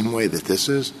in the same way that this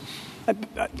is?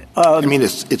 I mean,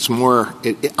 it's more.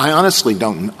 I honestly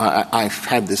don't. I've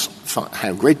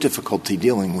had great difficulty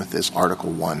dealing with this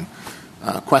Article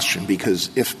I question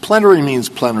because if plenary means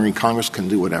plenary, Congress can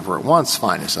do whatever it wants.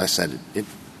 Fine, as I said,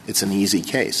 it's an easy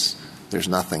case. There's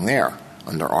nothing there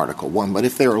under Article I. But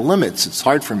if there are limits, it's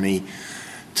hard for me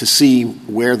to see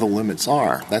where the limits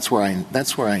are. That's where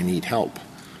I need help.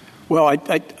 Well,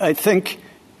 I think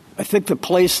the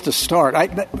place to start.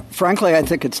 Frankly, I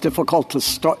think it's difficult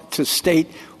to state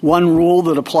one rule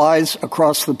that applies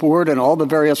across the board in all the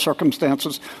various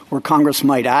circumstances where Congress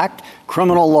might act.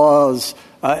 Criminal laws,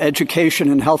 education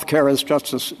and health care, as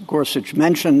Justice Gorsuch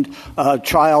mentioned,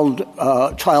 child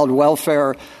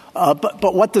welfare.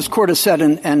 But what this court has said,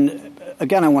 and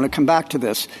again, I want to come back to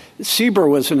this. Sieber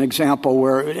was an example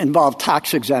where it involved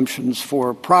tax exemptions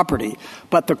for property,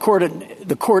 but the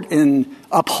court in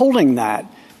upholding that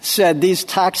said these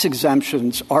tax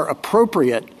exemptions are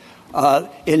appropriate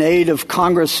in aid of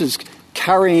Congress's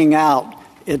carrying out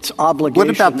its obligation.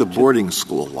 What about the boarding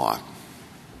school law?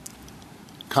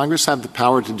 Congress had the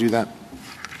power to do that?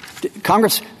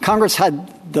 Congress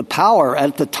had the power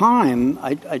at the time,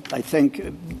 I think.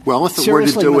 Well, if it were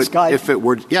to do it, if it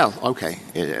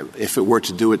were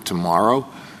to do it tomorrow,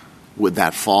 would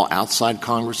that fall outside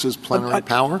Congress's plenary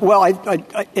power? Well,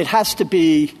 it has to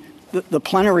be the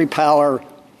plenary power,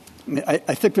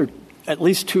 I think there are at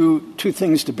least two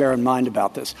things to bear in mind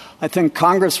about this. I think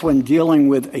Congress, when dealing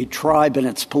with a tribe in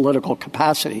its political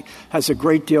capacity, has a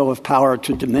great deal of power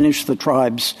to diminish the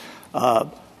tribe's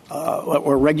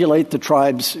or regulate the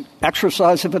tribe's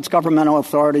exercise of its governmental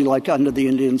authority, like under the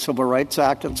Indian Civil Rights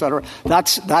Act, et cetera.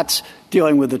 That's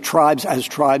dealing with the tribes as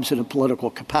tribes in a political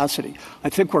capacity. I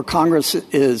think where Congress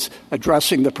is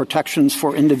addressing the protections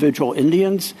for individual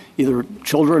Indians, either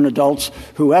children, adults,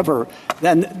 whoever,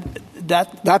 then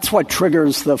that's what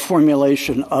triggers the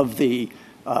formulation of the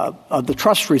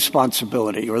trust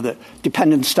responsibility or the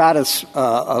dependent status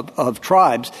of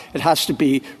tribes. It has to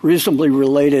be reasonably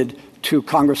related to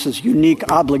Congress's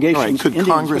unique obligations to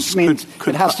Indians, which means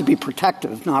it has to be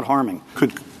protective, not harming.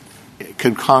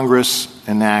 Could Congress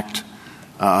enact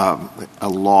a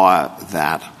law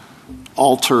that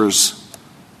alters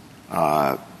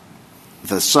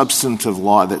the substantive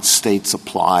law that states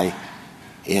apply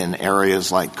in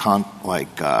areas like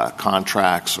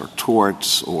contracts or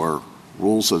torts or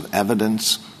rules of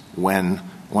evidence when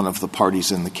one of the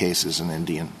parties in the case is an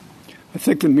Indian? I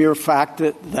think the mere fact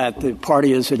that the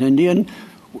party is an Indian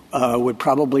would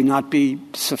probably not be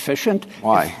sufficient.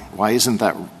 Why? Why isn't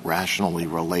that rationally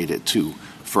related to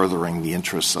furthering the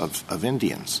interests of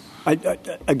Indians? I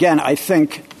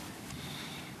think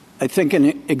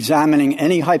in examining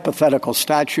any hypothetical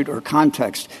statute or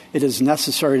context, it is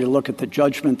necessary to look at the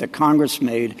judgment that Congress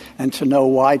made and to know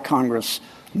why Congress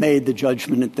made the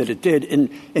judgment that it did. In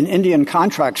Indian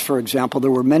contracts, for example,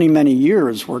 there were many, many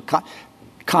years where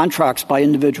contracts by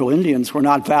individual Indians were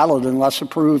not valid unless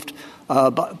approved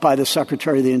by the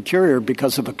Secretary of the Interior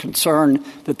because of a concern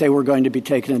that they were going to be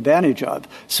taken advantage of.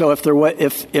 So if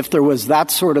there was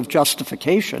that sort of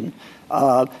justification,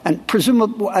 and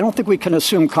presumably, I don't think we can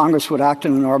assume Congress would act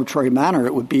in an arbitrary manner.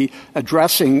 It would be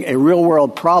addressing a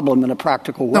real-world problem in a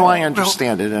practical way. No, I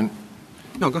understand it. And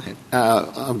no, go ahead.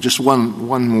 Just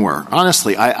one more.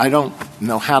 Honestly, I don't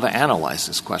know how to analyze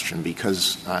this question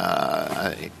because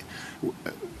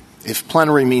if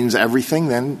plenary means everything,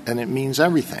 then it means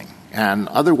everything. And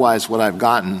otherwise, what I've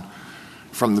gotten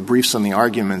from the briefs and the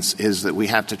arguments is that we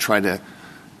have to try to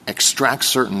extract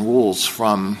certain rules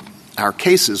from our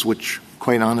cases, which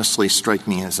quite honestly strike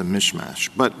me as a mishmash.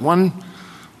 But one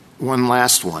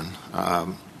last one.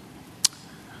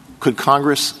 Could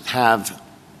Congress have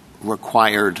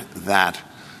required that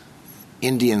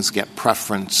Indians get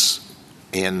preference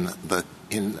in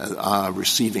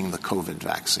receiving the COVID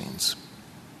vaccines?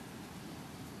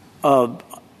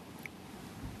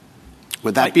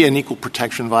 Would that be an equal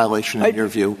protection violation in your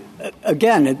view?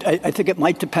 Again, I think it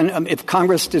might depend. If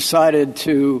Congress decided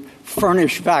to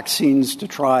furnish vaccines to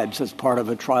tribes as part of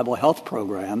a tribal health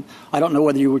program, I don't know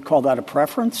whether you would call that a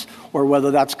preference or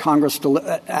whether that's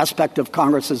aspect of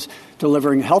Congress's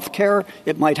delivering health care.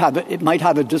 It might have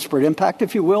a disparate impact,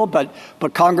 if you will, but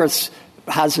Congress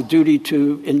has a duty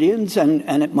to Indians,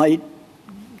 and it might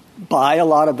buy a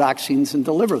lot of vaccines and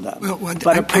deliver them.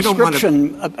 But a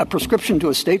prescription to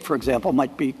a state, for example,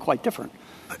 might be quite different.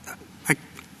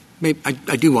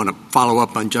 I do want to follow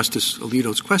up on Justice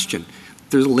Alito's question.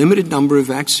 There's a limited number of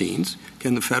vaccines.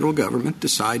 Can the federal government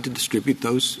decide to distribute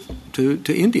those to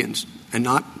Indians and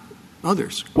not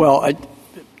others? Well,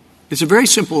 it's a very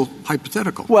simple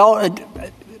hypothetical. Well,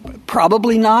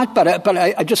 probably not, but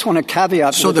I just want to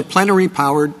caveat. So the plenary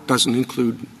power doesn't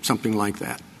include something like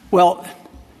that? Well,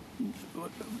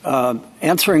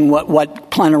 answering what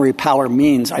plenary power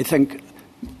means, I think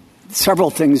several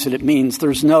things that it means.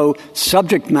 There's no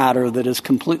subject matter that is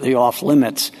completely off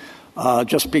limits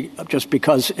just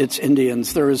because it's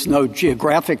Indians. There is no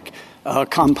geographic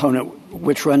component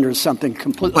which renders something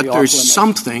completely off limits. But there's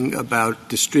something about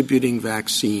distributing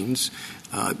vaccines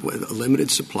with a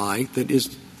limited supply that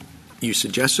is, you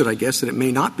suggested, I guess, that it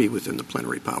may not be within the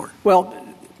plenary power. Well,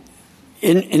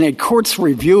 in a court's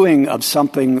reviewing of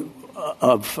something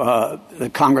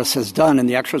that Congress has done in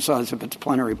the exercise of its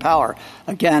plenary power,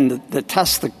 again, the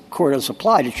test the court has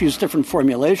applied, it's used different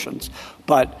formulations.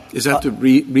 But is that the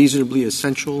reasonably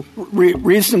essential?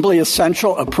 Reasonably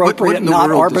essential, appropriate,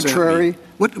 not arbitrary.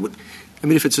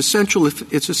 If it's essential,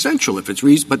 it's essential. If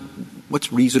it's but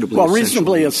what's reasonably essential? Well,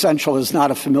 reasonably essential is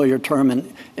not a familiar term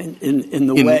in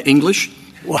the way. In English?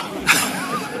 Well,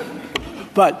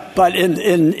 but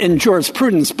in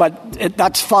jurisprudence, but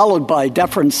that's followed by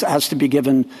deference has to be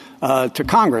given to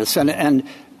Congress, and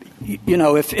you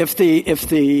know if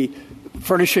the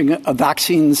furnishing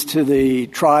vaccines to the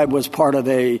tribe was part of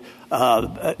a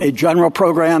general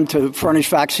program to furnish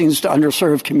vaccines to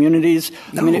underserved communities?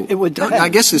 No, I mean, it would depend. I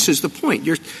guess this is the point.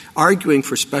 You're arguing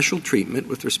for special treatment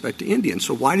with respect to Indians.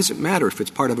 So why does it matter if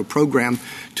it's part of a program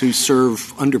to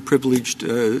serve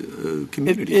underprivileged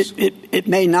communities? It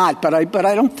may not, but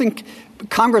I don't think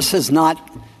Congress has not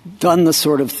done the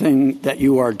sort of thing that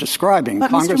you are describing.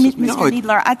 But Congress Mr.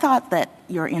 Kneedler, I thought that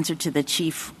your answer to the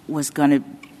Chief was going to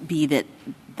be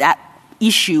that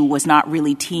issue was not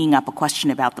really teeing up a question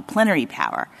about the plenary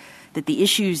power, that the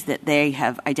issues that they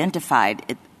have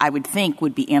identified, I would think,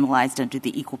 would be analyzed under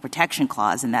the Equal Protection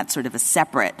Clause, and that's sort of a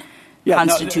separate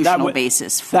constitutional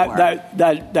basis for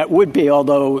that would be,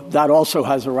 although that also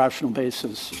has a rational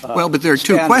basis. Well, but there are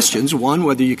two questions. One,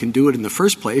 whether you can do it in the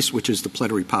first place, which is the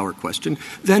plenary power question,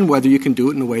 then whether you can do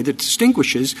it in a way that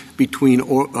distinguishes between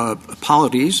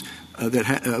polities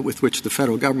with which the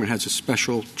federal government has a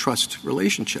special trust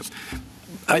relationship.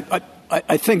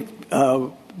 I think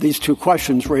these two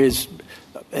questions raise,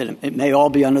 and it may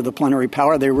all be under the plenary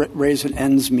power, they raise an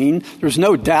ends mean. There's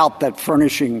no doubt that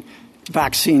furnishing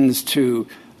vaccines to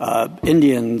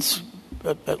Indians,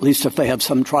 at least if they have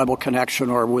some tribal connection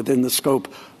or within the scope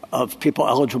of people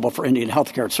eligible for Indian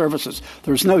health care services,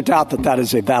 there's no doubt that that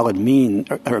is a valid mean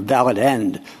or a valid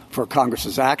end for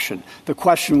Congress's action. The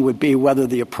question would be whether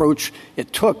the approach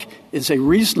it took is a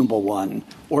reasonable one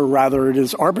or rather it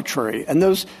is arbitrary. And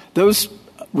those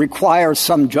require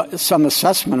some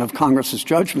assessment of Congress's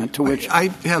judgment to which I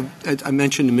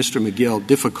mentioned to Mr. McGill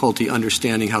difficulty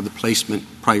understanding how the placement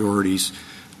priorities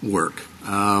work.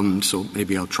 So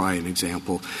maybe I'll try an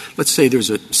example. Let's say there's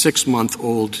a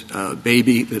 6-month-old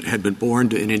baby that had been born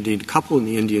to an Indian couple, and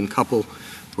the Indian couple,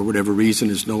 for whatever reason,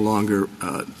 is no longer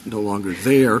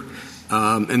there.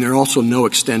 And there are also no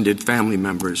extended family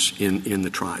members in the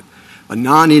tribe. A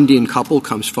non-Indian couple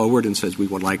comes forward and says, we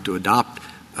would like to adopt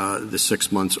the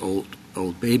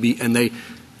 6-month-old baby, and they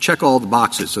check all the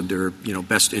boxes of their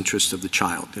best interest of the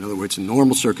child. In other words, in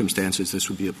normal circumstances, this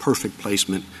would be a perfect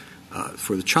placement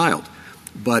for the child.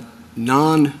 But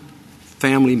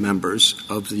non-family members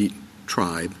of the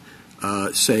tribe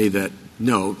say that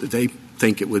no, they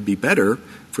think it would be better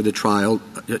for the child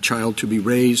to be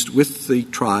raised with the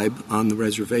tribe on the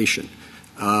reservation.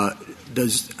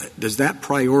 Does that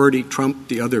priority trump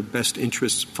the other best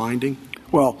interests finding?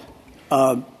 Well,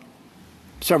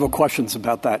 several questions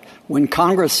about that. When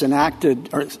Congress enacted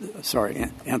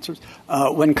ICWA,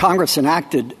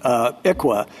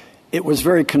 it was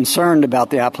very concerned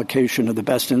about the application of the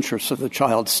best interests of the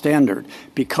child standard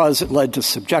because it led to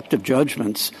subjective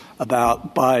judgments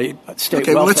by state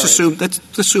welfare. Well, let's assume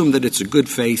that it's a good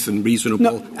faith and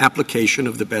reasonable application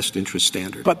of the best interest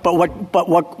standard. But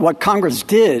what Congress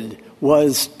did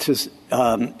was to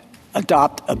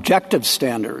adopt objective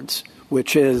standards,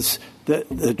 which is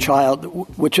the child,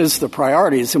 which is the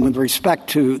priorities, and with respect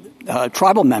to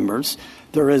tribal members,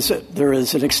 there is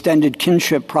an extended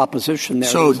kinship proposition there.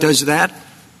 So does that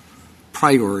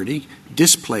priority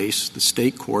displace the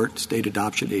state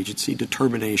adoption agency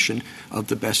determination of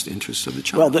the best interests of the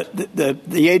child? Well,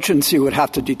 the agency would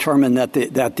have to determine that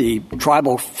the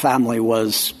tribal family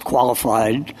was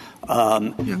qualified,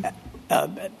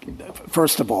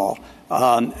 first of all.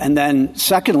 And then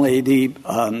secondly,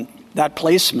 that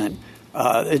placement,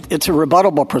 it's a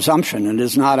rebuttable presumption and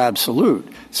is not absolute.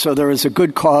 So there is a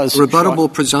good cause.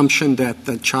 Rebuttable presumption that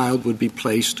the child would be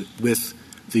placed with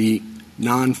the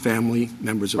non-family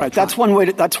members of the tribe.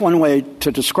 That's one way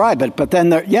to describe it. But then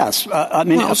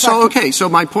So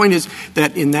my point is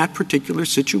that in that particular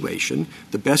situation,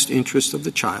 the best interest of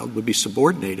the child would be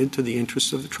subordinated to the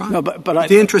interests of the tribe. No,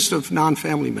 the interest of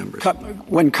non-family members.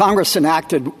 When Congress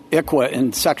enacted ICWA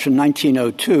in Section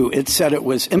 1902, it said it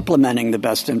was implementing the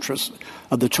best interest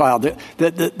of the child.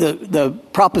 The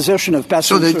proposition of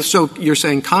best interest. So you're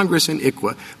saying Congress in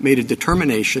ICWA made a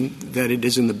determination that it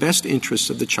is in the best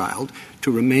interest of the child to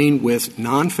remain with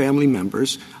non-family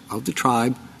members of the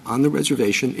tribe on the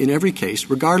reservation in every case,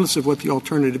 regardless of what the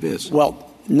alternative is. Well,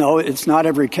 no, it's not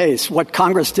every case. What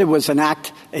Congress did was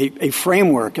enact a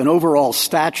framework, an overall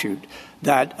statute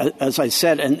that, as I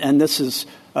said, and this is,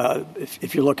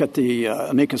 if you look at the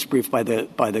amicus brief by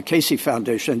the Casey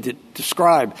Foundation, that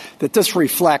describe that this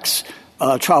reflects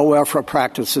child welfare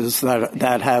practices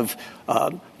that have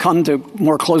come to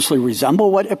more closely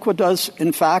resemble what ICWA does,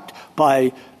 in fact,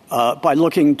 by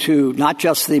looking to not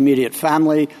just the immediate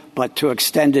family, but to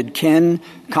extended kin.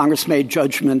 Congress made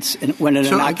judgments when it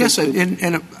enacted. So I guess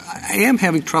I am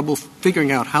having trouble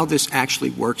figuring out how this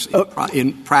actually works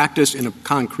in practice in a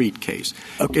concrete case.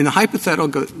 Okay. In the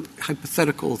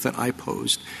hypothetical that I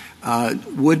posed,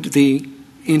 would the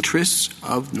interests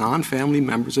of non-family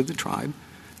members of the tribe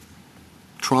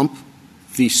trump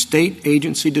the state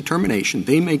agency determination.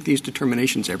 They make these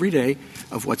determinations every day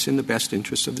of what's in the best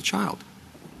interest of the child.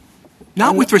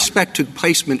 Not with respect to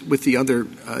placement with the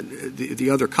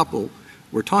other couple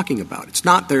we're talking about. It's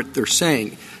not they're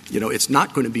saying, it's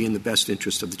not going to be in the best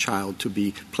interest of the child to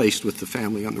be placed with the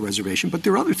family on the reservation, but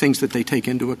there are other things that they take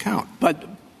into account. But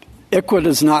ICWA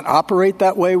does not operate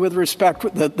that way with respect.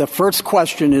 The first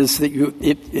question is that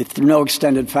if there are no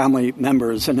extended family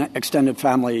members, and extended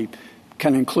family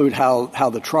can include how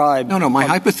the tribe. No. My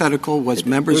hypothetical was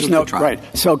members of the tribe.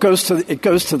 Right. So it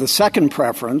goes to the second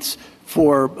preference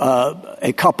for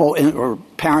a couple or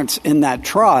parents in that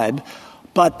tribe,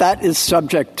 but that is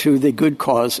subject to the good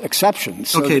cause exception.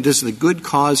 So does the good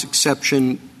cause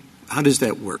exception? How does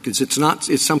that work?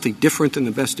 It's something different in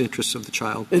the best interests of the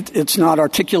child? It's not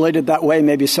articulated that way.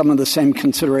 Maybe some of the same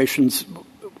considerations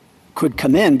could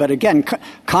come in. But again,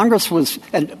 Congress was,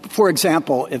 and for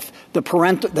example, if the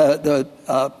preference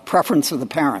of the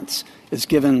parents is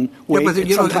given weight.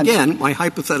 Yeah, but again, my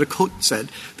hypothetical said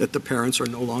that the parents are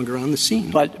no longer on the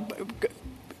scene. But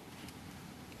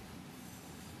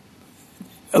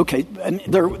okay, and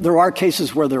there are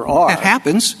cases where there are. It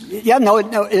happens. Yeah,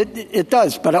 it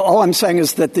does. But all I'm saying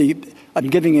is that I'm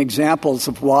giving examples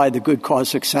of why the good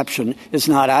cause exception is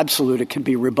not absolute. It can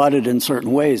be rebutted in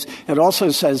certain ways. It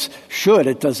also says should.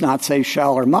 It does not say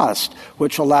shall or must,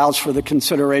 which allows for the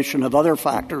consideration of other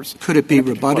factors. Could it be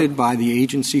rebutted by the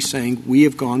agency saying we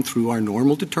have gone through our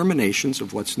normal determinations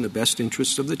of what's in the best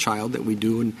interests of the child that we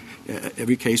do in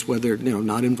every case, whether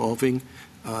not involving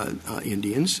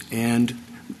Indians, and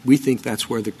we think that's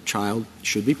where the child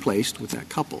should be placed with that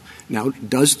couple. Now,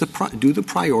 do the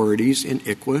priorities in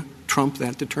ICWA trump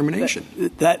that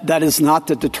determination? That is not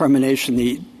the determination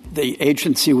the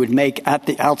agency would make at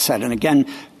the outset. And again,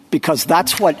 because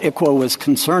that's what ICWA was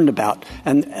concerned about,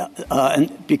 and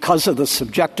because of the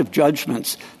subjective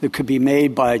judgments that could be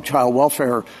made by child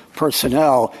welfare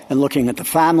personnel and looking at the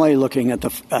family, looking at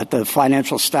the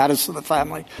financial status of the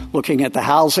family, looking at the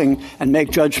housing, and make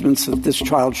judgments that this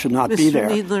child should not be there.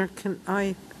 Mr.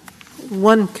 Kneedler,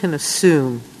 one can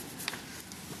assume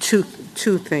two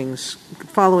things,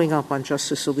 following up on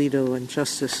Justice Alito and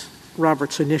Justice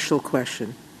Roberts' initial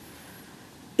question.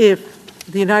 If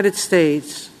the United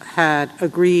States had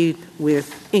agreed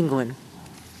with England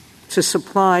to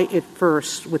supply it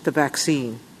first with the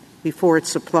vaccine before it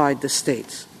supplied the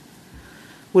states,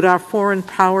 would our plenary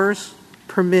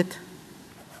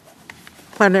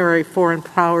foreign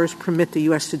powers permit the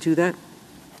U.S. to do that?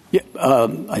 Yeah,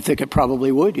 I think it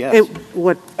probably would, yes.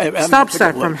 What stops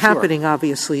that from happening,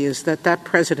 obviously, is that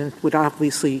president would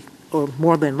obviously, or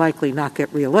more than likely, not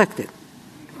get reelected.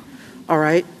 All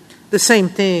right? The same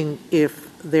thing if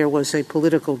there was a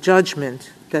political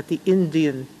judgment that the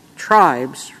Indian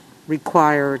tribes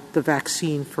required the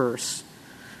vaccine first.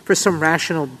 For some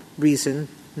rational reason,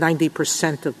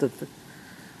 90%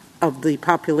 of the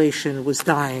population was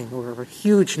dying, or a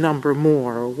huge number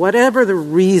more, or whatever the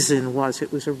reason was,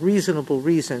 it was a reasonable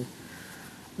reason,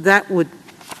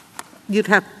 you'd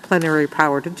have plenary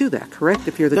power to do that, correct,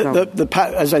 if you're the government?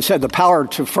 As I said, the power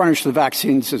to furnish the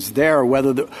vaccines is there.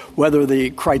 Whether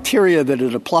the criteria that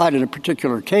it applied in a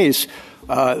particular case,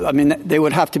 they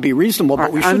would have to be reasonable,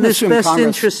 but we shouldn't assume Congress... On this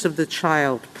best interest of the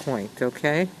child point,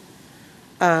 okay?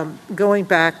 Going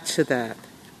back to that,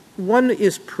 one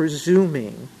is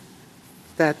presuming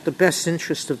that the best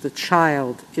interest of the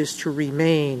child is to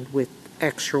remain with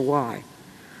X or Y.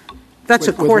 That's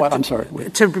a court. What? I'm sorry.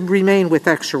 To remain with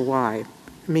X or Y,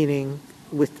 meaning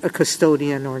with a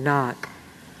custodian or not.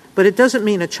 But it doesn't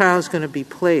mean a child's going to be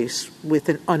placed with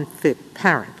an unfit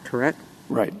parent, correct?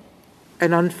 Right.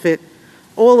 An unfit.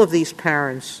 All of these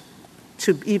parents,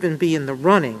 to even be in the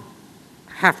running,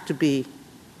 have to be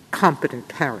competent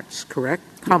parents, correct?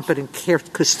 Yes. Competent care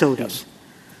custodians. Yes.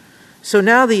 So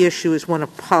now the issue is one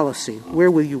of policy.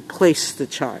 Where will you place the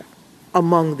child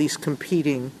among these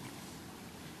competing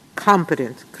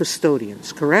competent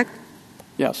custodians, correct?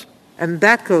 Yes. And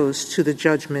that goes to the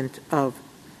judgment of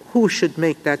who should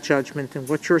make that judgment, and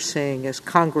what you're saying is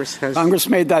Congress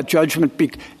made that judgment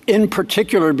in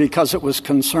particular because it was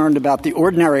concerned about the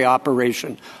ordinary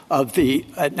operation of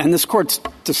and this court's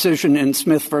decision in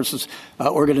Smith versus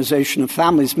Organization of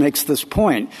Families makes this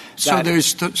point. So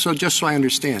just so I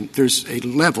understand, there's a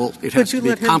level. It Could has you to be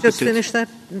let him competent. just finish that,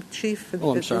 Chief?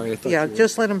 Oh, I'm sorry.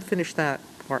 Just let him finish that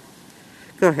part.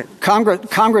 Go ahead.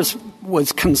 Congress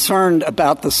was concerned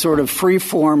about the sort of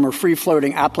free-form or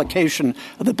free-floating application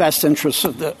of the best interests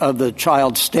of the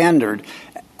child standard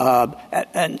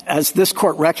And as this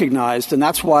court recognized, and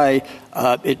that's why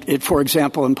it, for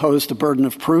example, imposed a burden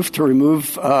of proof to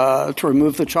remove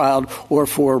the child or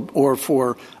for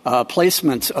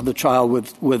placements of the child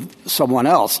with someone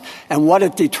else. And what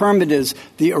it determined is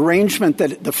the arrangement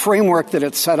that the framework that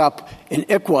it set up in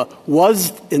ICWA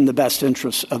was in the best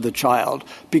interest of the child,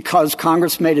 because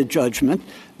Congress made a judgment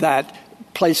that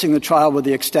placing the child with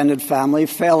the extended family,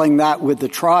 failing that with the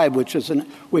tribe, which is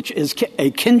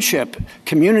a kinship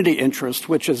community interest,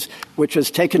 which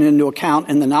is taken into account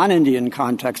in the non-Indian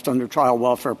context under child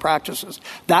welfare practices.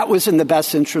 That was in the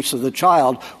best interest of the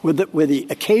child, with the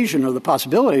occasion or the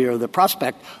possibility or the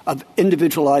prospect of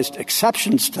individualized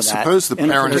exceptions to that. Suppose the in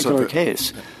parents a particular of the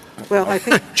case. Well, I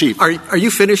think Chief, are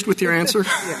you finished with your answer?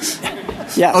 yes.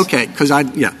 Yes. Okay,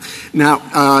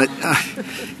 Now,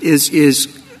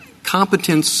 is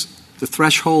competence the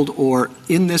threshold, or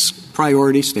in this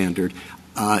priority standard,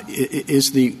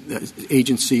 is the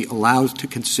agency allowed to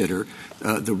consider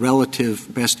the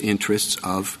relative best interests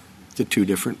of the two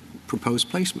different proposed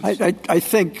placements? I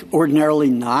think ordinarily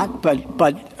not,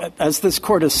 but as this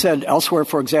court has said elsewhere,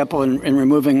 for example, in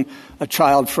removing a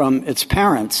child from its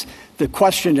parents, the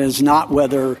question is not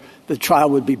whether the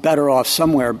child would be better off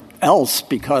somewhere else,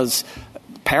 because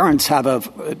parents have a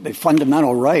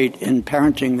fundamental right in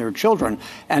parenting their children.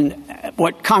 And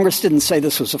what Congress didn't say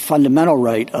this was a fundamental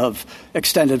right of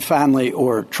extended family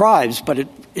or tribes, but it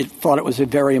thought it was a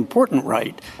very important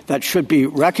right that should be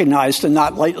recognized and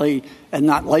not lightly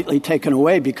taken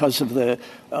away, because of the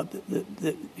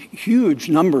huge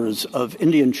numbers of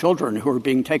Indian children who are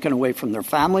being taken away from their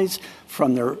families,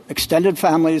 from their extended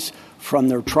families, from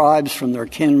their tribes, from their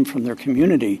kin, from their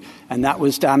community, and that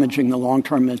was damaging the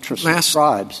long-term interests of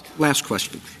tribes. Last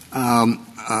question.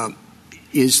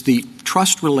 Is the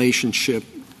trust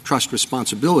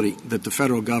responsibility that the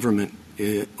federal government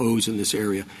owes in this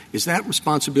area, is that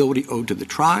responsibility owed to the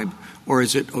tribe, or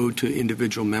is it owed to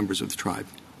individual members of the tribe?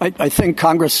 I think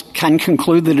Congress can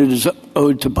conclude that it is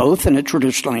owed to both, and it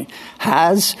traditionally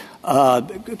has.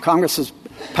 Congress's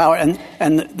power,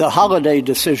 and the Holiday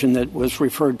decision that was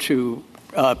referred to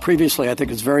previously, I think,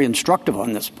 is very instructive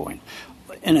on this point.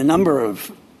 In a number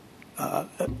of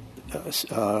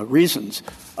reasons,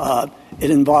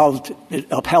 it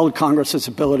upheld Congress's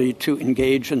ability to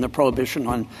engage in the prohibition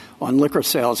on liquor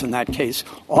sales in that case.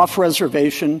 Off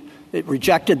reservation, it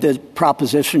rejected the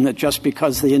proposition that just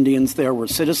because the Indians there were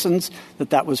citizens,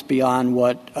 that was beyond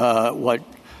what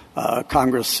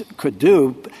Congress could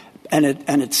do. And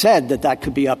it said that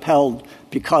could be upheld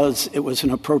because it was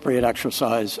an appropriate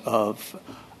exercise of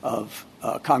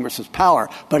Congress's power.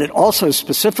 But it also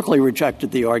specifically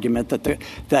rejected the argument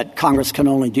that Congress can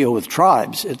only deal with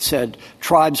tribes. It said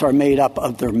tribes are made up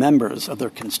of their members, of their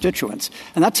constituents.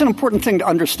 And that's an important thing to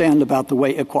understand about the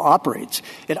way ICWA operates.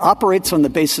 It operates on the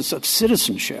basis of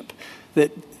citizenship.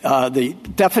 That the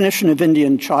definition of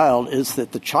Indian child is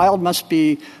that the child must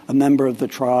be a member of the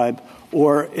tribe,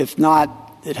 or if not,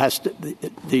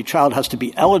 the child has to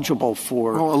be eligible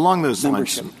for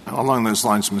membership. Along those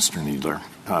lines, Mr. Kneedler,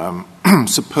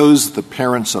 suppose the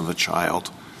parents of a child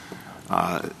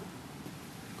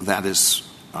that is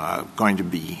going to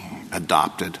be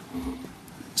adopted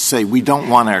say, we don't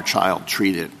want our child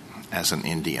treated as an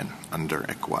Indian under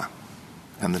ICWA.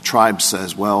 And the tribe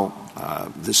says, well,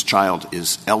 this child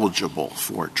is eligible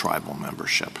for tribal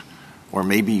membership. Or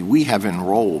maybe we have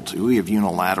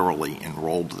unilaterally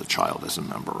enrolled the child as a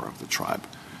member of the tribe.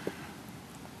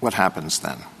 What happens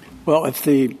then? Well, if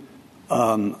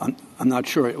I'm not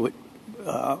sure it would,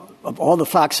 of all the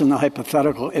facts in the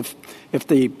hypothetical, if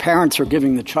the parents are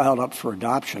giving the child up for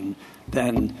adoption,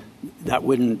 then that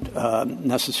wouldn't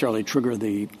necessarily trigger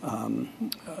the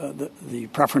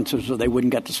preferences, or they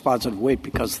wouldn't get dispositive weight,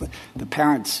 because the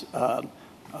parents'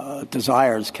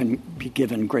 desires can be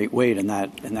given great weight in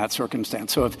that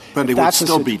circumstance. So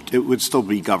it would still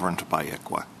be governed by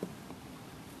ICWA.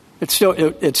 It's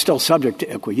still subject to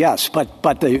ICWA, yes.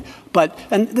 But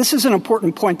and this is an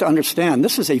important point to understand.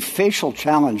 This is a facial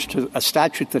challenge to a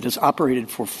statute that has operated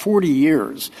for 40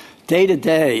 years, day to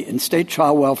day, in state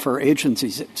child welfare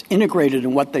agencies. It's integrated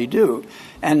in what they do.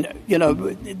 And,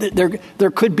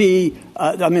 there could be,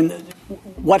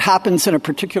 what happens in a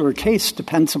particular case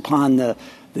depends upon the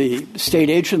state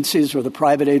agencies or the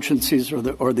private agencies or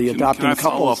the adopting couples. Can I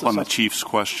follow up on the Chief's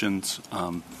questions?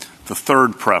 The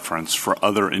third preference for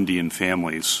other Indian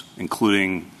families,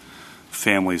 including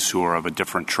families who are of a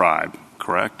different tribe,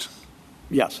 correct?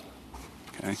 Yes.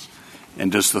 Okay.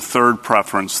 And does the third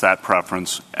preference,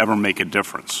 ever make a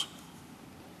difference?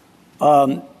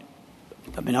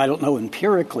 I mean, I don't know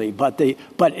empirically, but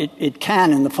it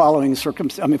can in the following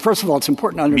circumstances. I mean, first of all, it's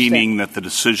important to understand. Meaning that the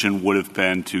decision would have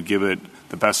been to give it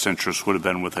the best interest would have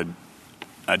been with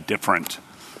a different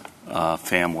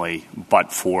family,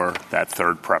 but for that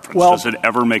third preference. Well, does it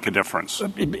ever make a difference?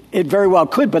 It very well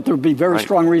could, but there would be very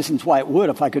strong reasons why it would,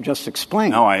 if I could just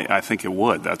explain. No, I think it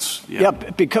would.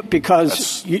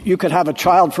 Because you could have a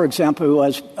child, for example, who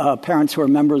has parents who are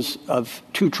members of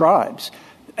two tribes.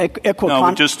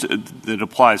 It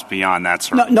applies beyond that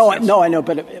circumstance. No, I know,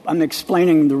 but I'm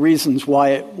explaining the reasons why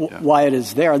it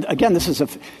is there. Again,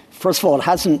 first of all, it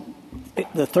hasn't.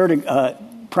 The third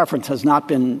preference has not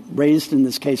been raised in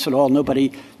this case at all. No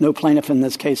plaintiff in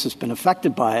this case has been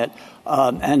affected by it.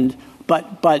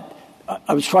 But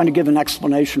I was trying to give an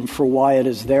explanation for why it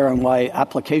is there and why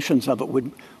applications of it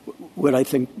would I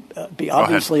think, be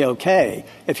obviously okay.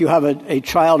 If you have a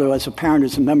child who has a parent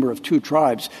who's a member of two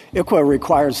tribes, ICWA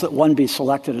requires that one be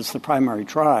selected as the primary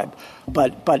tribe.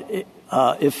 But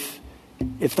if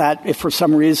for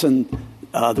some reason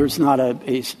there's not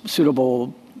a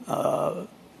suitable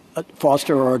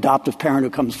foster or adoptive parent who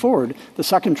comes forward, the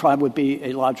second tribe would be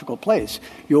a logical place.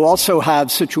 You also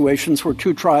have situations where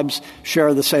two tribes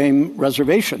share the same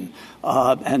reservation,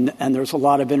 and there's a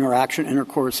lot of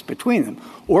intercourse between them.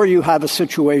 Or you have a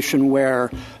situation where,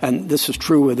 and this is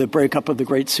true with the breakup of the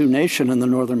Great Sioux Nation in the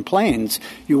Northern Plains,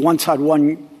 you once had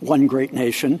one great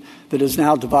nation that is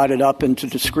now divided up into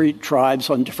discrete tribes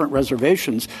on different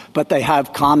reservations, but they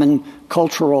have common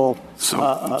cultural...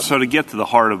 So to get to the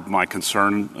heart of my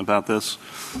concern about this,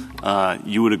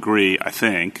 you would agree, I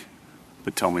think,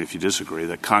 but tell me if you disagree,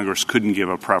 that Congress couldn't give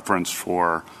a preference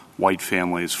for white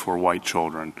families for white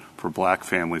children, for black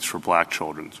families for black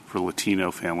children, for Latino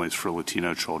families for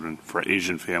Latino children, for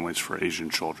Asian families for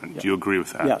Asian children. Yes. Do you agree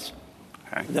with that? Yes.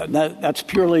 Okay. That's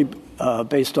purely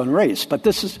based on race. But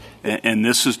this is... And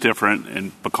this is different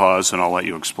and I'll let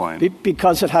you explain.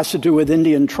 Because it has to do with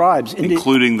Indian tribes.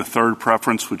 Including the third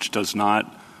preference, which does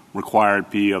not require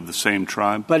it be of the same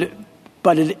tribe?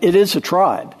 But it is a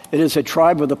tribe. It is a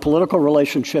tribe with a political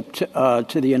relationship to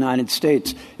the United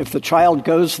States. If the child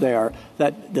goes there,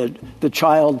 that the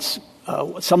child's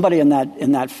somebody in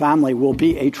that family will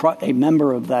be a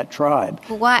member of that tribe.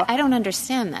 Well, why? I don't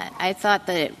understand that. I thought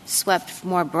that it swept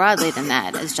more broadly than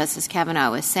that, as Justice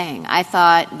Kavanaugh was saying. I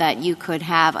thought that you could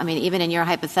have, even in your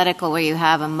hypothetical where you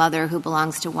have a mother who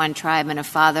belongs to one tribe and a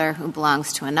father who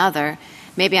belongs to another,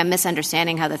 maybe I'm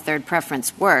misunderstanding how the third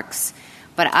preference works,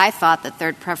 but I thought the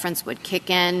third preference would kick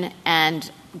in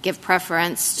and give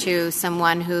preference to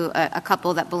someone a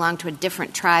couple that belonged to a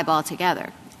different tribe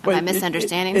altogether. Am I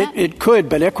misunderstanding that? It could,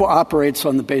 but ICWA operates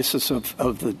on the basis of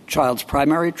the child's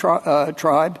primary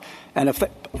tribe,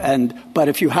 but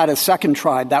if you had a second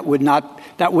tribe, that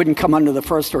wouldn't come under the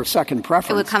first or second preference.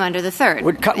 It would come under the third.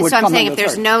 So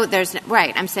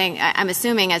I'm saying I'm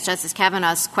assuming, as Justice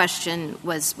Kavanaugh's question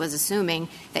was assuming,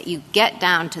 that you get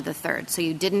down to the third. So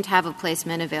you didn't have a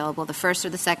placement available. The first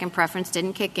or the second preference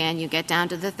didn't kick in. You get down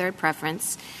to the third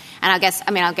preference. And I'll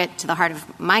get to the heart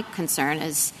of my concern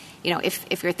is,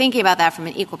 if you're thinking about that from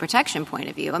an equal protection point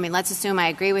of view, let's assume I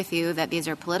agree with you that these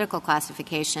are political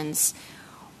classifications.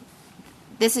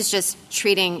 This is just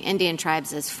treating Indian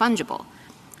tribes as fungible.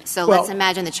 So let's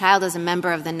imagine the child is a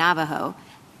member of the Navajo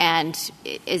and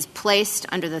is placed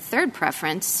under the third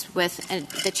preference with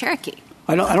the Cherokee.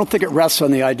 I don't think it rests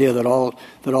on the idea that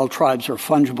all tribes are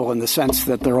fungible in the sense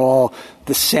that they're all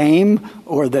the same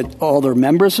or that all their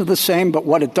members are the same. But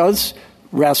what it does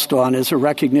rest on is a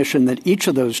recognition that each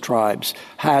of those tribes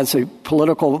has a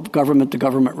political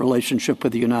government-to-government relationship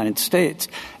with the United States.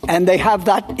 And they have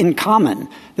that in common.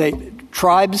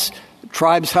 Tribes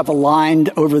have aligned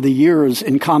over the years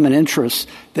in common interests.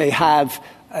 They have,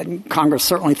 and Congress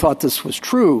certainly thought this was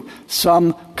true,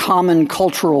 some common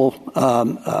cultural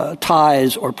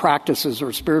ties or practices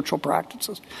or spiritual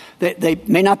practices. They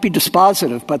may not be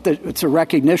dispositive, but it's a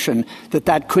recognition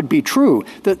that could be true.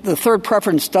 The third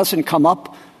preference doesn't come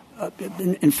up.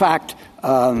 In fact,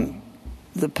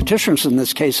 the petitioners in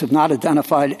this case have not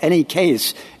identified any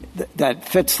case that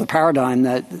fits the paradigm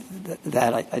that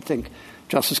I think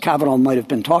Justice Kavanaugh might have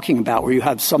been talking about, where you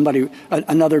have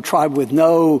another tribe with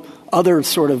no other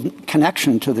sort of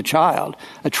connection to the child.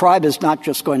 A tribe is not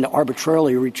just going to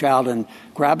arbitrarily reach out and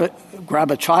grab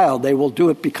a child. They will do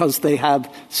it because they have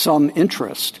some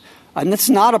interest. And it's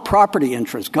not a property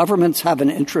interest. Governments have an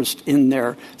interest in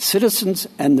their citizens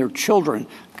and their children.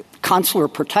 Consular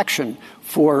protection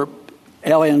for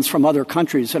aliens from other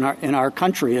countries in our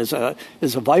country is a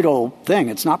vital thing.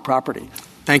 It's not property.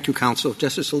 Thank you, counsel.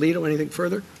 Justice Alito, anything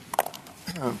further?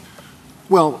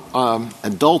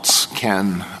 Adults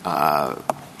can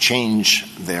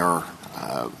change their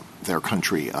their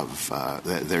country of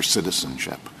their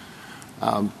citizenship.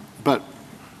 But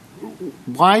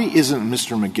why isn't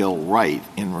Mr. McGill right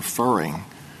in referring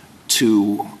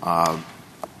to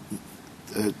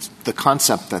the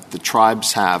concept that the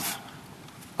tribes have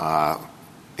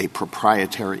a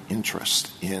proprietary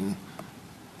interest in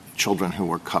children who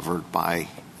were covered by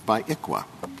ICWA?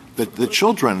 The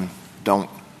children don't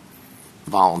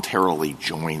voluntarily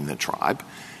join the tribe.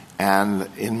 And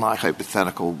in my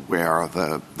hypothetical, where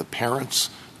the parents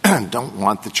don't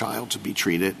want the child to be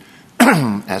treated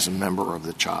as a member of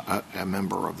the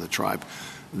tribe,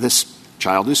 this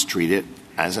child is treated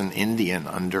as an Indian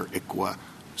under ICWA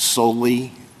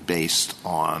solely based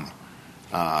on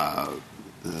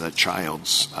the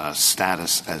child's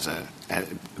status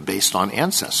based on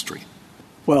ancestry.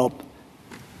 Well,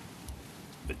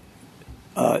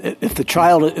 if the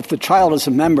child is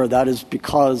a member, that is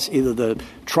because either the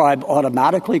tribe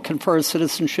automatically confers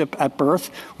citizenship at birth,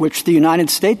 which the United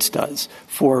States does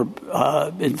for,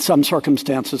 in some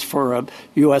circumstances, for a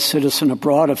U.S. citizen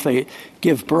abroad. If they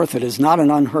give birth, it is not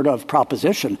an unheard of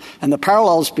proposition. And the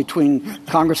parallels between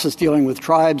Congress's dealing with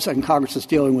tribes and Congress's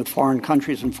dealing with foreign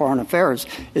countries and foreign affairs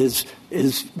is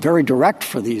very direct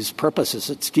for these purposes.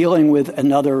 It's dealing with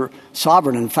another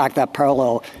sovereign. In fact, that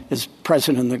parallel is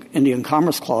present in the Indian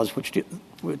Commerce Clause,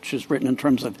 which is written in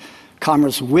terms of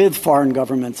commerce with foreign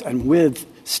governments and with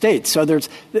states. So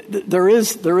there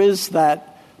is that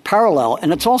parallel,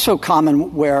 and it's also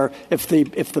common where if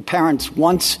the parents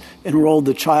once enrolled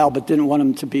the child but didn't want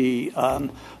him to be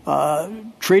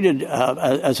treated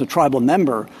as a tribal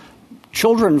member,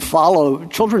 children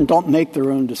don't make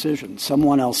their own decisions.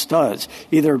 Someone else does.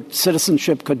 Either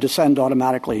citizenship could descend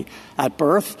automatically at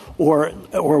birth, or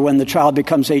when the child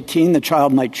becomes 18, the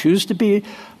child might choose to be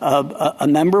a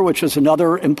member, which is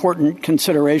another important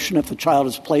consideration if the child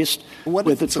is placed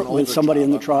with somebody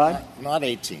in the tribe. Not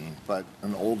 18, but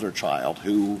an older child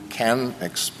who can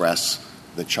express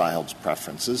the child's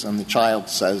preferences, and the child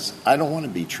says, I don't want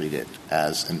to be treated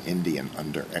as an Indian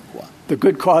under ICWA. The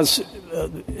good cause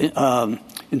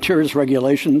Interior's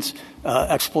regulations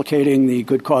explicating the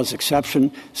good cause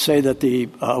exception say that the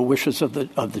wishes of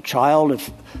the child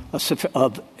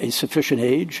of a sufficient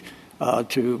age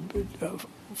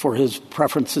for his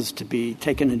preferences to be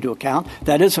taken into account.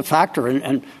 That is a factor,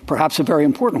 and perhaps a very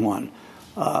important one.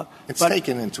 It's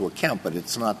taken into account, but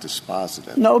it's not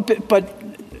dispositive. No, but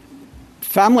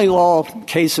family law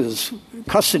cases,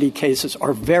 custody cases,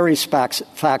 are very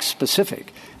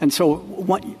fact-specific. And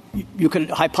so you could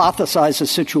hypothesize a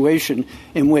situation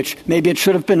in which maybe it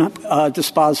should have been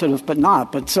dispositive but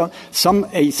not. But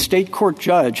a state court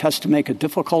judge has to make a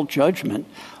difficult judgment.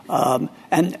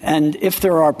 And if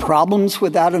there are problems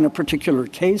with that in a particular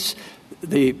case,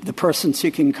 the person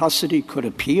seeking custody could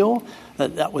appeal.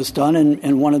 That was done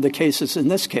in one of the cases in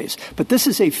this case. But this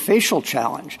is a facial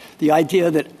challenge. The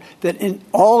idea that in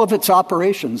all of its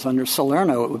operations under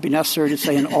Salerno, it would be necessary to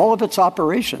say in all of its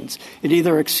operations, it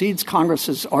either exceeds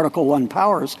Congress's Article I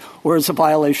powers or is a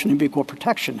violation of equal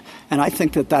protection. And I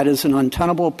think that is an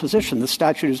untenable position. The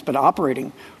statute has been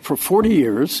operating for 40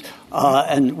 years,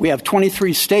 and we have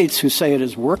 23 states who say it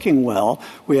is working well.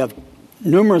 We have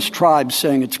numerous tribes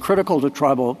saying it's critical to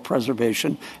tribal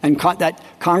preservation, and that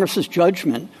Congress's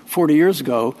judgment 40 years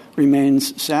ago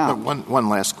remains sound. One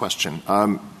last question.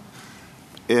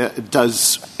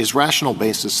 Is rational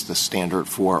basis the standard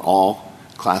for all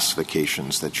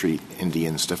classifications that treat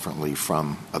Indians differently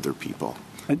from other people,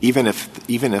 even if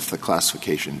the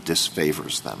classification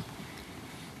disfavors them?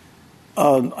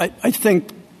 I think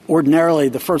ordinarily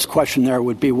the first question there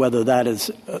would be whether that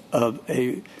is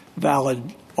a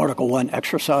valid Article I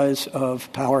exercise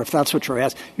of power. If that's what you're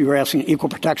asking, you were asking equal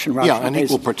protection.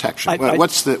 Equal protection.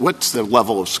 What's the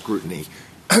level of scrutiny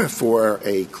for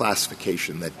a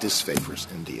classification that disfavors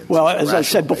Indians? Well, as I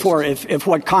said before, if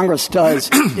what Congress does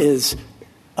is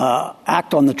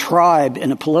act on the tribe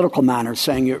in a political manner,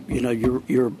 saying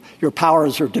your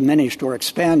powers are diminished or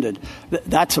expanded,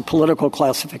 that's a political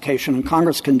classification, and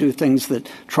Congress can do things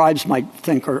that tribes might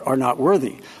think are not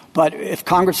worthy. But if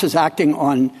Congress is acting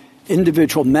on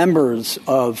individual members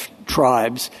of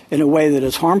tribes in a way that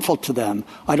is harmful to them,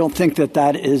 I don't think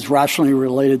that is rationally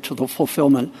related to the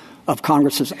fulfillment of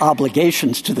Congress's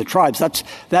obligations to the tribes. That's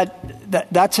I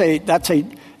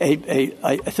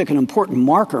think an important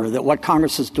marker that what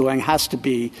Congress is doing has to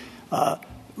be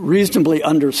reasonably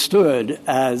understood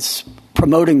as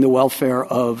promoting the welfare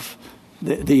of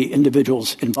the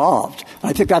individuals involved.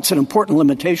 I think that's an important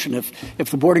limitation. If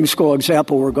the boarding school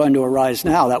example were going to arise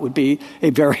now, that would be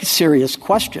a very serious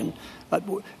question.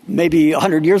 Maybe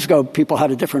 100 years ago, people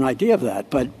had a different idea of that.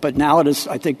 But now it is,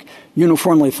 I think,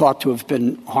 uniformly thought to have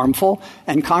been harmful.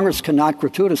 And Congress cannot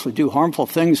gratuitously do harmful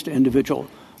things to individual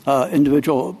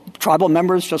tribal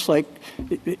members, just like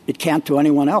it can't to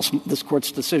anyone else. This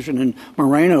Court's decision in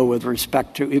Moreno with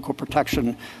respect to equal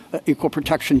protection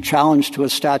challenge to a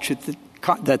statute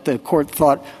that the Court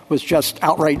thought was just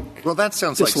outright Well, that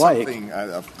sounds dislike. like something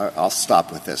I'll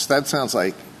stop with this. That sounds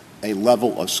like a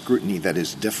level of scrutiny that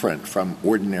is different from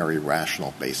ordinary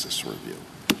rational basis review.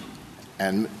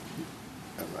 And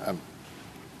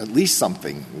at least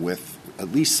something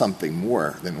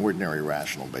more than ordinary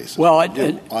rational basis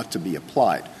ought to be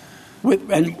applied.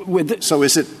 So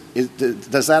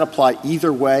does that apply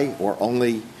either way or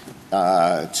only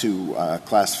to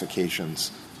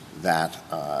classifications that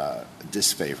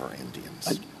disfavor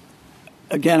Indians?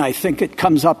 Again, I think it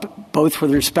comes up both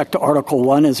with respect to Article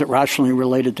 1, is it rationally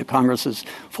related to Congress's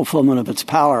fulfillment of its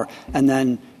power, and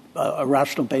then a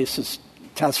rational basis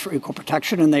test for equal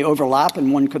protection, and they overlap,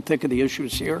 and one could think of the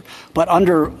issues here. But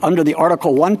under the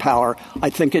Article 1 power, I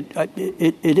think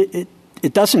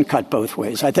it doesn't cut both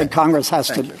ways. I think Congress has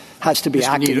to be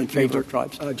acting in favor of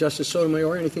tribes. Justice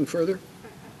Sotomayor, anything further?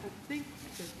 I think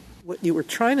what you were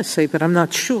trying to say, but I'm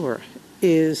not sure,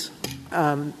 is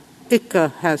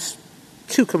ICCA has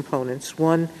two components.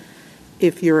 One,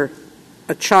 if you're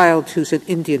a child who's an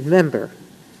Indian member,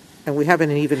 and we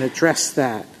haven't even addressed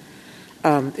that,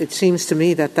 it seems to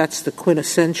me that that's the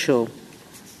quintessential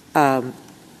part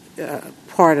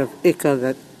of ICCA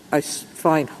that I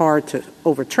find hard to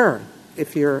overturn.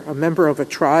 If you're a member of a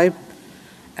tribe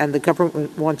and the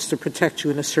government wants to protect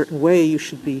you in a certain way,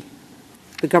 the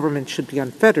government should be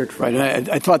unfettered from Right.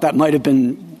 I thought that might have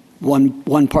been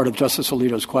one part of Justice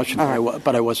Alito's question,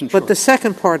 but I wasn't sure. But the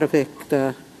second part of it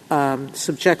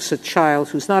subjects a child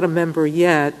who's not a member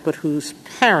yet, but whose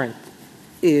parent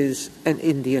is an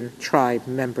Indian tribe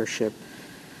membership.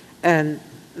 And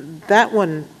that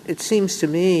one, it seems to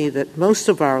me that most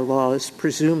of our laws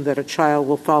presume that a child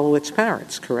will follow its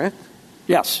parents, correct?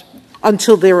 Yes.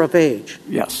 Until they're of age.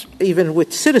 Yes. Even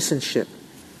with citizenship.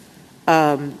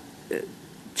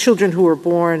 Children who are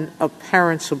born of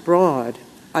parents abroad,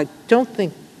 I don't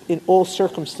think in all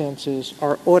circumstances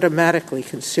are automatically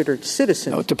considered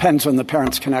citizens. No, it depends on the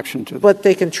parent's connection to them. But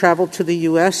they can travel to the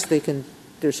U.S.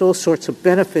 There's all sorts of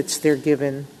benefits they're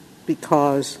given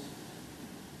because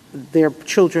they're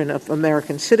children of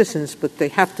American citizens, but they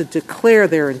have to declare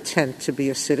their intent to be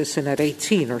a citizen at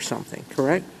 18 or something,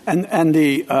 correct? And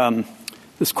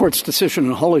this Court's decision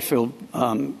in Holyfield,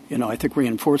 I think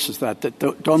reinforces that. So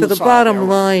the bottom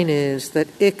line is that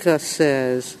ICCA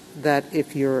says that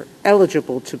if you're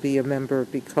eligible to be a member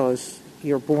because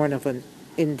you're born of an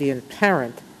Indian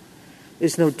parent,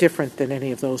 is no different than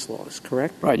any of those laws,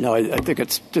 correct? Right. No, I think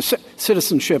it's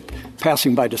citizenship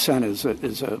passing by descent is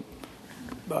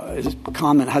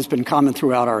common, has been common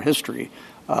throughout our history,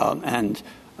 but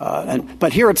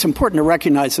here it's important to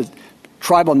recognize that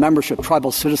tribal membership,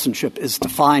 tribal citizenship is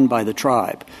defined by the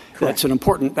tribe. That's an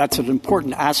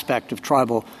important aspect of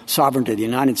tribal sovereignty. The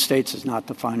United States is not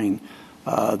defining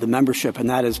the membership, and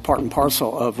that is part and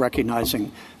parcel of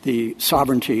recognizing the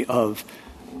sovereignty of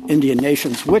Indian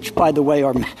nations, which, by the way,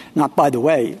 are not by the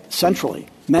way, centrally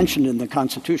mentioned in the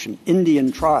Constitution,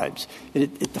 Indian tribes.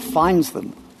 It defines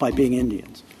them by being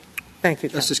Indians. Thank you,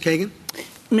 Justice Kagan.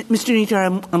 Mr.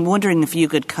 Nitar, I'm wondering if you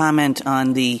could comment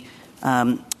on the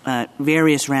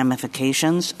various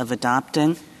ramifications of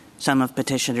adopting some of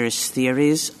petitioners'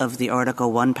 theories of the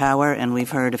Article 1 power, and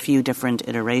we've heard a few different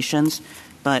iterations,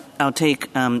 but I'll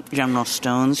take General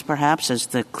Stone's perhaps as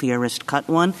the clearest cut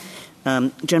one.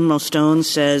 General Stone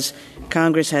says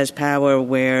Congress has power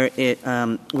where it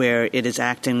is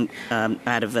acting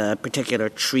out of a particular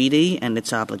treaty and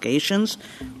its obligations,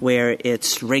 where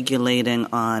it's regulating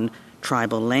on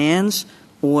tribal lands,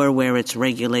 or where it's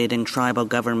regulating tribal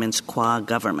governments qua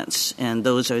governments. And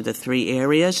those are the three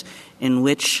areas in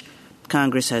which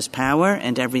Congress has power,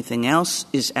 and everything else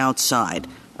is outside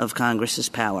of Congress's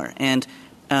power. And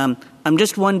I'm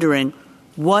just wondering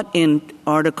what in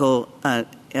Article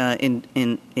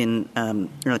in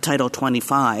Title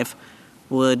 25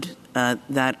 would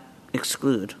that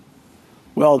exclude?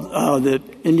 Well, the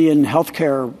Indian health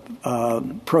care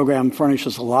program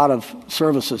furnishes a lot of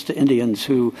services to Indians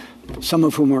some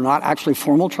of whom are not actually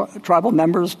formal tribal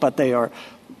members, but they are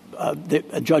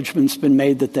a judgment's been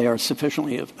made that they are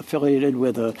sufficiently affiliated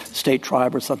with a state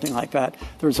tribe or something like that.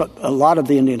 There's a lot of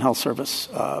the Indian Health Service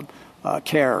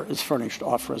care is furnished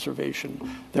off reservation.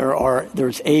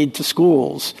 There's aid to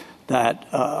schools that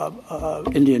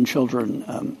Indian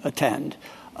children attend.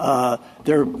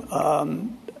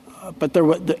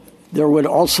 there would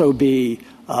also be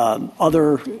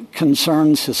other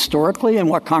concerns historically and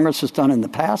what Congress has done in the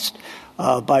past.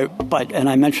 And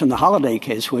I mentioned the Holiday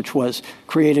case, which was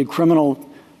created criminal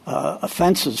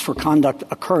offenses for conduct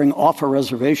occurring off a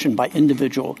reservation by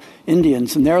individual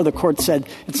Indians. And there the court said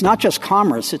it's not just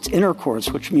commerce, it's intercourse,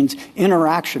 which means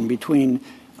interaction between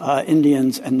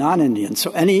Indians and non-Indians.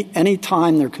 So any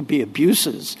time there could be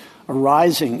abuses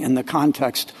arising in the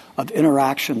context of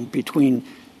interaction between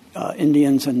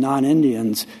Indians and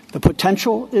non-Indians, the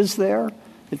potential is there.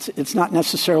 It's not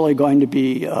necessarily going to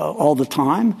be all the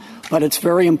time, but it's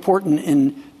very important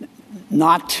in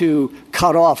not to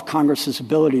cut off Congress's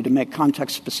ability to make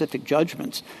context-specific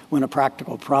judgments when a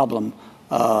practical problem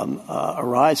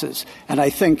arises. And I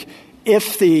think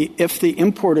if the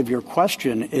import of your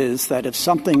question is that if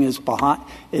something doesn't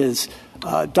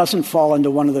fall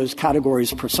into one of those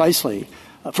categories precisely,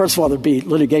 first of all, there'd be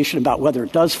litigation about whether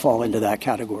it does fall into that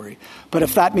category. But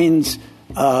if that means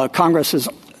Congress is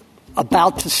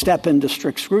about to step into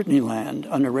strict scrutiny land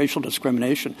under racial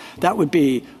discrimination, that would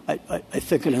be, I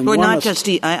think, an enormous... Well, not just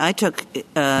I took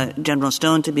General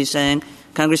Stone to be saying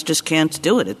Congress just can't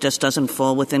do it. It just doesn't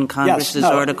fall within Congress's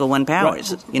Article I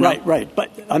powers. Right.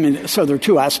 But, I mean, so there are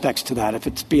two aspects to that. If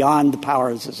it's beyond the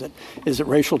powers, is it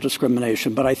racial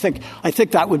discrimination? But I think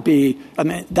that would be,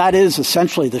 that is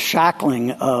essentially the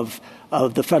shackling of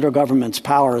the federal government's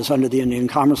powers under the Indian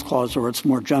Commerce Clause, or its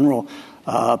more general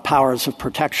powers of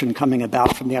protection coming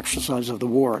about from the exercise of the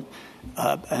war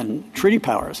and treaty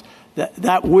powers.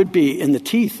 That would be in the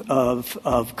teeth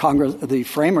of Congress, the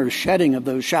framers' shedding of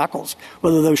those shackles,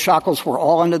 whether those shackles were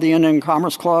all under the Indian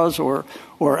Commerce Clause or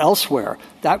elsewhere.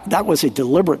 That was a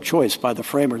deliberate choice by the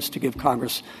framers to give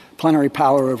Congress plenary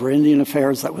power over Indian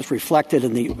affairs that was reflected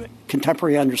in the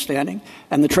contemporary understanding,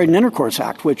 and the Trade and Intercourse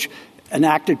Act, which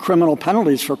enacted criminal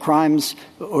penalties for crimes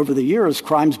over the years,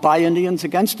 crimes by Indians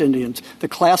against Indians, the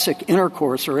classic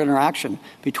intercourse or interaction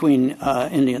between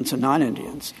Indians and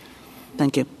non-Indians.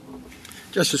 Thank you.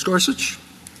 Justice Gorsuch?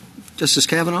 Justice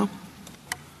Kavanaugh?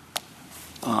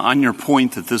 On your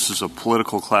point that this is a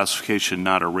political classification,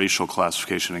 not a racial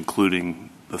classification, including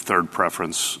the third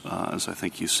preference, as I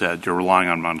think you said, you're relying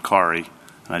on Moncari.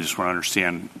 And I just want to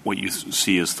understand what you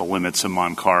see as the limits of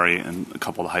Moncari and a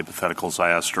couple of the hypotheticals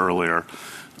I asked earlier.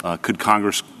 Could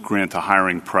Congress grant a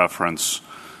hiring preference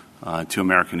to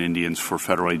American Indians for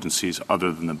federal agencies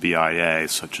other than the BIA,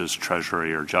 such as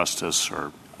Treasury or Justice?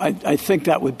 Or I think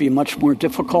that would be much more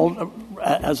difficult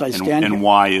as I stand here. And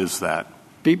why is that?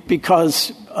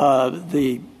 Because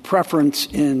the preference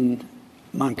in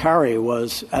Moncari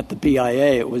was at the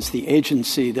BIA. It was the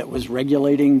agency that was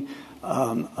regulating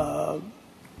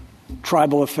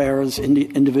tribal affairs,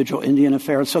 individual Indian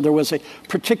affairs. So there was a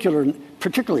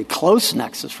particularly close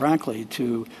nexus, frankly,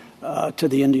 to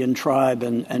the Indian tribe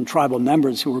and tribal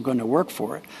members who were going to work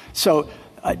for it. So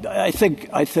I think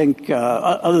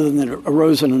other than that it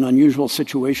arose in an unusual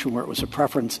situation where it was a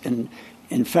preference in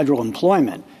federal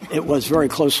employment, it was very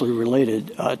closely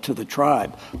related to the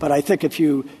tribe. But I think if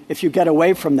you get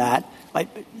away from that,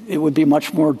 it would be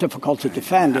much more difficult to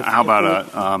defend. How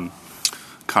about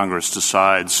Congress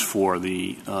decides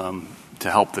to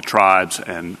help the tribes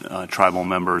and tribal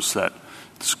members that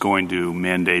it's going to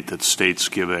mandate that states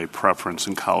give a preference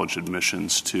in college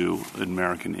admissions to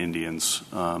American Indians?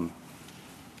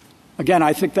 Again,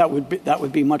 I think that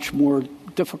would be much more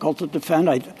difficult to defend.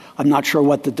 I'm not sure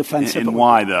what the defense and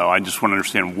why, though. I just want to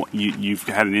understand. You've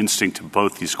had an instinct to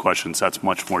both these questions. That's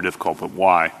much more difficult, but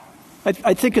why?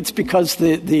 I think it's because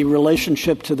the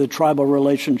relationship to the tribal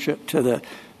relationship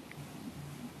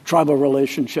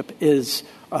is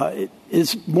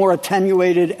more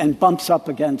attenuated and bumps up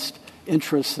against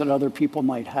interests that other people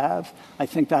might have. I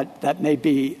think that may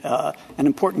be an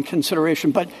important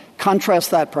consideration. But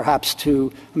contrast that perhaps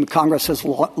to Congress has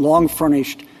long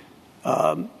furnished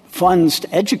funds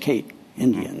to educate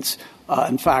Indians.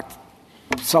 In fact,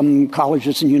 some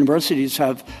colleges and universities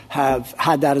have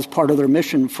had that as part of their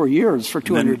mission for years, for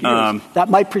 200 years. That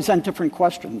might present different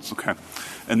questions. Okay.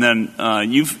 And then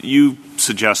you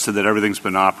suggested that everything's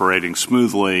been operating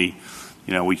smoothly.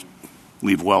 We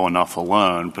leave well enough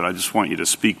alone, but I just want you to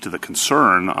speak to the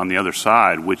concern on the other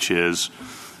side, which is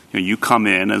you come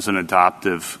in as an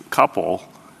adoptive couple,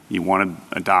 you want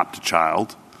to adopt a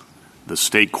child. The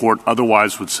state court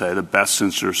otherwise would say the best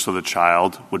interest of the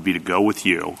child would be to go with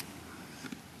you.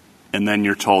 And then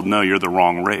you're told, no, you're the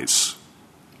wrong race.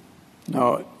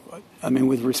 No,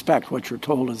 with respect, what you're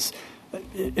told is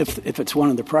if it's one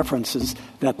of the preferences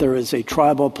that there is a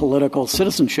tribal political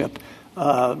citizenship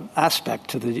aspect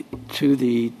to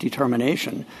the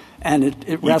determination, and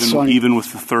it rests on even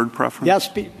with the third preference. Yes,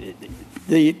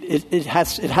 it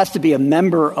has to be a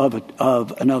member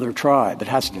of another tribe. It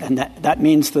has to, and that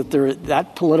means that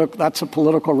that's a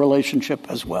political relationship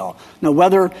as well. Now,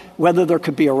 whether there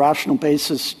could be a rational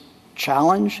basis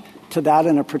challenge to that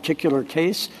in a particular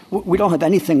case, we don't have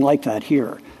anything like that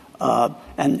here.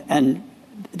 And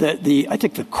I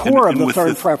think the core of the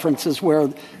third preference is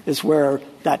where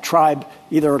that tribe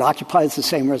either it occupies the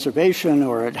same reservation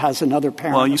or it has another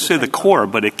parent. Well, you say the core,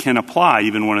 but it can apply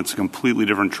even when it's a completely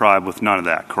different tribe with none of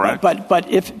that, correct?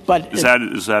 Is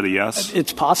that a yes?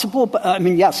 It's possible, but I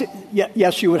mean, yes,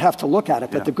 you would have to look at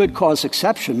it. But the good cause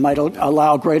exception might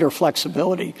allow greater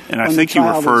flexibility. And I think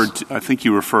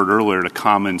you referred earlier to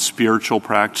common spiritual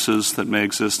practices that may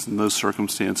exist in those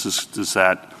circumstances. Does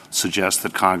that suggest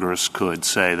that Congress could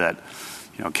say that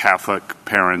Catholic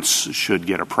parents should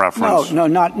get a preference? No,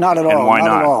 not at all. And why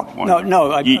not? At all.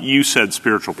 No. You said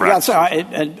spiritual practice.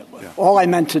 All I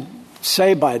meant to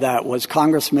say by that was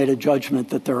Congress made a judgment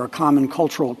that there are common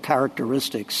cultural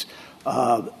characteristics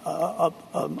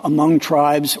among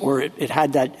tribes, or it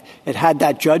had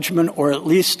that judgment, or at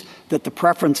least that the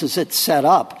preferences it set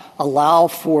up allow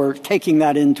for taking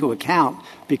that into account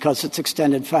because it's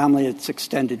extended family, it's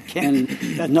extended kin,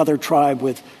 another tribe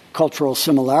with cultural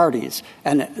similarities.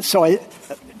 And so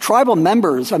tribal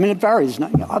members, I mean, it varies.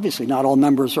 Obviously, not all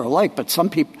members are alike, but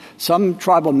some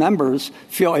tribal members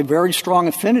feel a very strong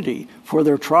affinity for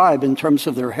their tribe in terms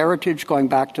of their heritage going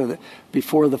back to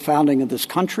before the founding of this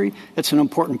country. It's an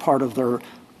important part of their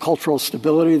cultural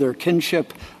stability, their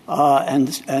kinship,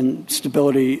 and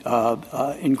stability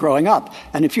in growing up.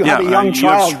 And if you have a young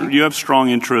child... You have strong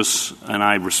interests, and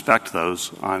I respect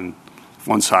those. On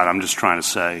one side, I'm just trying to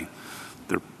say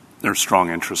there's strong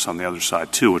interests on the other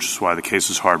side, too, which is why the case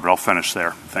is hard. But I'll finish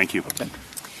there. Thank you. Okay.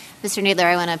 Mr. Kneedler,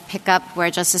 I want to pick up where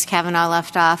Justice Kavanaugh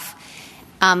left off.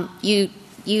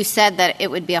 You said that it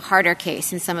would be a harder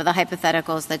case in some of the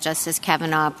hypotheticals that Justice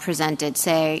Kavanaugh presented,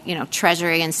 say,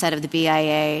 Treasury instead of the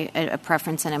BIA, a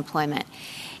preference in employment.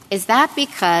 Is that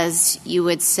because you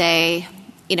would say,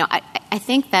 I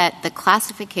think that the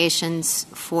classifications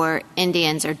for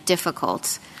Indians are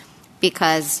difficult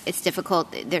because it's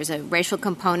difficult. There's a racial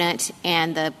component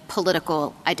and the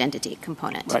political identity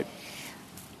component. Right.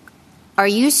 Are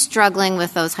you struggling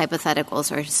with those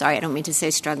hypotheticals? Or, sorry, I don't mean to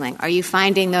say struggling. Are you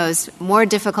finding those more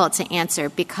difficult to answer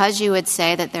because you would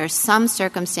say that there are some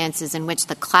circumstances in which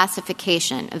the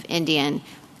classification of Indian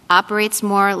operates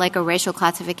more like a racial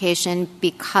classification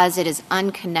because it is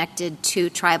unconnected to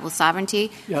tribal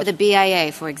sovereignty? Yes. For the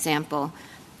BIA, for example,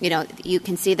 you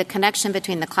can see the connection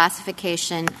between the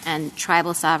classification and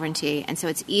tribal sovereignty, and so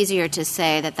it's easier to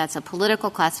say that that's a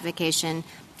political classification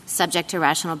subject to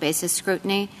rational basis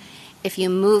scrutiny. If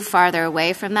you move farther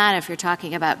away from that, if you're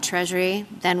talking about Treasury,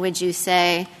 then would you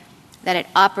say that it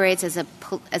operates as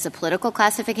a political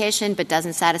classification but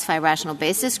doesn't satisfy rational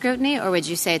basis scrutiny, or would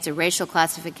you say it's a racial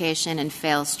classification and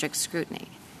fails strict scrutiny?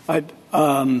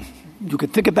 You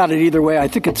could think about it either way. I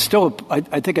think it's still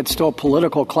a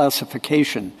political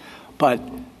classification, but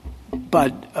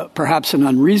perhaps an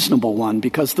unreasonable one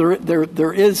because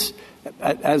there is,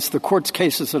 as the court's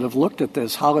cases that have looked at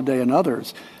this, Holiday and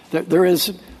others, there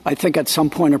is, I think, at some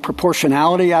point a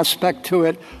proportionality aspect to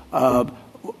it.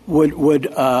 Would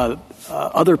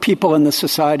other people in the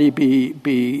society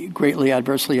be greatly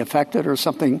adversely affected or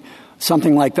something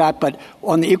like that? But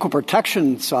on the equal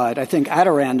protection side, I think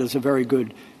Adirond is a very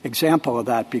good example of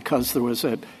that because there was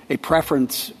a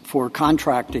preference for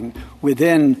contracting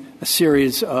within a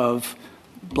series of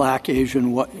Black,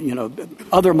 Asian,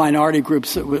 other minority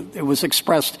groups. It was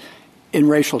expressed in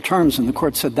racial terms, and the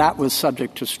court said that was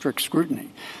subject to strict scrutiny.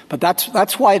 But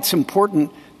that's why it's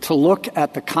important to look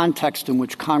at the context in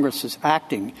which Congress is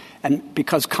acting, and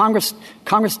because Congress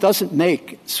doesn't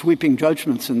make sweeping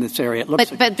judgments in this area. It looks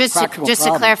but just to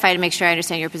clarify, to make sure I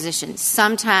understand your position,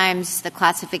 sometimes the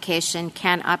classification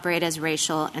can operate as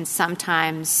racial, and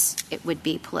sometimes it would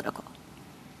be political,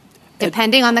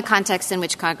 depending on the context in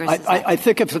which Congress is acting. I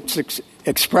think if it's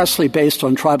expressly based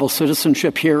on tribal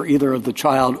citizenship here, either of the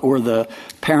child or the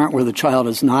parent where the child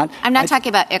is not. I'm not talking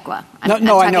about ICWA. I'm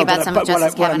talking about some of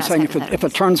Justice Kavanaugh's hypotheticals. If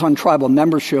it turns on tribal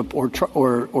membership or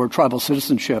tribal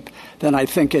citizenship, then I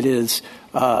think it is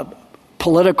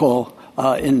political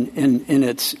in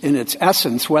its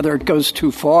essence. Whether it goes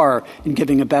too far in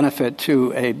giving a benefit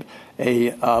to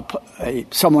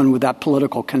someone with that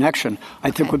political connection,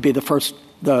 I think would be the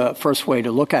first way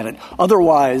to look at it.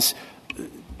 Otherwise,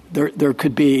 there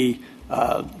could be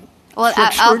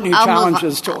scrutiny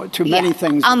challenges to many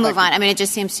things. I'll move on. I mean, it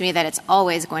just seems to me that it's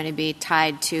always going to be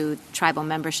tied to tribal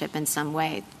membership in some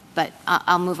way. But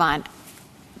I'll move on.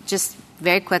 Just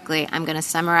very quickly, I'm going to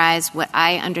summarize what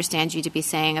I understand you to be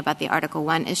saying about the Article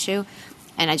 1 issue,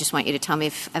 and I just want you to tell me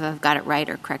if I've got it right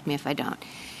or correct me if I don't.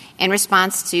 In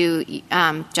response to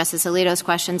Justice Alito's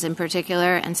questions in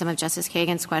particular and some of Justice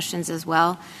Kagan's questions as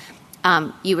well,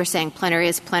 you were saying plenary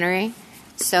is plenary.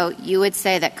 So you would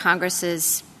say that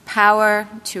Congress's power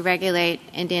to regulate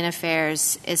Indian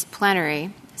affairs is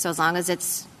plenary, so as long as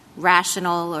it's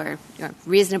rational or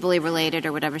reasonably related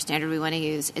or whatever standard we want to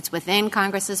use, it's within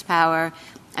Congress's power,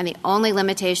 and the only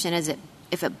limitation is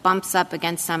if it bumps up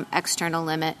against some external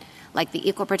limit, like the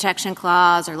Equal Protection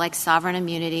Clause or like sovereign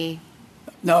immunity.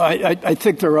 No, I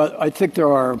think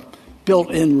there are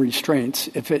built-in restraints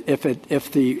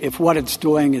if what it's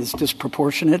doing is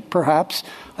disproportionate, perhaps.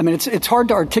 I mean, it's hard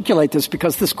to articulate this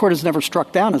because this court has never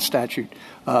struck down a statute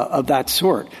of that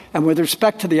sort. And with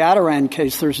respect to the Adirondack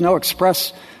case, there was no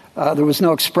express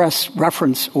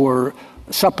reference or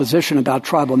supposition about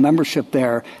tribal membership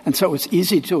there, and so it was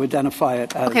easy to identify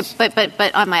it as. Okay,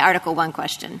 but on my Article 1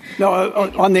 question. No,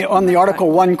 on the Article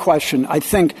 1 question, I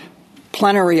think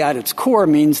plenary at its core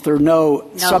means there are no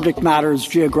subject matters,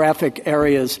 geographic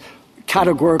areas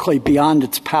categorically beyond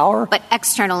its power. But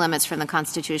external limits from the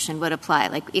Constitution would apply,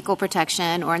 like equal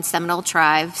protection or in Seminole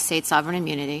Tribe, state sovereign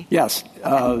immunity. Yes,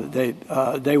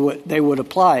 they would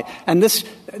apply. And this,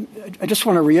 I just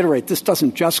want to reiterate, this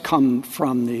doesn't just come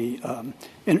from the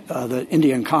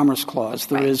Indian Commerce Clause.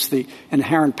 There is the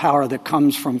inherent power that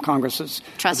comes from Congress's,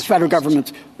 the federal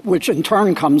government, which in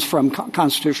turn comes from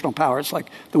constitutional powers like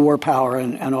the war power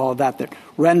and all of that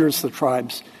renders the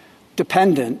tribes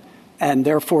dependent and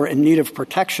therefore in need of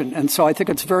protection. And so I think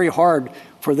it's very hard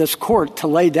for this court to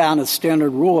lay down a standard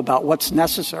rule about what's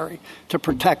necessary to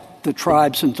protect the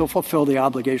tribes and to fulfill the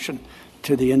obligation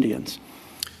to the Indians.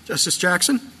 Justice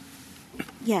Jackson?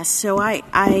 Yes, so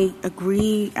I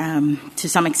agree to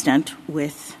some extent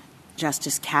with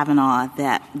Justice Kavanaugh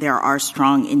that there are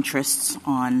strong interests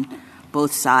on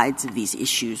both sides of these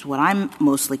issues. What I'm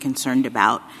mostly concerned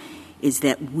about is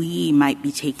that we might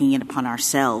be taking it upon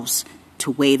ourselves to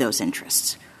weigh those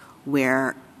interests,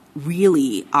 where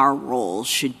really our role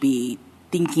should be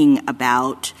thinking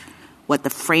about what the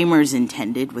framers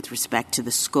intended with respect to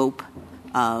the scope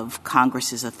of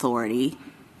Congress's authority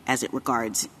as it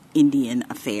regards Indian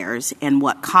affairs and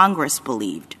what Congress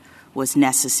believed was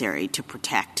necessary to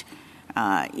protect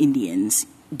Indians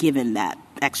given that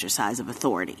exercise of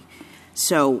authority.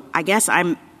 So I guess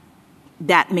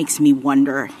that makes me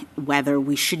wonder whether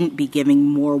we shouldn't be giving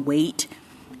more weight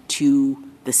to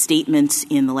the statements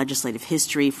in the legislative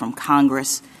history from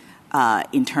Congress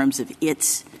in terms of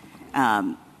its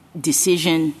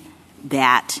decision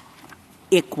that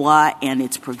ICWA and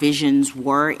its provisions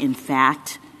were, in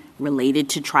fact, related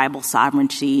to tribal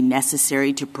sovereignty,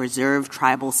 necessary to preserve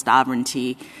tribal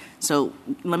sovereignty. So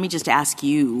let me just ask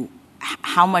you,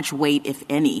 how much weight, if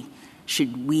any,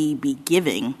 should we be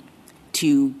giving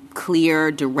to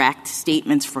clear, direct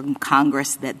statements from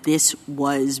Congress that this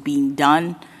was being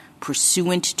done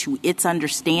pursuant to its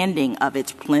understanding of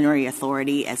its plenary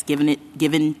authority as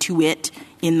given to it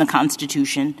in the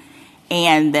Constitution,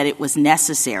 and that it was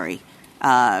necessary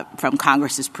from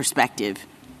Congress's perspective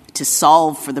to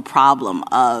solve for the problem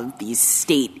of these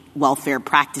state welfare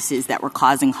practices that were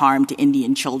causing harm to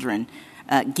Indian children,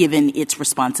 given its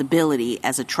responsibility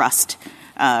as a trust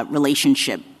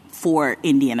relationship for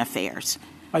Indian affairs?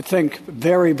 I think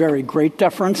very, very great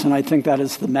deference, and I think that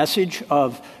is the message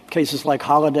of cases like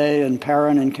Holiday and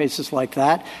Perrin and cases like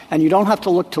that. And you don't have to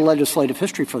look to legislative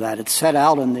history for that. It's set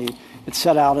out in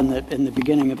the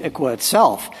beginning of ICWA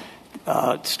itself.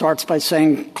 It starts by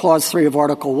saying Clause 3 of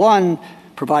Article 1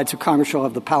 provides that Congress shall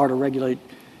have the power to regulate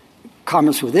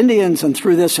commerce with Indians, and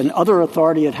through this and other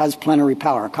authority it has plenary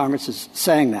power. Congress is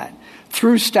saying that.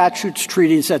 Through statutes,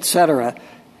 treaties, et cetera,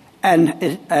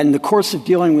 and the course of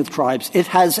dealing with tribes, it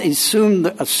has assumed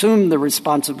the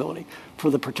responsibility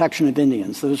for the protection of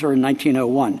Indians. Those are in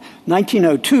 1901.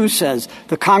 1902 says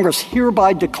the Congress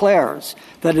hereby declares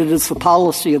that it is the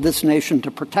policy of this nation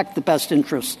to protect the best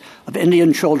interests of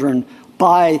Indian children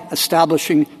by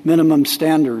establishing minimum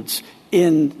standards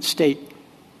in state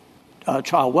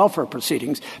child welfare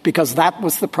proceedings, because that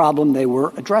was the problem they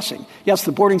were addressing. Yes,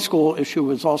 the boarding school issue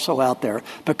was also out there,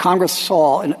 but Congress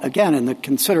saw, and again, in the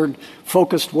considered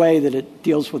focused way that it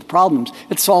deals with problems,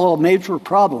 it saw a major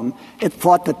problem. It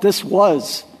thought that this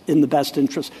was in the best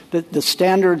interest, that the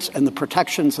standards and the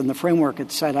protections and the framework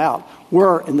it set out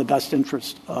were in the best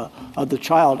interest of the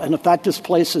child. And if that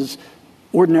displaces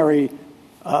ordinary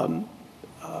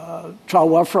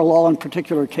child welfare law in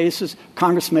particular cases,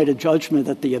 Congress made a judgment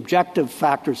that the objective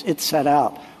factors it set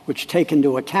out, which take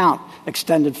into account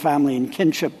extended family and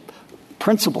kinship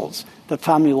principles that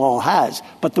family law has.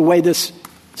 But the way this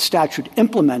statute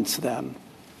implements them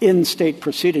in state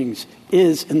proceedings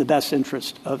is in the best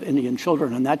interest of Indian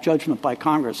children. And that judgment by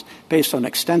Congress, based on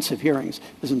extensive hearings,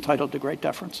 is entitled to great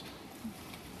deference.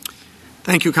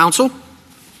 Thank you, counsel.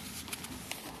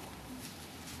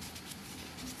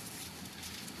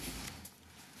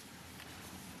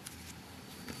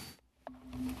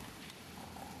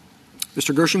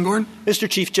 Mr. Gershengorn? Mr.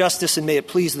 Chief Justice, and may it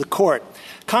please the Court,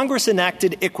 Congress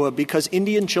enacted ICWA because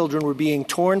Indian children were being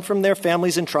torn from their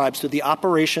families and tribes through the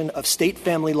operation of state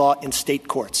family law in state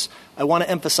courts. I want to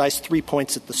emphasize 3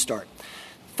 points at the start.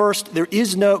 First,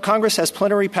 Congress has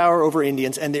plenary power over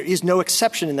Indians, and there is no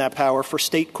exception in that power for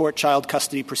state court child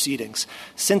custody proceedings.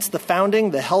 Since the founding,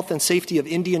 the health and safety of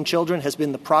Indian children has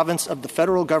been the province of the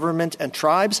federal government and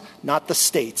tribes, not the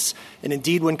states. And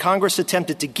indeed, when Congress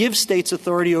attempted to give states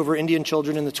authority over Indian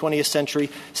children in the 20th century,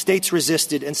 states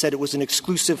resisted and said it was an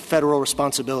exclusive federal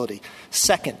responsibility.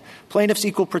 Second, plaintiffs'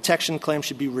 equal protection claim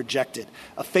should be rejected.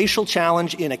 A facial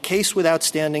challenge in a case without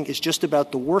standing is just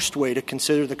about the worst way to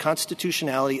consider the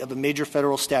constitutionality of a major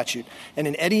federal statute. And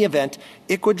in any event,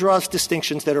 ICWA draws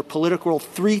distinctions that are political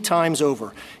 3 times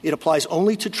over. It applies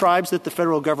only to tribes that the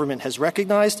federal government has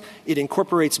recognized. It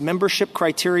incorporates membership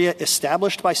criteria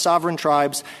established by sovereign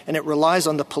tribes, and it relies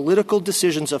on the political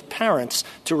decisions of parents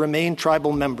to remain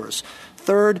tribal members.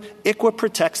 Third, ICWA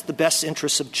protects the best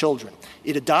interests of children.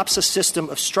 It adopts a system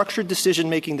of structured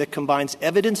decision-making that combines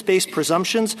evidence-based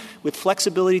presumptions with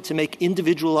flexibility to make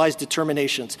individualized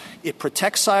determinations. It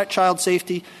protects child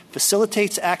safety,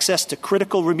 facilitates access to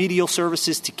critical remedial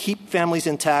services to keep families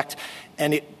intact,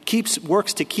 and it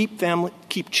works to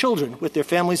keep children with their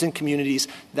families and communities.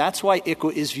 That's why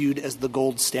ICWA is viewed as the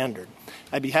gold standard.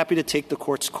 I'd be happy to take the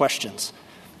Court's questions.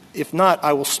 If not,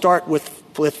 I will start with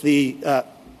the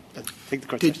take the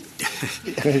question.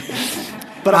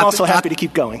 But I'm also happy to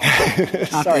keep going.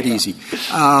 Not that easy.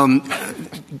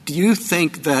 Do you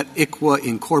think that ICWA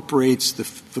incorporates the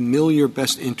familiar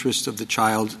best interests of the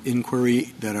child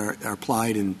inquiry that are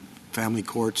applied in family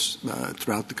courts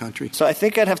throughout the country? So I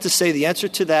think I'd have to say the answer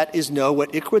to that is no.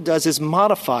 What ICWA does is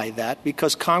modify that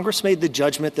because Congress made the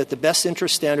judgment that the best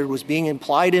interest standard was being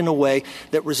implied in a way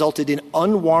that resulted in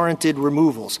unwarranted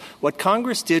removals. What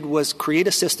Congress did was create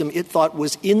a system it thought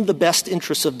was in the best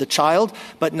interests of the child,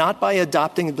 but not by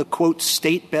adopting the, quote,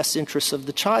 state best interests of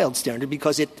the child standard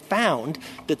because it found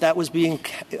that was being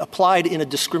applied in a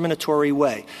discriminatory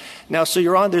way. Now, so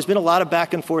there's been a lot of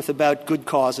back and forth about good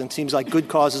cause, and it seems like good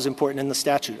cause is important in the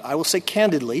statute. I will say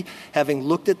candidly, having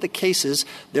looked at the cases,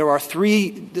 there are 3,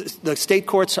 the state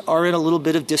courts are in a little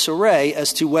bit of disarray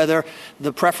as to whether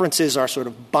the preferences are sort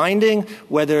of binding,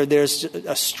 whether there's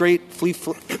a straight,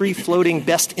 free-floating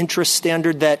best interest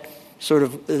standard that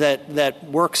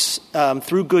works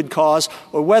through good cause,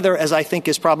 or whether, as I think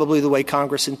is probably the way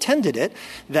Congress intended it,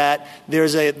 that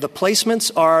the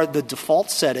placements are the default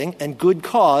setting and good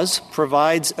cause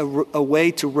provides a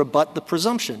way to rebut the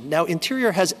presumption. Now,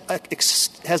 Interior has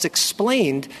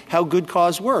explained how good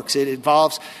cause works. It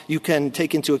involves you can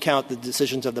take into account the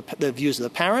decisions of the views of the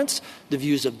parents, the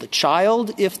views of the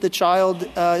child if the child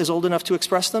is old enough to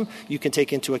express them. You can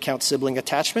take into account sibling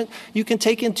attachment. You can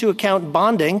take into account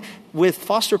bonding with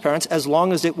foster parents as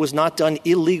long as it was not done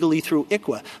illegally through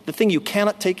ICWA. The thing you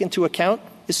cannot take into account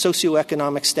is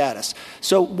socioeconomic status.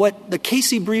 So what the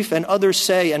Casey brief and others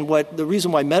say, and what the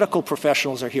reason why medical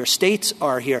professionals are here, states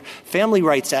are here, family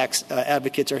rights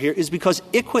advocates are here, is because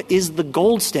ICWA is the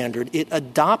gold standard. It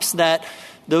adopts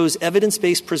those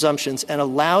evidence-based presumptions and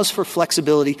allows for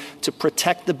flexibility to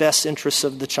protect the best interests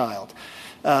of the child.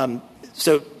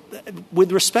 So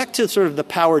with respect to sort of the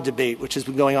power debate, which has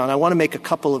been going on, I want to make a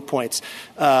couple of points.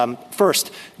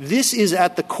 First, this is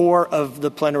at the core of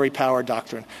the plenary power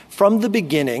doctrine. From the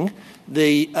beginning,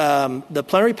 the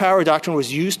plenary power doctrine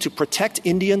was used to protect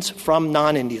Indians from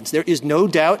non-Indians. There is no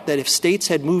doubt that if states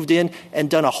had moved in and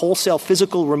done a wholesale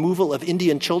physical removal of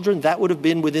Indian children, that would have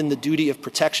been within the duty of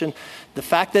protection. The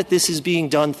fact that this is being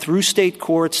done through state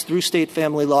courts, through state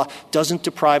family law, doesn't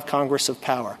deprive Congress of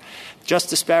power.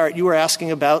 Justice Barrett, you were asking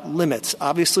about limits.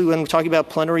 Obviously, when we're talking about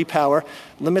plenary power,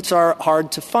 limits are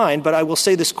hard to find, but I will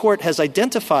say this Court has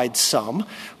identified some.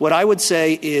 What I would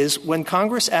say is when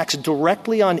Congress acts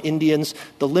directly on Indians,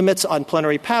 the limits on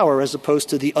plenary power, as opposed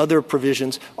to the other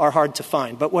provisions, are hard to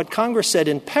find. But what Congress said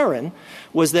in Perrin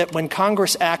was that when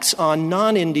Congress acts on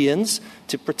non-Indians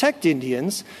to protect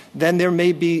Indians, then there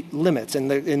may be limits.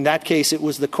 And in that case, it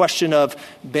was the question of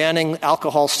banning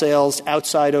alcohol sales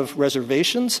outside of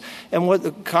reservations. And what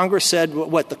the Congress said,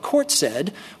 what the Court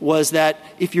said, was that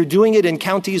if you're doing it in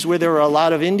counties where there are a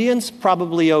lot of Indians,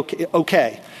 probably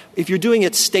okay. If you're doing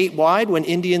it statewide when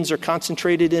Indians are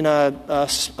concentrated in a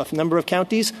number of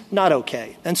counties, not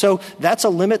okay. And so that's a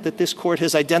limit that this court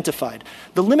has identified.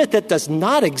 The limit that does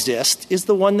not exist is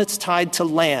the one that's tied to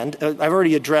land. I've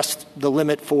already addressed the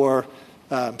limit for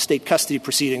state custody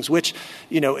proceedings, which,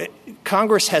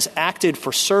 Congress has acted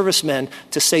for servicemen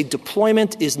to say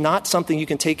deployment is not something you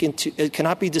can take into, it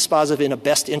cannot be dispositive in a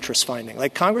best interest finding.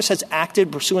 Like Congress has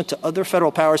acted pursuant to other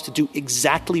federal powers to do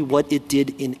exactly what it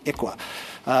did in ICWA.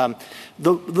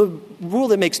 The rule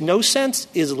that makes no sense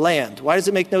is land. Why does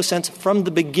it make no sense? From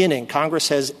the beginning, Congress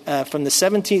has, from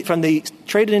the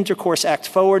Trade and Intercourse Act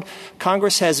forward,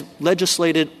 Congress has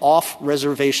legislated off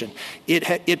reservation.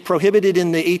 It prohibited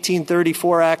in the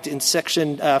 1834 Act in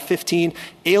Section 15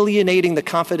 alienating the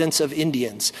confidence of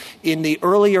Indians. In the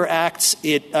earlier acts,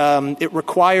 it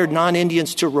required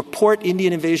non-Indians to report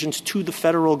Indian invasions to the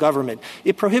federal government.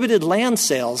 It prohibited land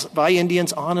sales by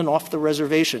Indians on and off the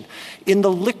reservation. In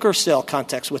the liquor sale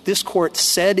context, what this court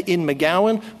said in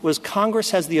McGowan was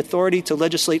Congress has the authority to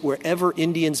legislate wherever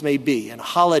Indians may be. And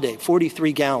Holiday,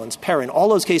 43 gallons, Perrin, all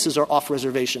those cases are off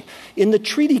reservation. In the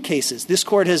treaty cases, this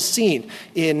court has seen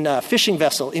in Fishing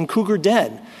Vessel, in Cougar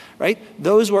Den, right?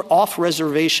 Those were off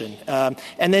reservation.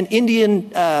 And then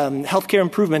Indian Healthcare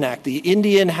Improvement Act, the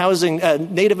Indian Housing,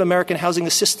 Native American Housing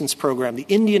Assistance Program, the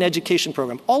Indian Education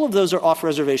Program, all of those are off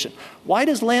reservation. Why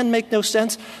does land make no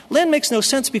sense? Land makes no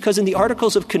sense because in the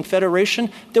Articles of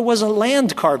Confederation, there was a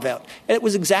land carve-out. And it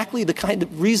was exactly the kind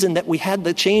of reason that we had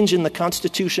the change in the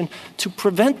Constitution to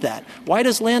prevent that. Why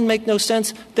does land make no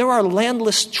sense? There are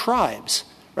landless tribes.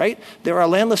 Right? There are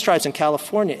landless tribes in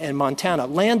California and Montana.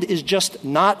 Land is just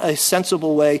not a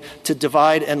sensible way to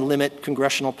divide and limit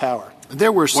congressional power.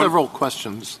 There were several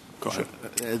questions. Go ahead.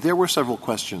 There were several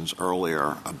questions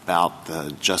earlier about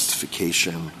the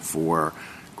justification for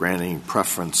granting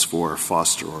preference for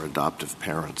foster or adoptive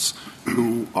parents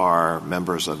who are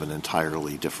members of an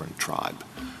entirely different tribe.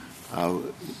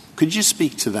 Could you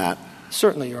speak to that?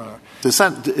 Certainly, Your Honor. Is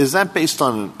that based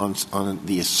on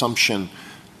the assumption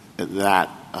that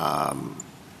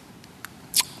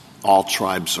all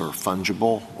tribes are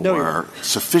fungible or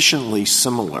sufficiently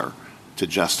similar to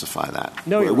justify that?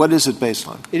 No. What is it based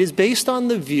on? It is based on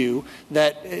the view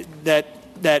that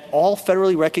all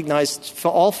federally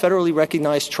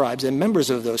recognized tribes and members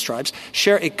of those tribes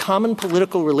share a common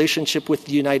political relationship with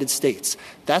the United States.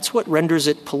 That's what renders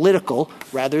it political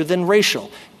rather than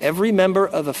racial. Every member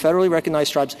of a federally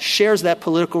recognized tribe shares that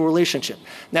political relationship.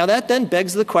 Now, that then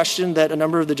begs the question that a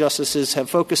number of the justices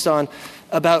have focused on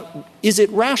about, is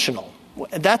it rational?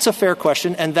 That's a fair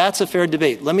question, and that's a fair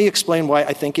debate. Let me explain why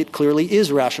I think it clearly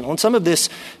is rational. And some of this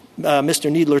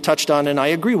Mr. Kneedler touched on, and I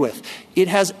agree with. It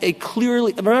has a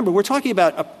clearly – remember, we're talking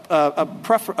about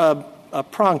a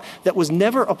prong that was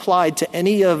never applied to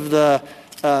any of the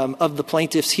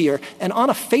plaintiffs here, and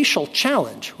on a facial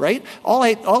challenge, right? All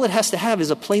it has to have is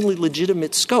a plainly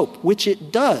legitimate scope, which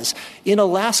it does. In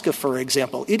Alaska, for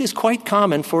example, it is quite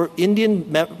common for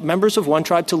Indian members of one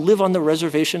tribe to live on the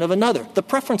reservation of another. The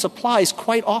preference applies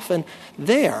quite often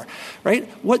there, right?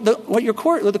 What the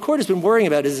court has been worrying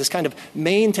about is this kind of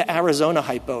Maine to Arizona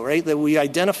hypo, right? That we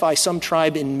identify some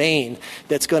tribe in Maine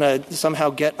that's going to somehow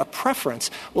get a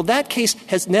preference. Well, that case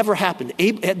has never happened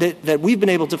that we've been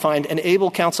able to find, and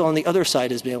able counsel on the other side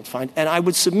has been able to find. And I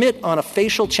would submit on a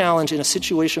facial challenge in a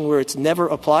situation where it's never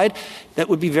applied, that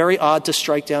would be very odd to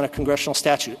strike down a congressional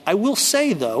statute. I will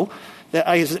say, though,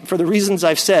 that for the reasons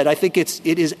I've said, I think it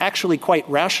is actually quite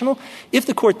rational. If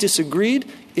the court disagreed,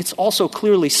 it's also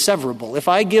clearly severable.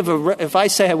 If I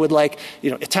say I would like,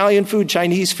 Italian food,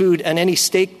 Chinese food, and any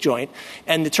steak joint,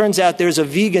 and it turns out there's a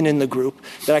vegan in the group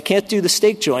that I can't do the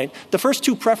steak joint, the first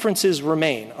two preferences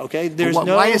remain. Okay,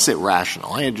 why is it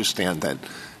rational? I understand that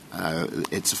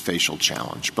it's a facial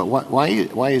challenge, but why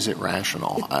is it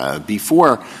rational?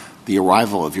 Before the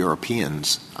arrival of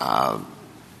Europeans,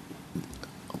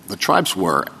 the tribes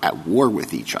were at war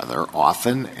with each other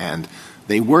often, and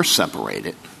they were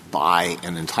separated by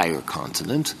an entire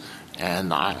continent.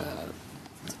 And I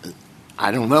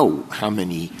don't know how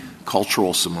many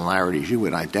cultural similarities you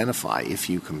would identify if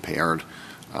you compared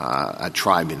a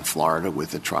tribe in Florida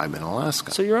with a tribe in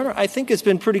Alaska. So, Your Honor, I think it's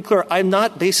been pretty clear. I'm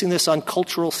not basing this on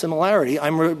cultural similarity.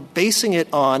 I'm basing it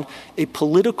on a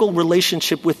political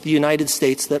relationship with the United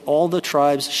States that all the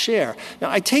tribes share. Now,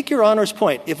 I take Your Honor's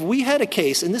point. If we had a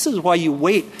case, and this is why you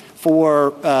wait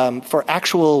for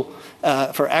actual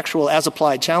for actual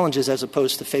as-applied challenges as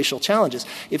opposed to facial challenges.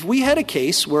 If we had a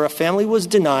case where a family was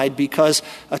denied because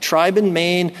a tribe in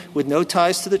Maine with no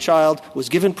ties to the child was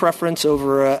given preference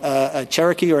over a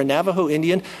Cherokee or a Navajo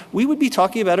Indian, we would be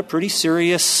talking about a pretty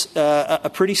serious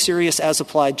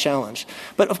as-applied challenge.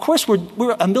 But of course,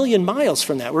 we're a million miles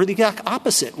from that. We're the exact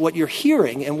opposite. What you're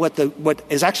hearing and what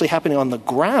is actually happening on the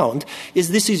ground is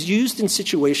this is used in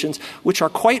situations which are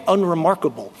quite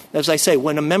unremarkable. As I say,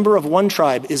 when a member of one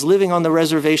tribe is living on the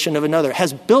reservation of another,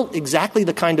 has built exactly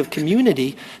the kind of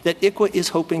community that ICWA is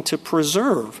hoping to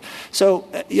preserve. So,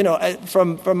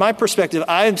 from my perspective,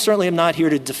 I certainly am not here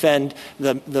to defend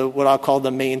the what I'll call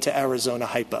the Maine to Arizona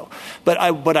hypo.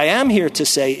 But what I am here to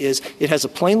say is it has a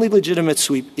plainly legitimate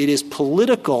sweep. It is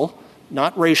political,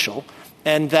 not racial.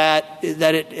 And that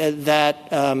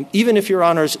even if Your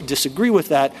Honors disagree with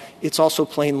that, it's also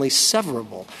plainly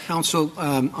severable. Counsel,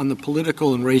 on the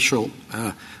political and racial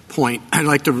point, I'd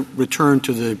like to return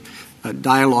to the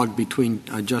dialogue between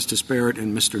Justice Barrett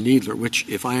and Mr. Kneedler, which,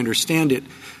 if I understand it,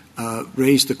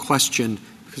 raised the question,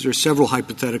 because there are several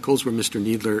hypotheticals where Mr.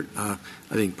 Kneedler,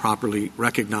 I think, properly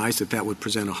recognized that would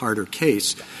present a harder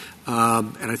case.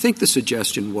 And I think the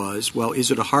suggestion was, well,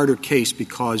 is it a harder case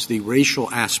because the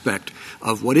racial aspect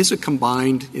of what is a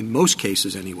combined, in most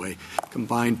cases anyway,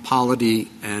 combined polity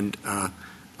and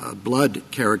blood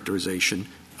characterization,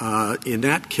 in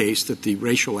that case that the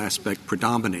racial aspect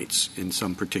predominates in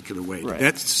some particular way. Right.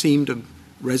 Did that seem to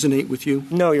resonate with you?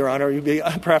 No, Your Honor. You'd be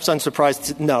perhaps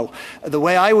unsurprised. No. The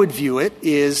way I would view it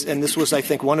is, and this was, I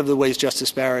think, one of the ways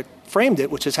Justice Barrett framed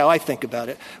it, which is how I think about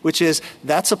it, which is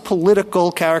that's a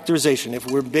political characterization.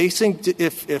 If we're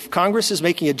if Congress is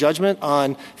making a judgment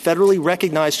on federally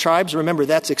recognized tribes, remember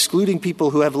that's excluding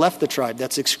people who have left the tribe.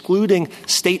 That's excluding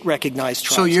state-recognized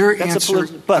tribes. So your answer...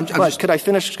 But could I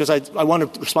finish? Because I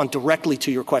want to respond directly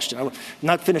to your question. I'm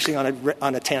not finishing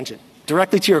on a tangent.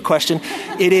 Directly to your question,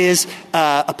 it is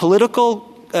a political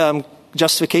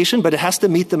justification, but it has to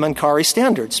meet the Mankari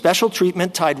standard. Special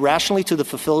treatment tied rationally to the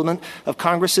fulfillment of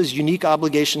Congress's unique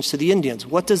obligations to the Indians.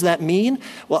 What does that mean?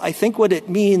 Well, I think what it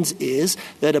means is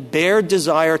that a bare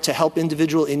desire to help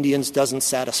individual Indians doesn't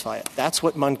satisfy it. That's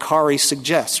what Mankari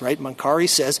suggests, right? Mankari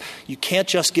says you can't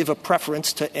just give a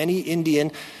preference to any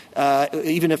Indian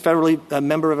even a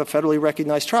member of a federally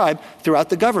recognized tribe throughout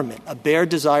the government. A bare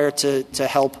desire to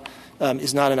help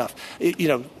is not enough.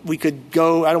 We could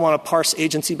go, I don't want to parse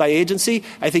agency by agency.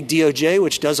 I think DOJ,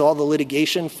 which does all the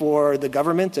litigation for the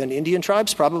government and Indian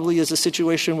tribes, probably is a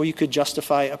situation where you could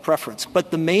justify a preference. But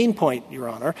the main point, Your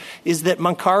Honor, is that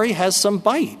Mankari has some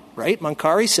bite, right?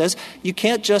 Mankari says you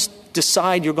can't just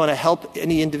decide you're going to help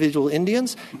any individual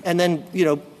Indians and then,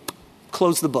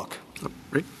 close the book.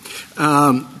 Right.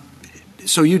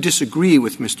 So you disagree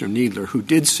with Mr. Kneedler, who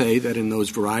did say that in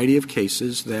those variety of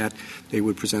cases that they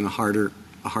would present a harder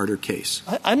case.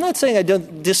 I'm not saying I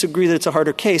don't disagree that it's a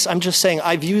harder case. I'm just saying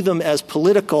I view them as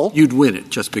political. You'd win it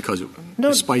just because,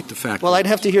 despite the fact. Well, I'd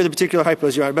have to hear the particular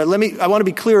hypos, Your Honor. But I want to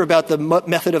be clear about the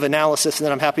method of analysis, and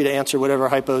then I'm happy to answer whatever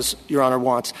hypos Your Honor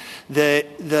wants.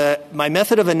 My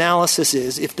method of analysis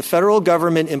is if the federal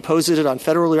government imposes it on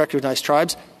federally recognized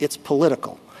tribes, it's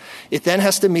political. It then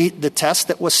has to meet the test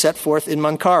that was set forth in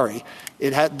Mankari.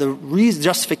 The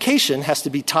justification has to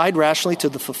be tied rationally to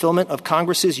the fulfillment of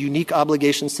Congress's unique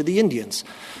obligations to the Indians.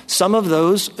 Some of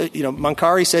those,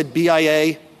 Mankari said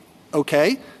BIA,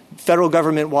 okay, federal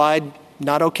government-wide,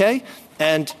 not okay.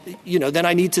 And, then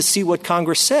I need to see what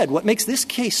Congress said. What makes this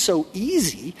case so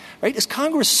easy, right, is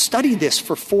Congress studied this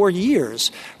for 4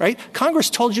 years, right? Congress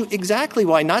told you exactly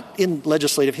why, not in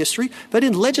legislative history, but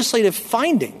in legislative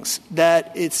findings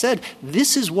that it said,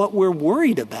 this is what we're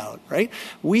worried about, right?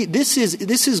 This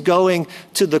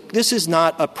is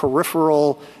not a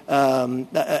peripheral,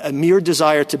 a mere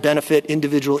desire to benefit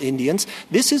individual Indians.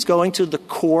 This is going to the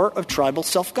core of tribal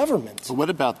self-government. So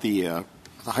what about the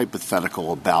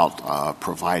hypothetical about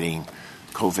providing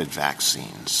COVID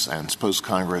vaccines? And suppose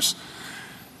Congress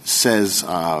says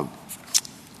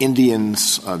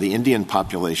Indians, the Indian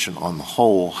population on the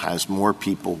whole, has more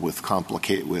people with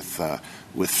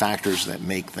factors that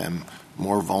make them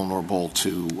more vulnerable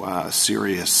to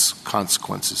serious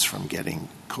consequences from getting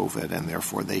COVID, and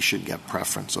therefore they should get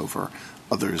preference over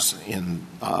others in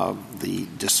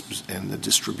the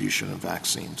distribution of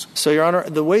vaccines. So, Your Honor,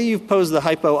 the way you've posed the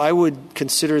hypo, I would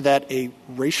consider that a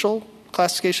racial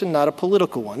classification, not a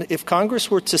political one. If Congress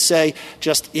were to say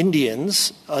just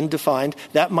Indians, undefined,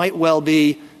 that might well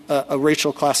be a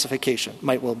racial classification,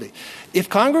 might well be. If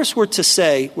Congress were to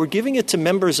say we're giving it to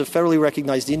members of federally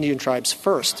recognized Indian tribes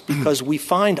first because we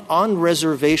find on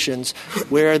reservations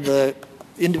where the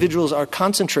individuals are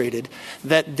concentrated,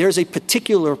 that there's a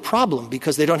particular problem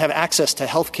because they don't have access to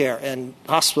health care and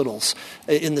hospitals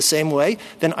in the same way,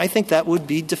 then I think that would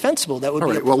be defensible. That would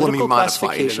be a political let me modify it. It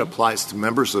classification. applies to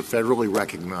members of federally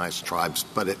recognized tribes,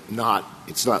 but it's not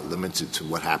limited to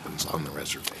what happens on the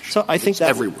reservation. So I think it's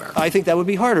everywhere. I think that would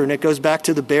be harder, and it goes back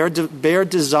to the bare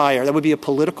desire. That would be a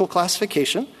political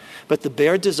classification, but the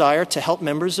bare desire to help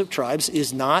members of tribes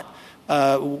is not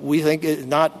is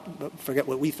not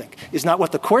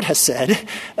what the court has said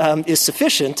is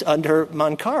sufficient under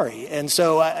Mankari. And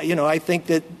so, I think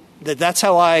that's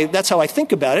how I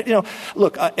think about it.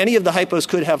 Look, any of the hypos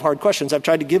could have hard questions. I've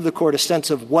tried to give the court a sense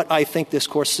of what I think this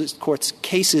court's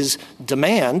cases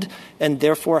demand, and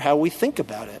therefore how we think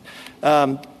about it.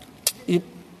 I'd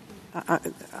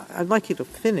like you to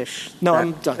finish. No,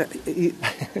 I'm done.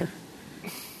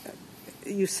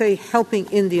 You say helping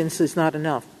Indians is not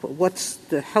enough, but what's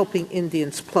the helping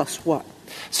Indians plus what?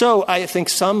 So I think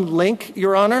some link,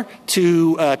 Your Honor,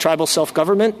 to tribal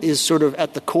self-government is sort of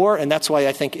at the core, and that's why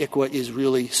I think ICWA is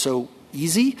really so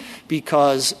easy,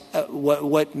 because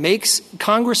what makes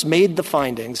Congress made the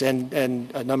findings,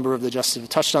 and a number of the justices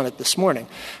touched on it this morning.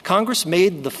 Congress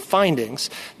made the findings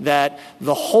that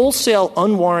the wholesale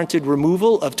unwarranted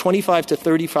removal of 25 to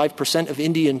 35% of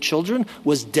Indian children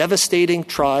was devastating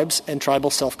tribes and tribal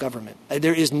self-government.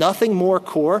 There is nothing more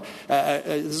core.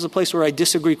 This is a place where I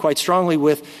disagree quite strongly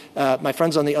with my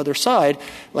friends on the other side.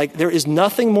 Like, there is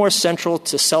nothing more central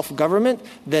to self-government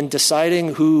than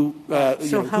deciding who's a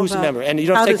member. And you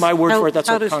don't take my word for it. That's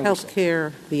what Congress said. How does health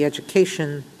care, the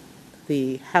education,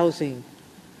 the housing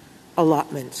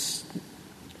allotments,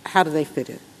 how do they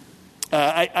fit in?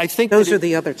 I think those are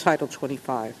the other Title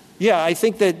 25. Yeah, I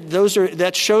think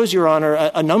that shows, Your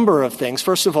Honor, a number of things.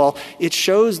 First of all, it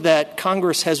shows that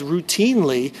Congress has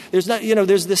routinely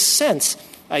there's this sense,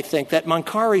 I think, that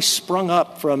Mankari sprung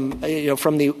up from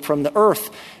the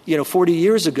earth 40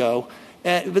 years ago.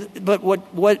 But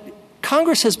what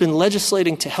Congress has been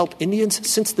legislating to help Indians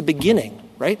since the beginning,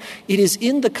 right? It is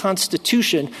in the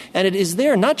Constitution, and it is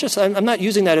there not just – I'm not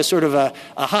using that as sort of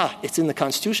it's in the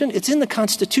Constitution. It's in the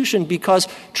Constitution because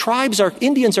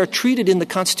Indians are treated in the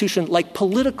Constitution like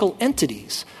political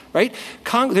entities, right?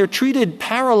 They're treated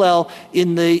parallel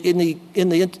in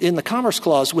the Commerce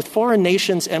Clause with foreign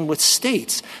nations and with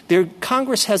states.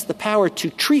 Congress has the power to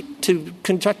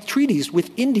conduct treaties with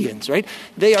Indians, right?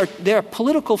 They are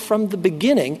political from the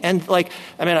beginning, and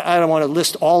I don't want to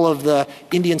list all of the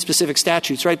Indian-specific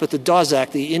statutes, right? But the Dawes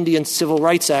Act, the Indian Civil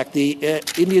Rights Act, the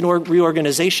Indian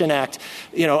Reorganization Act,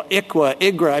 ICWA,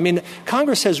 IGRA.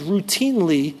 Congress has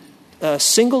routinely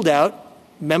singled out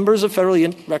members of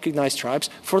federally recognized tribes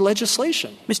for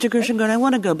legislation. Mr. Gershengorn, I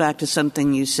want to go back to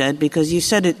something you said, because you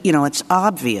said it's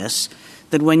obvious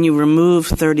that when you remove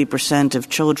 30% of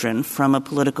children from a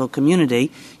political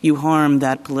community, you harm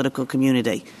that political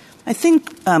community. I think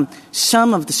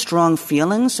some of the strong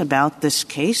feelings about this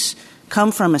case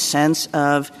come from a sense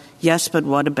of, yes, but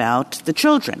what about the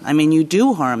children? You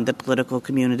do harm the political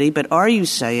community, but are you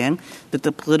saying that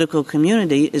the political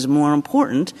community is more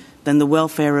important than the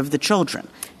welfare of the children?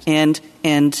 And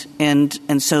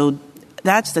so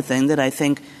that's the thing that I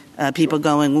think people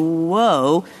going,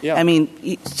 whoa. Yeah.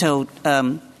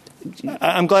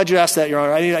 I'm glad you asked that, Your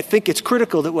Honor. I think it's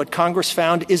critical that what Congress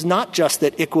found is not just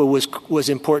that ICWA was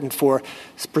important for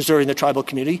preserving the tribal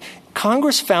community.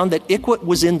 Congress found that ICWA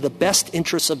was in the best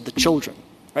interests of the children.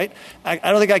 Right? I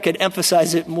don't think I could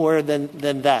emphasize it more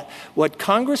than that. What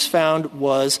Congress found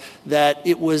was that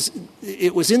it was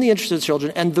in the interest of the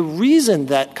children, and the reason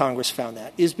that Congress found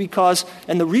that is because,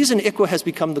 and the reason ICWA has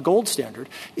become the gold standard,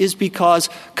 is because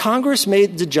Congress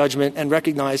made the judgment and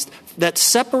recognized that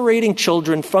separating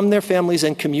children from their families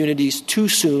and communities too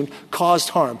soon caused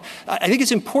harm. I think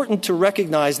it's important to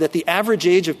recognize that the average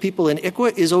age of people in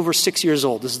ICWA is over 6 years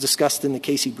old. This is discussed in the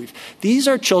Casey brief. These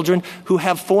are children who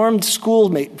have formed school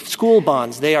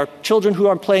bonds. They are children who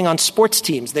are playing on sports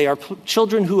teams. They are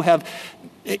children who have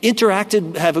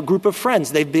interacted, have a group of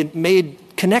friends. They've been made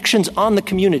connections on the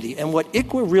community. And what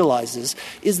ICWA realizes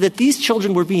is that these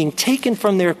children were being taken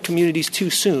from their communities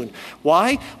too soon.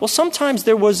 Why? Well, sometimes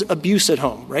there was abuse at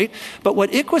home, right? But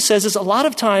what ICWA says is a lot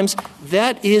of times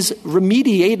that is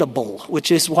remediatable,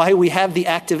 which is why we have the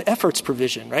active efforts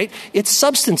provision, right? It's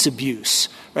substance abuse,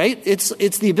 right?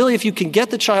 It's the ability, if you can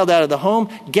get the child out of the home,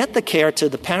 get the care to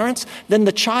the parents, then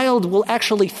the child will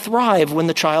actually thrive when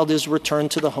the child is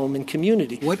returned to the home and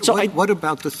community. What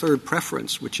about the third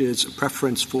preference, which is a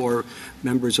preference for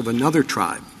members of another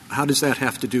tribe? How does that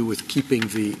have to do with keeping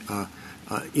the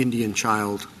Indian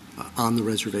child on the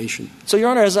reservation? So, Your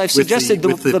Honor, as I've suggested,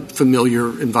 with the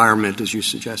familiar environment, as you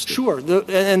suggested. Sure.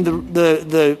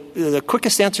 The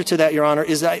quickest answer to that, Your Honor,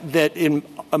 is that in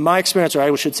my experience, or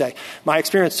I should say, my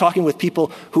experience talking with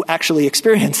people who actually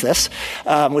experience this,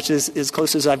 which is as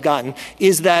close as I've gotten,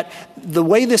 is that the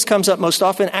way this comes up most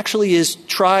often actually is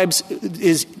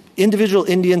individual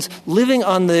Indians living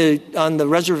on the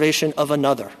reservation of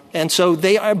another. And so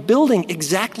they are building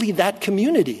exactly that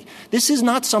community. This is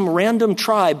not some random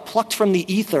tribe plucked from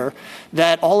the ether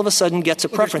that all of a sudden gets a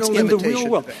preference in the real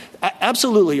world.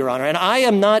 Absolutely, Your Honor. And I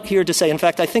am not here to say, in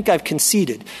fact, I think I've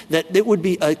conceded that it would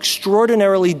be an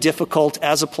extraordinarily difficult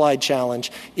as-applied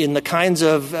challenge in the kinds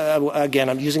of, again,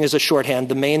 I'm using as a shorthand,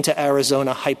 the Maine to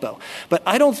Arizona hypo. But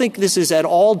I don't think this is at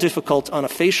all difficult on a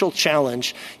facial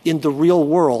challenge in the real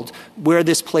world where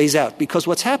this plays out. Because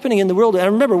what's happening in the world,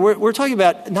 and remember, we're talking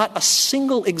about not a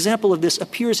single example of this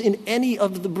appears in any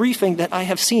of the briefing that I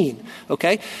have seen,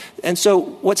 okay? And so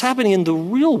what's happening in the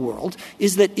real world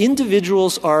is that individual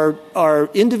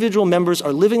members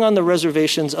are living on the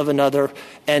reservations of another,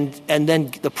 and then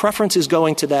the preference is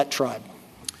going to that tribe.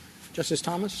 Justice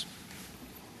Thomas?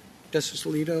 Justice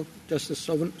Alito? Justice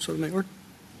Sotomayor?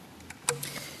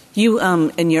 You,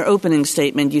 in your opening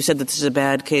statement, you said that this is a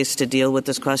bad case to deal with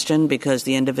this question because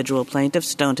the individual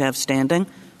plaintiffs don't have standing.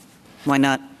 Why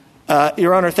not?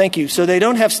 Your Honor, thank you. So they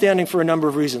don't have standing for a number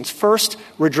of reasons. First,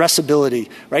 redressability,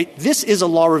 right? This is a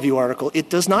law review article. It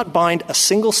does not bind a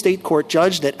single state court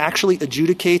judge that actually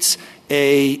adjudicates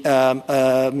a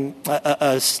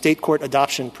state court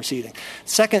adoption proceeding.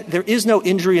 Second, there is no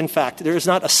injury in fact. There is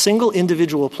not a single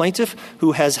individual plaintiff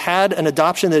who has had an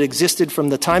adoption that existed from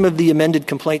the time of the amended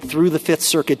complaint through the Fifth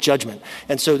Circuit judgment.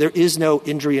 And so there is no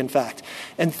injury in fact.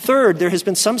 And third, there has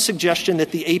been some suggestion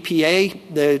that the APA,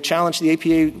 the challenge to the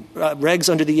APA regs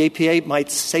under the APA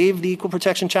might save the equal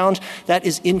protection challenge. That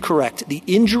is incorrect. The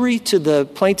injury to the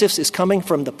plaintiffs is coming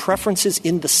from the preferences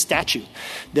in the statute.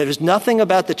 There is nothing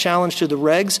about the challenge to the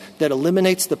regs that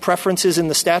eliminates the preferences in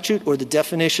the statute or the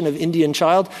definition of Indian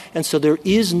child, and so there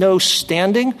is no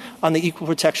standing on the equal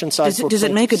protection side. Does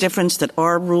it make a difference that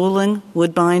our ruling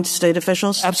would bind state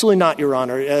officials? Absolutely not, Your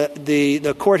Honor.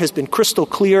 The court has been crystal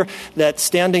clear that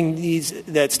standing needs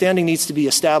to be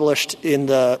established in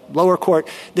the lower court.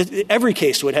 Every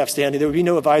case would have standing. There would be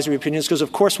no advisory opinions because,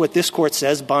 of course, what this court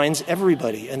says binds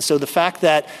everybody. And so the fact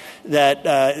that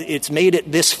it's made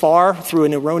it this far through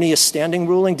an erroneous standing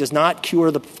ruling does not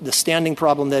cure the standing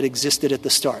problem that existed at the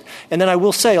start. And then I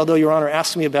will say, although Your Honor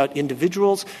asked me about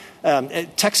individuals,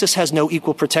 Texas has no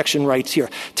equal protection rights here.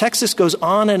 Texas goes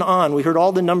on and on. We heard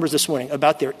all the numbers this morning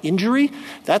about their injury.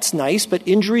 That's nice, but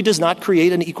injury does not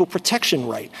create an equal protection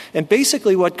right. And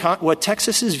basically what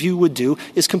Texas's view would do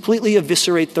is completely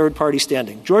eviscerate third-party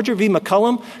standing. Georgia v.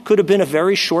 McCollum could have been a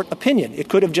very short opinion. It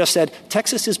could have just said,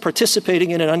 Texas is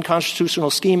participating in an unconstitutional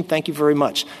scheme, thank you very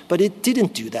much. But it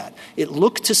didn't do that. It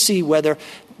looked to see whether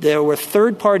there were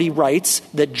third-party rights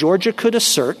that Georgia could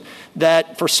assert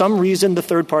that for some reason the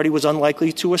third party was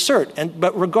unlikely to assert.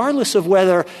 But regardless of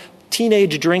whether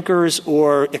teenage drinkers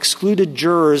or excluded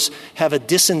jurors have a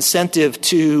disincentive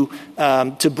to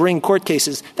bring court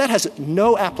cases, that has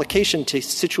no application to the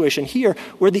situation here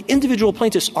where the individual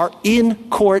plaintiffs are in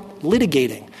court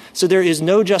litigating. So there is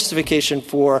no justification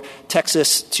for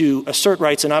Texas to assert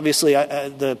rights, and obviously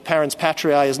the parents'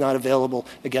 patriae is not available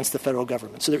against the federal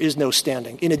government. So there is no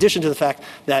standing, in addition to the fact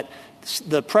that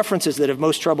the preferences that have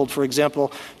most troubled, for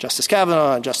example, Justice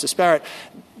Kavanaugh and Justice Barrett,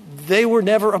 they were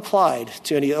never applied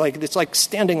to any, it's like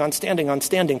standing on standing on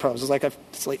standing problems.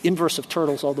 It's like inverse of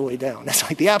turtles all the way down. It's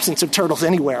like the absence of turtles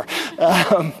anywhere.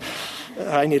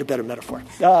 I need a better metaphor.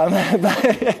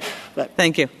 But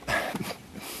Thank you.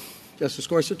 Justice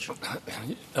Gorsuch?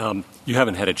 You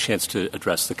haven't had a chance to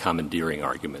address the commandeering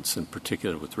arguments, in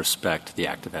particular with respect to the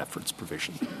active efforts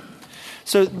provision.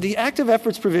 So the active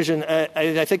efforts provision,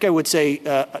 I think I would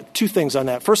say two things on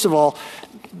that. First of all,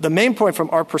 the main point from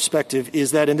our perspective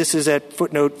is that, and this is at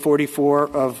footnote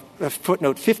 54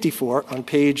 on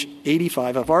page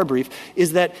 85 of our brief,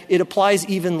 is that it applies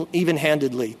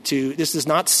even-handedly to, this does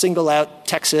not single out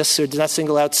Texas or does not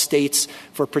single out states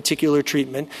for particular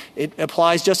treatment. It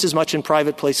applies just as much in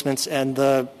private placements, and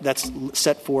that's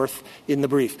set forth in the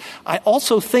brief. I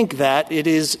also think that it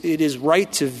is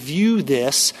right to view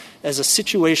this as a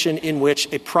situation in which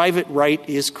a private right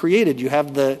is created. You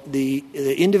have the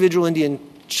individual Indian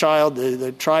child,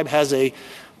 the tribe has a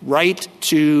right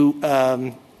to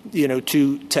have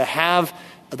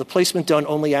the placement done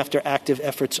only after active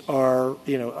efforts are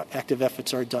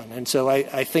done. And so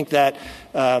I think that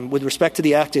with respect to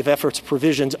the active efforts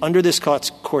provisions under this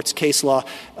court's case law,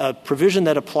 a provision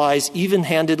that applies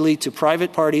even-handedly to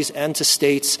private parties and to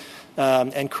states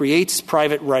and creates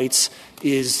private rights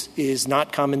is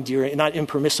not commandeering, not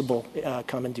impermissible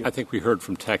commandeering. I think we heard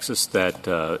from Texas that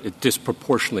it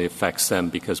disproportionately affects them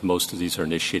because most of these are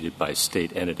initiated by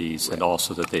state entities, and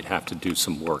also that they'd have to do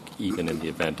some work even in the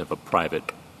event of a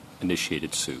private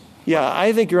initiated suit. Yeah,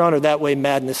 I think, Your Honor, that way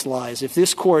madness lies. If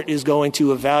this court is going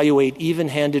to evaluate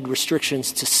even-handed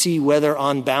restrictions to see whether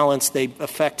on balance they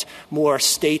affect more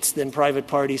states than private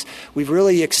parties, we've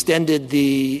really extended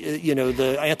the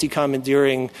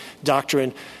anti-commandeering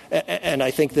doctrine, and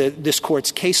I think that this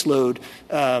court's caseload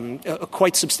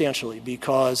quite substantially,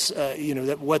 because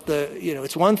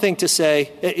it's one thing to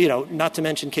say, not to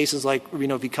mention cases like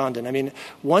Reno v. Condon. I mean,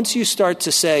 once you start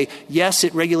to say, yes,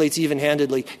 it regulates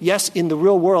even-handedly, yes, in the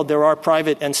real world there are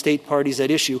private and state parties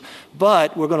at issue,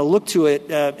 but we're going to look to it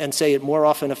and say it more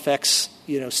often affects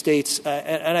states.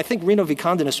 And I think Reno v.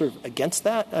 Condon is sort of against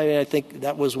that. I think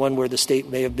that was one where the state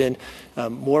may have been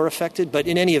more affected. But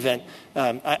in any event,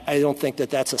 I don't think that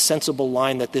that's a sensible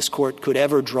line that this court could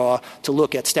ever draw to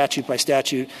look at statute by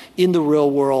statute. In the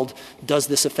real world, does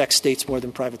this affect states more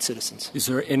than private citizens? Is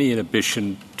there any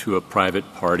inhibition to a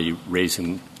private party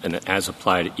raising an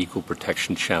as-applied equal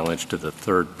protection challenge to the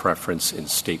third preference in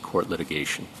state court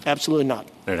litigation? Absolutely not.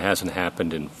 And it hasn't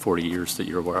happened in 40 years that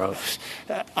you're aware of?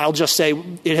 I'll just say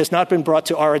it has not been brought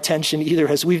to our attention either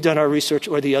as we've done our research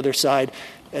or the other side.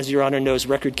 As Your Honor knows,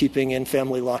 record-keeping in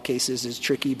family law cases is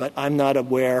tricky, but I'm not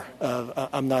aware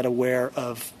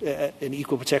of an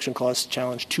equal protection clause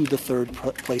challenge to the third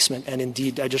placement. And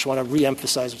indeed, I just want to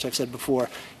reemphasize, which I've said before,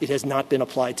 it has not been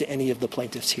applied to any of the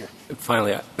plaintiffs here. And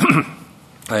finally,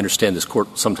 I understand this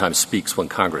court sometimes speaks when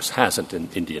Congress hasn't in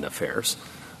Indian affairs,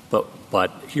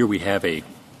 but here we have a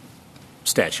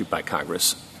statute by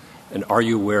Congress. And are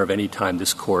you aware of any time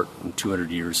this court in 200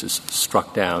 years has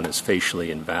struck down as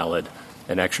facially invalid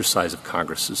an exercise of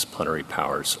Congress's plenary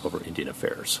powers over Indian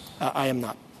affairs? I am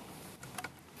not.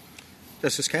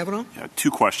 Justice Kavanaugh? Yeah,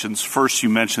 two questions. First, you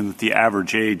mentioned that the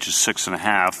average age is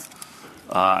 6.5.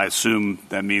 I assume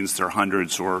that means there are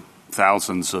hundreds or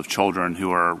thousands of children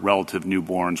who are relative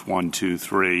newborns, 1, 2,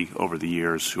 3, over the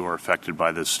years who are affected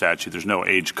by this statute. There's no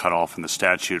age cutoff in the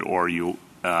statute, or you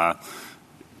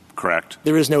correct?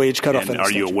 There is no age cutoff in the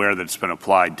statute. Are you aware that it's been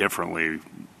applied differently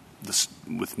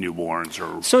with newborns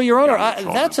or So, Your Honor,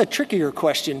 that's a trickier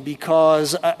question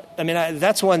because,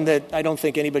 that's one that I don't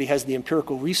think anybody has the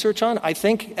empirical research on. I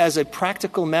think as a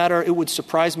practical matter, it would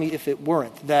surprise me if it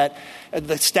weren't. That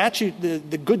the statute,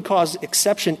 the good cause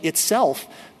exception itself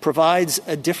provides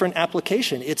a different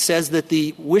application. It says that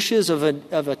the wishes of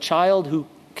a child who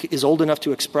is old enough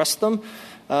to express them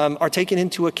are taken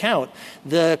into account.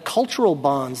 The cultural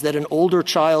bonds that an older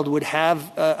child would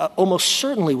have almost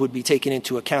certainly would be taken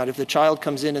into account. If the child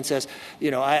comes in and says,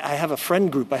 I have a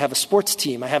friend group, I have a sports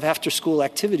team, I have after-school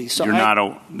activities. So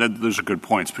those are good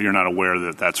points, but you're not aware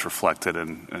that that's reflected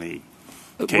in any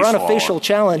case We're on law. A facial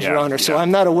challenge, Your Honor, so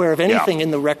I'm not aware of anything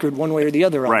in the record one way or the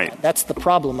other on right. that. That's the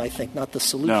problem, I think, not the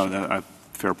solution. No,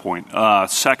 fair point.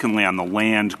 Secondly, on the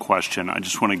land question, I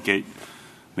just want to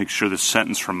make sure the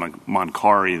sentence from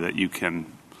Moncari that you can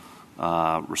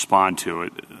respond to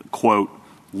it. Quote,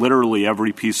 literally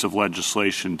every piece of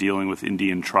legislation dealing with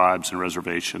Indian tribes and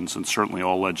reservations, and certainly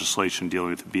all legislation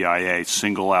dealing with the BIA,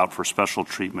 single out for special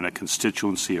treatment a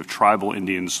constituency of tribal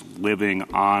Indians living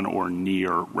on or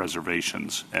near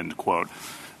reservations, end quote.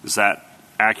 Is that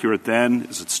accurate then?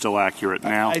 Is it still accurate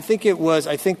now? I think it was.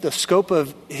 I think the scope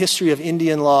of history of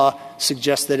Indian law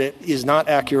suggests that it is not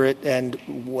accurate and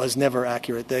was never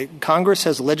accurate. The Congress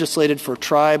has legislated for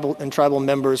tribal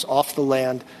members off the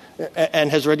land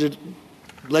and has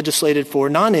legislated for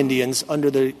non-Indians under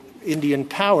the Indian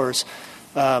powers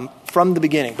from the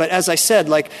beginning. But as I said,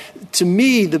 to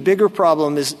me, the bigger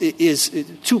problem is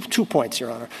two points, Your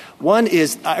Honor. One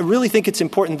is I really think it's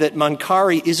important that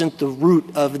Moncari isn't the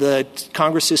root of the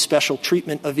Congress's special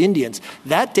treatment of Indians.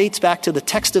 That dates back to the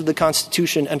text of the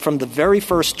Constitution and from the very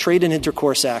first Trade and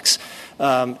Intercourse Acts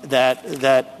that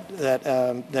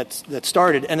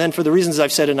started. And then for the reasons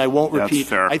I've said, and I won't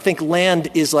repeat, I think land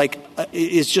is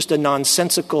just a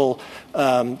nonsensical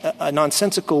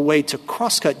way to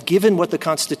crosscut, given what the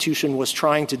Constitution was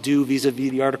trying to do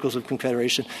vis-a-vis the Articles of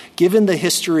Confederation, given the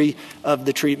history of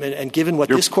the treatment, and given what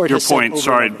this court has said.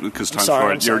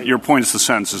 Your point is the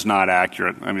sentence is not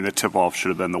accurate. I mean, the tip-off should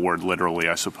have been the word literally,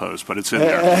 I suppose, but it's in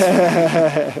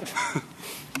there.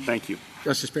 Thank you.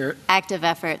 Justice Barrett? Active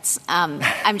efforts.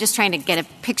 I'm just trying to get a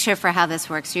picture for how this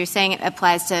works. You're saying it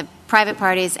applies to private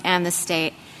parties and the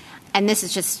state. And this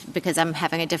is just because I'm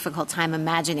having a difficult time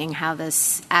imagining how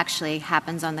this actually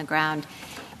happens on the ground.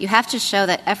 You have to show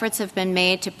that efforts have been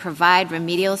made to provide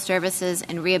remedial services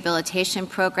and rehabilitation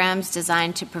programs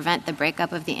designed to prevent the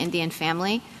breakup of the Indian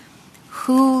family.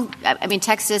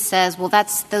 Texas says, well,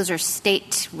 those are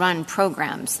state-run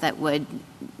programs that would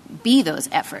be those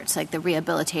efforts, like the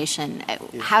rehabilitation.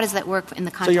 How does that work in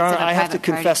the context Your Honor, of a private I have to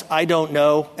party? confess I don't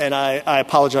know, and I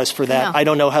apologize for that. No. I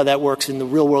don't know how that works in the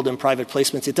real world in private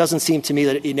placements. It doesn't seem to me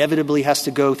that it inevitably has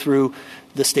to go through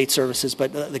the state services,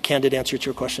 but the candid answer to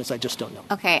your question is I just don't know.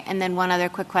 Okay, and then one other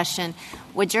quick question.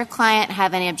 Would your client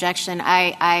have any objection?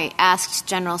 I asked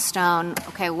General Stone,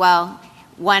 okay, well,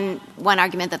 one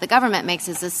argument that the government makes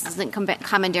is this isn't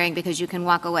commandeering because you can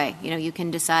walk away. You can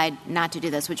decide not to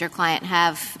do this. Would your client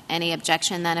have any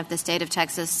objection then if the state of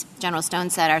Texas, General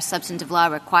Stone said, our substantive law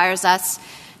requires us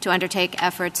to undertake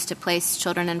efforts to place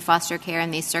children in foster care in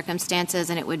these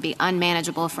circumstances, and it would be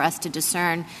unmanageable for us to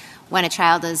discern when a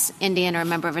child is Indian or a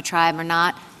member of a tribe or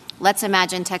not? Let's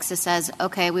imagine Texas says,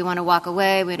 okay, we want to walk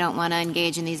away. We don't want to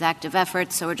engage in these active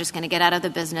efforts, so we're just going to get out of the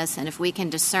business. And if we can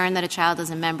discern that a child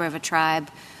is a member of a tribe,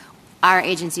 our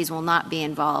agencies will not be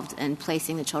involved in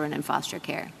placing the children in foster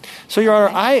care. So, Your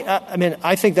Honor,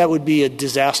 I think that would be a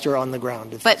disaster on the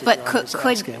ground. But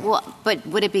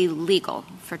would it be legal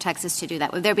for Texas to do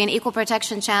that? Would there be an equal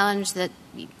protection challenge that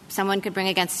someone could bring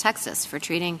against Texas for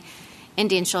treating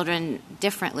Indian children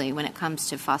differently when it comes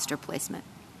to foster placement?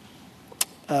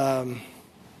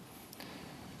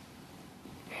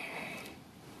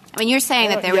 You're saying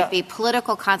that there would be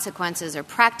political consequences or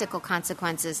practical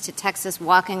consequences to Texas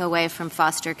walking away from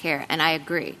foster care, and I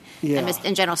agree. Yeah.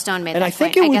 And General Stone made that point. And I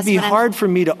think it would be hard for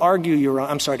me to argue, Your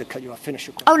Honor. I'm sorry to cut you off. Finish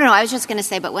your question. Oh, no, I was just going to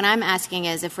say, but what I'm asking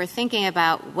is if we're thinking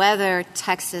about whether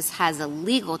Texas has a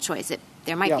legal choice,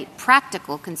 there might be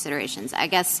practical considerations. I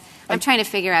guess I'm trying to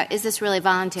figure out, is this really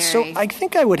voluntary? So I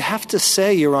think I would have to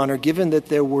say, Your Honor, given that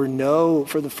there were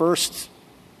for the first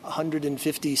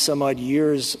 150 some odd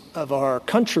years of our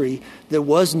country, there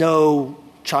was no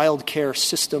child care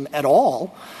system at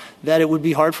all, that it would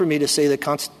be hard for me to say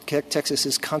that Texas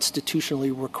is constitutionally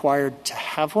required to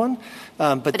have one.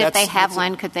 But if they have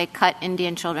one, could they cut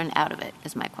Indian children out of it,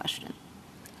 is my question.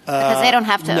 Because they don't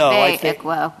have to obey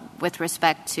ICWA with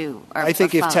respect to I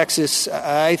think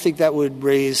that would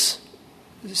raise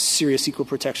serious equal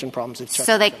protection problems.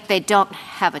 So they don't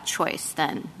have a choice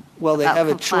then? Well, they have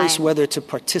a choice whether to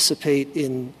participate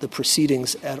in the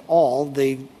proceedings at all.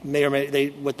 They may or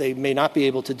what they may not be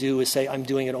able to do is say, I'm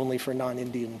doing it only for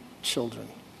non-Indian children.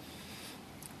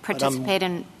 Participate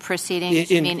in proceedings,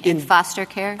 in foster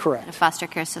care? Correct. A foster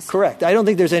care system? Correct. I don't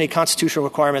think there's any constitutional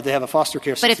requirement they have a foster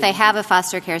care system. But if they have a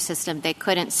foster care system, they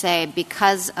couldn't say,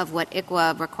 because of what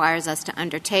ICWA requires us to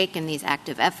undertake in these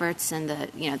active efforts, and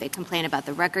they complain about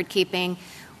the record keeping,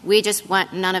 we just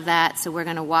want none of that, so we're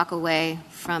going to walk away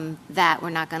from that. We're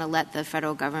not going to let the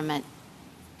federal government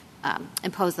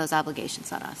impose those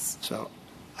obligations on us. So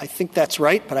I think that's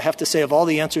right, but I have to say of all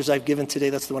the answers I've given today,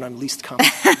 that's the one I'm least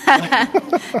confident.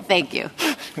 Thank you.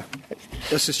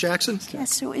 Justice Jackson?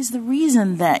 Yes, so is the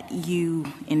reason that you,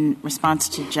 in response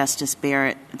to Justice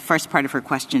Barrett, the first part of her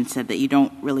question said that you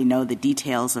don't really know the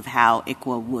details of how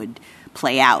ICWA would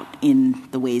play out in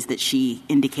the ways that she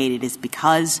indicated, is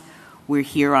because we're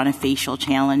here on a facial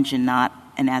challenge and not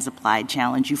an as-applied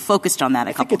challenge. You focused on that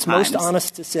a couple times. I think it's most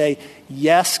honest to say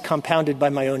yes, compounded by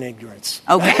my own ignorance.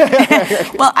 Okay.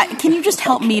 Well, can you just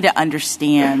help me to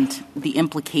understand the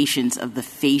implications of the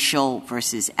facial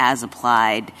versus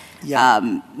as-applied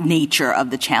nature of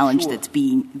the challenge that's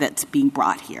being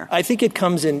brought here? I think it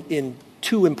comes in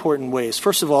two important ways.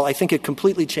 First of all, I think it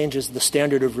completely changes the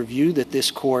standard of review that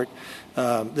this court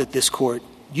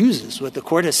uses. What the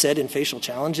court has said in facial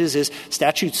challenges is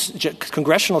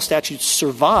congressional statutes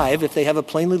survive if they have a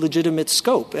plainly legitimate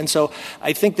scope. And so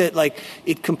I think that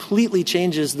it completely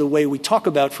changes the way we talk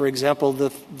about, for example, the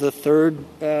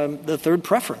third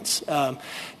preference.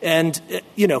 Then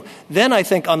I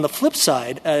think on the flip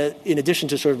side, in addition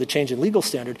to sort of the change in legal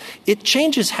standard, it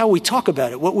changes how we talk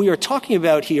about it. What we are talking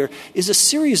about here is a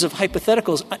series of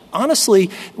hypotheticals. Honestly,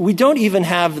 we don't even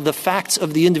have the facts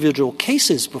of the individual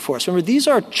cases before us. Remember, these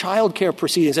are child care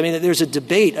proceedings. I mean, there's a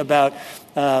debate about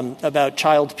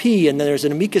child P, and then there's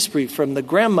an amicus brief from the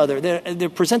grandmother. They're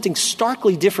presenting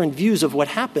starkly different views of what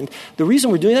happened. The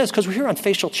reason we're doing that is because we're here on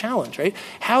facial challenge, right?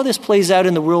 How this plays out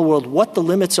in the real world, what the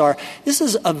limits are. This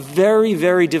is a very,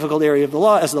 very difficult area of the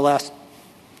law, as the last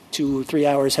 2 or 3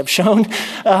 hours have shown,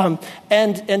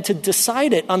 and to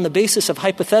decide it on the basis of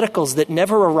hypotheticals that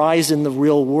never arise in the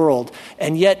real world,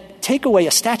 and yet take away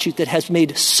a statute that has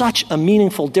made such a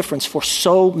meaningful difference for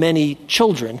so many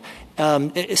children.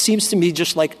 It seems to me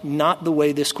just like not the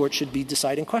way this court should be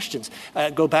deciding questions.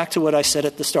 Go back to what I said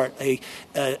at the start.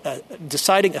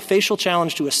 Deciding a facial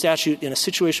challenge to a statute in a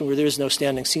situation where there is no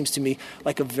standing seems to me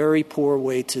like a very poor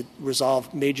way to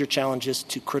resolve major challenges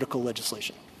to critical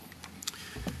legislation.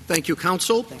 Thank you,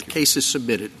 counsel. The case is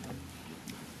submitted.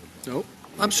 No,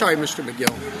 I'm sorry, Mr.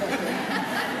 McGill.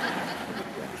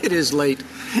 It is late.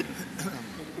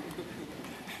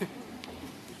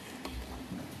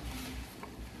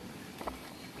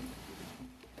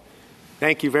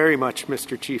 Thank you very much,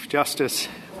 Mr. Chief Justice.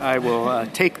 I will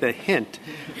take the hint.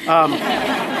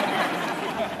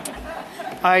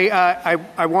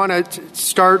 I want to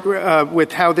start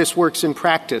with how this works in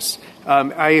practice.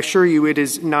 I assure you it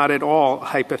is not at all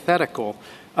hypothetical.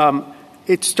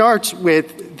 It starts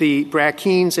with the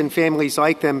Brackeens and families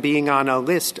like them being on a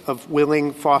list of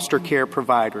willing foster care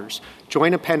providers.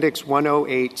 Joint Appendix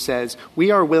 108 says,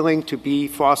 we are willing to be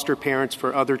foster parents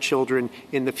for other children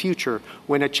in the future.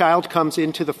 When a child comes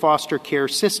into the foster care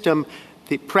system,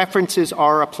 the preferences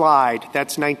are applied.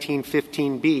 That's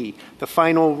 1915B. The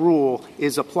final rule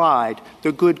is applied.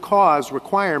 The good cause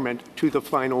requirement to the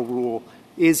final rule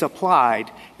is applied,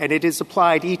 and it is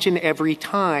applied each and every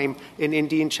time an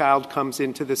Indian child comes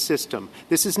into the system.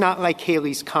 This is not like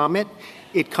Haley's Comet.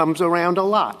 It comes around a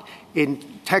lot. In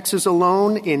Texas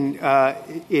alone,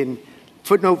 in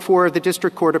footnote 4 of the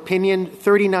district court opinion,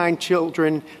 39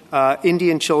 children,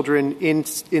 Indian children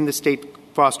in the state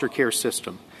foster care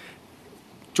system.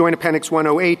 Joint Appendix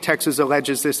 108, Texas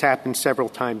alleges this happens several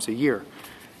times a year.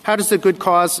 How does the good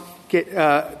cause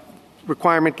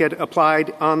requirement get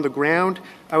applied on the ground?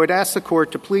 I would ask the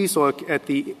court to please look at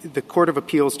the Court of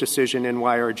Appeals decision in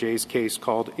YRJ's case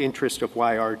called Interest of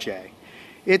YRJ.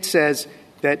 It says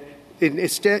that in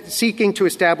seeking to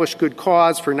establish good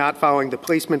cause for not following the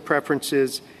placement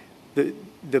preferences,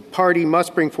 the party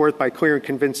must bring forth by clear and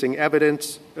convincing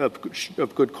evidence of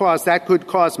good cause. That good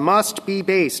cause must be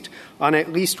based on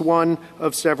at least one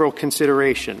of several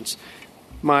considerations.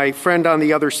 My friend on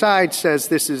the other side says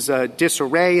this is a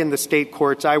disarray in the state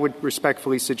courts. I would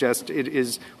respectfully suggest it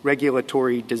is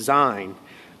regulatory design.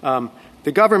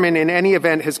 The government, in any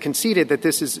event, has conceded that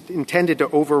this is intended to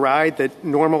override the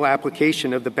normal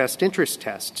application of the best interest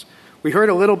tests. We heard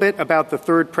a little bit about the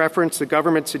third preference. The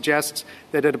government suggests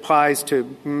that it applies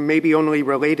to maybe only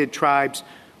related tribes.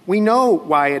 We know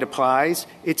why it applies.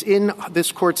 It's in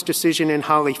this court's decision in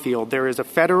Holyfield. There is a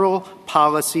federal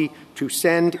policy to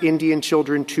send Indian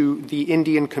children to the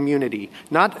Indian community,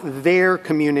 not their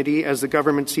community as the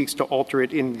government seeks to alter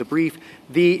it in the brief,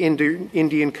 the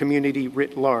Indian community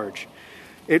writ large.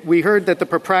 We heard that the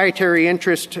proprietary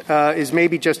interest is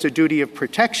maybe just a duty of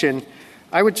protection.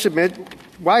 I would submit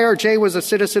YRJ was a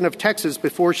citizen of Texas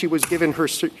before she was given her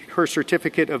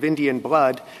certificate of Indian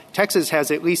blood. Texas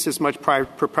has at least as much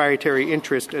proprietary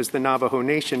interest as the Navajo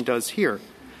Nation does here.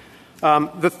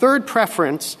 The third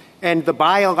preference and the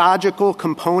biological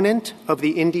component of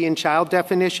the Indian child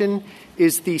definition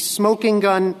is the smoking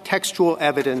gun textual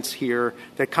evidence here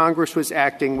that Congress was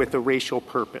acting with a racial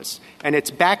purpose. And it's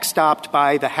backstopped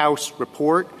by the House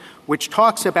report, which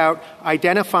talks about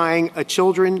identifying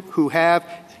children who have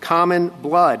common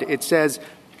blood. It says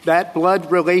that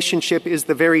blood relationship is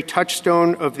the very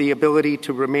touchstone of the ability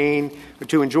to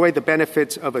enjoy the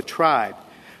benefits of a tribe.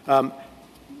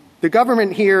 The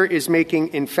government here is making,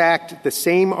 in fact, the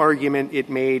same argument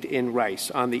it made in Rice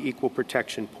on the equal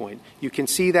protection point. You can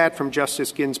see that from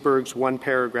Justice Ginsburg's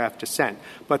one-paragraph dissent.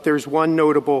 But there's one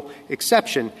notable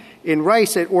exception. In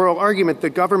Rice, at oral argument,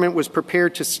 the government was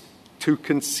prepared to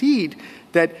concede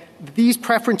that these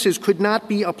preferences could not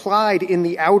be applied in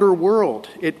the outer world.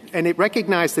 And it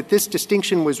recognized that this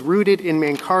distinction was rooted in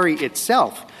Mankari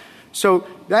itself. So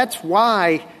that's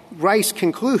why Rice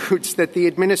concludes that the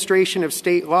administration of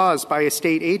state laws by a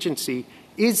state agency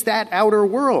is that outer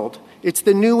world. It's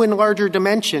the new and larger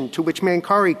dimension to which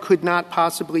Mankari could not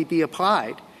possibly be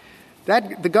applied.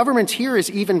 The government here is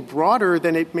even broader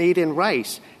than it made in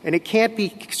Rice, and it can't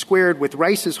be squared with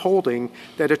Rice's holding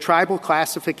that a tribal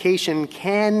classification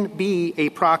can be a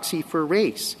proxy for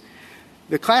race.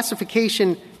 The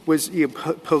classification was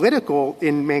political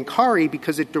in Mankari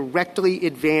because it directly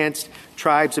advanced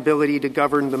tribes' ability to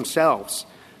govern themselves.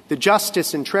 The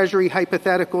Justice and Treasury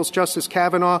hypotheticals, Justice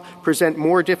Kavanaugh, present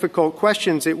more difficult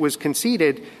questions, it was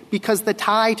conceded, because the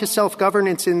tie to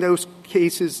self-governance in those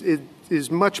cases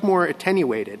is much more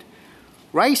attenuated.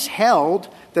 Rice held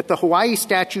that the Hawaii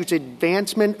Statute's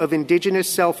advancement of indigenous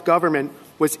self-government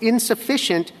was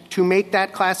insufficient to make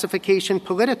that classification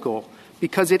political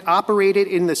because it operated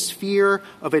in the sphere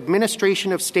of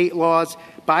administration of state laws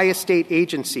by a state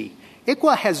agency.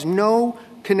 ICWA has no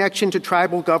connection to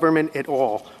tribal government at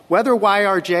all. Whether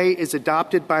YRJ is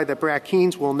adopted by the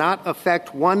Brackeens will not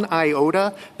affect one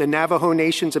iota the Navajo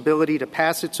Nation's ability to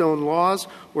pass its own laws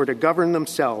or to govern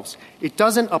themselves. It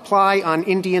doesn't apply on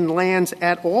Indian lands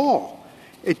at all.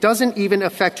 It doesn't even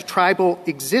affect tribal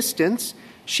existence.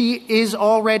 She is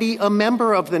already a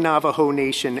member of the Navajo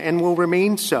Nation and will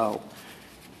remain so.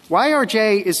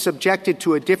 YRJ is subjected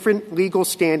to a different legal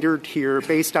standard here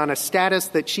based on a status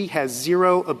that she has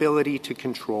zero ability to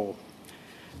control.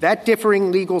 That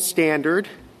differing legal standard,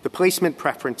 the placement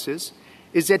preferences,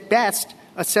 is at best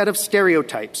a set of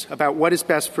stereotypes about what is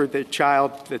best for the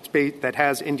child that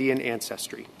has Indian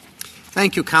ancestry.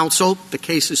 Thank you, counsel. The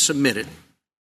case is submitted.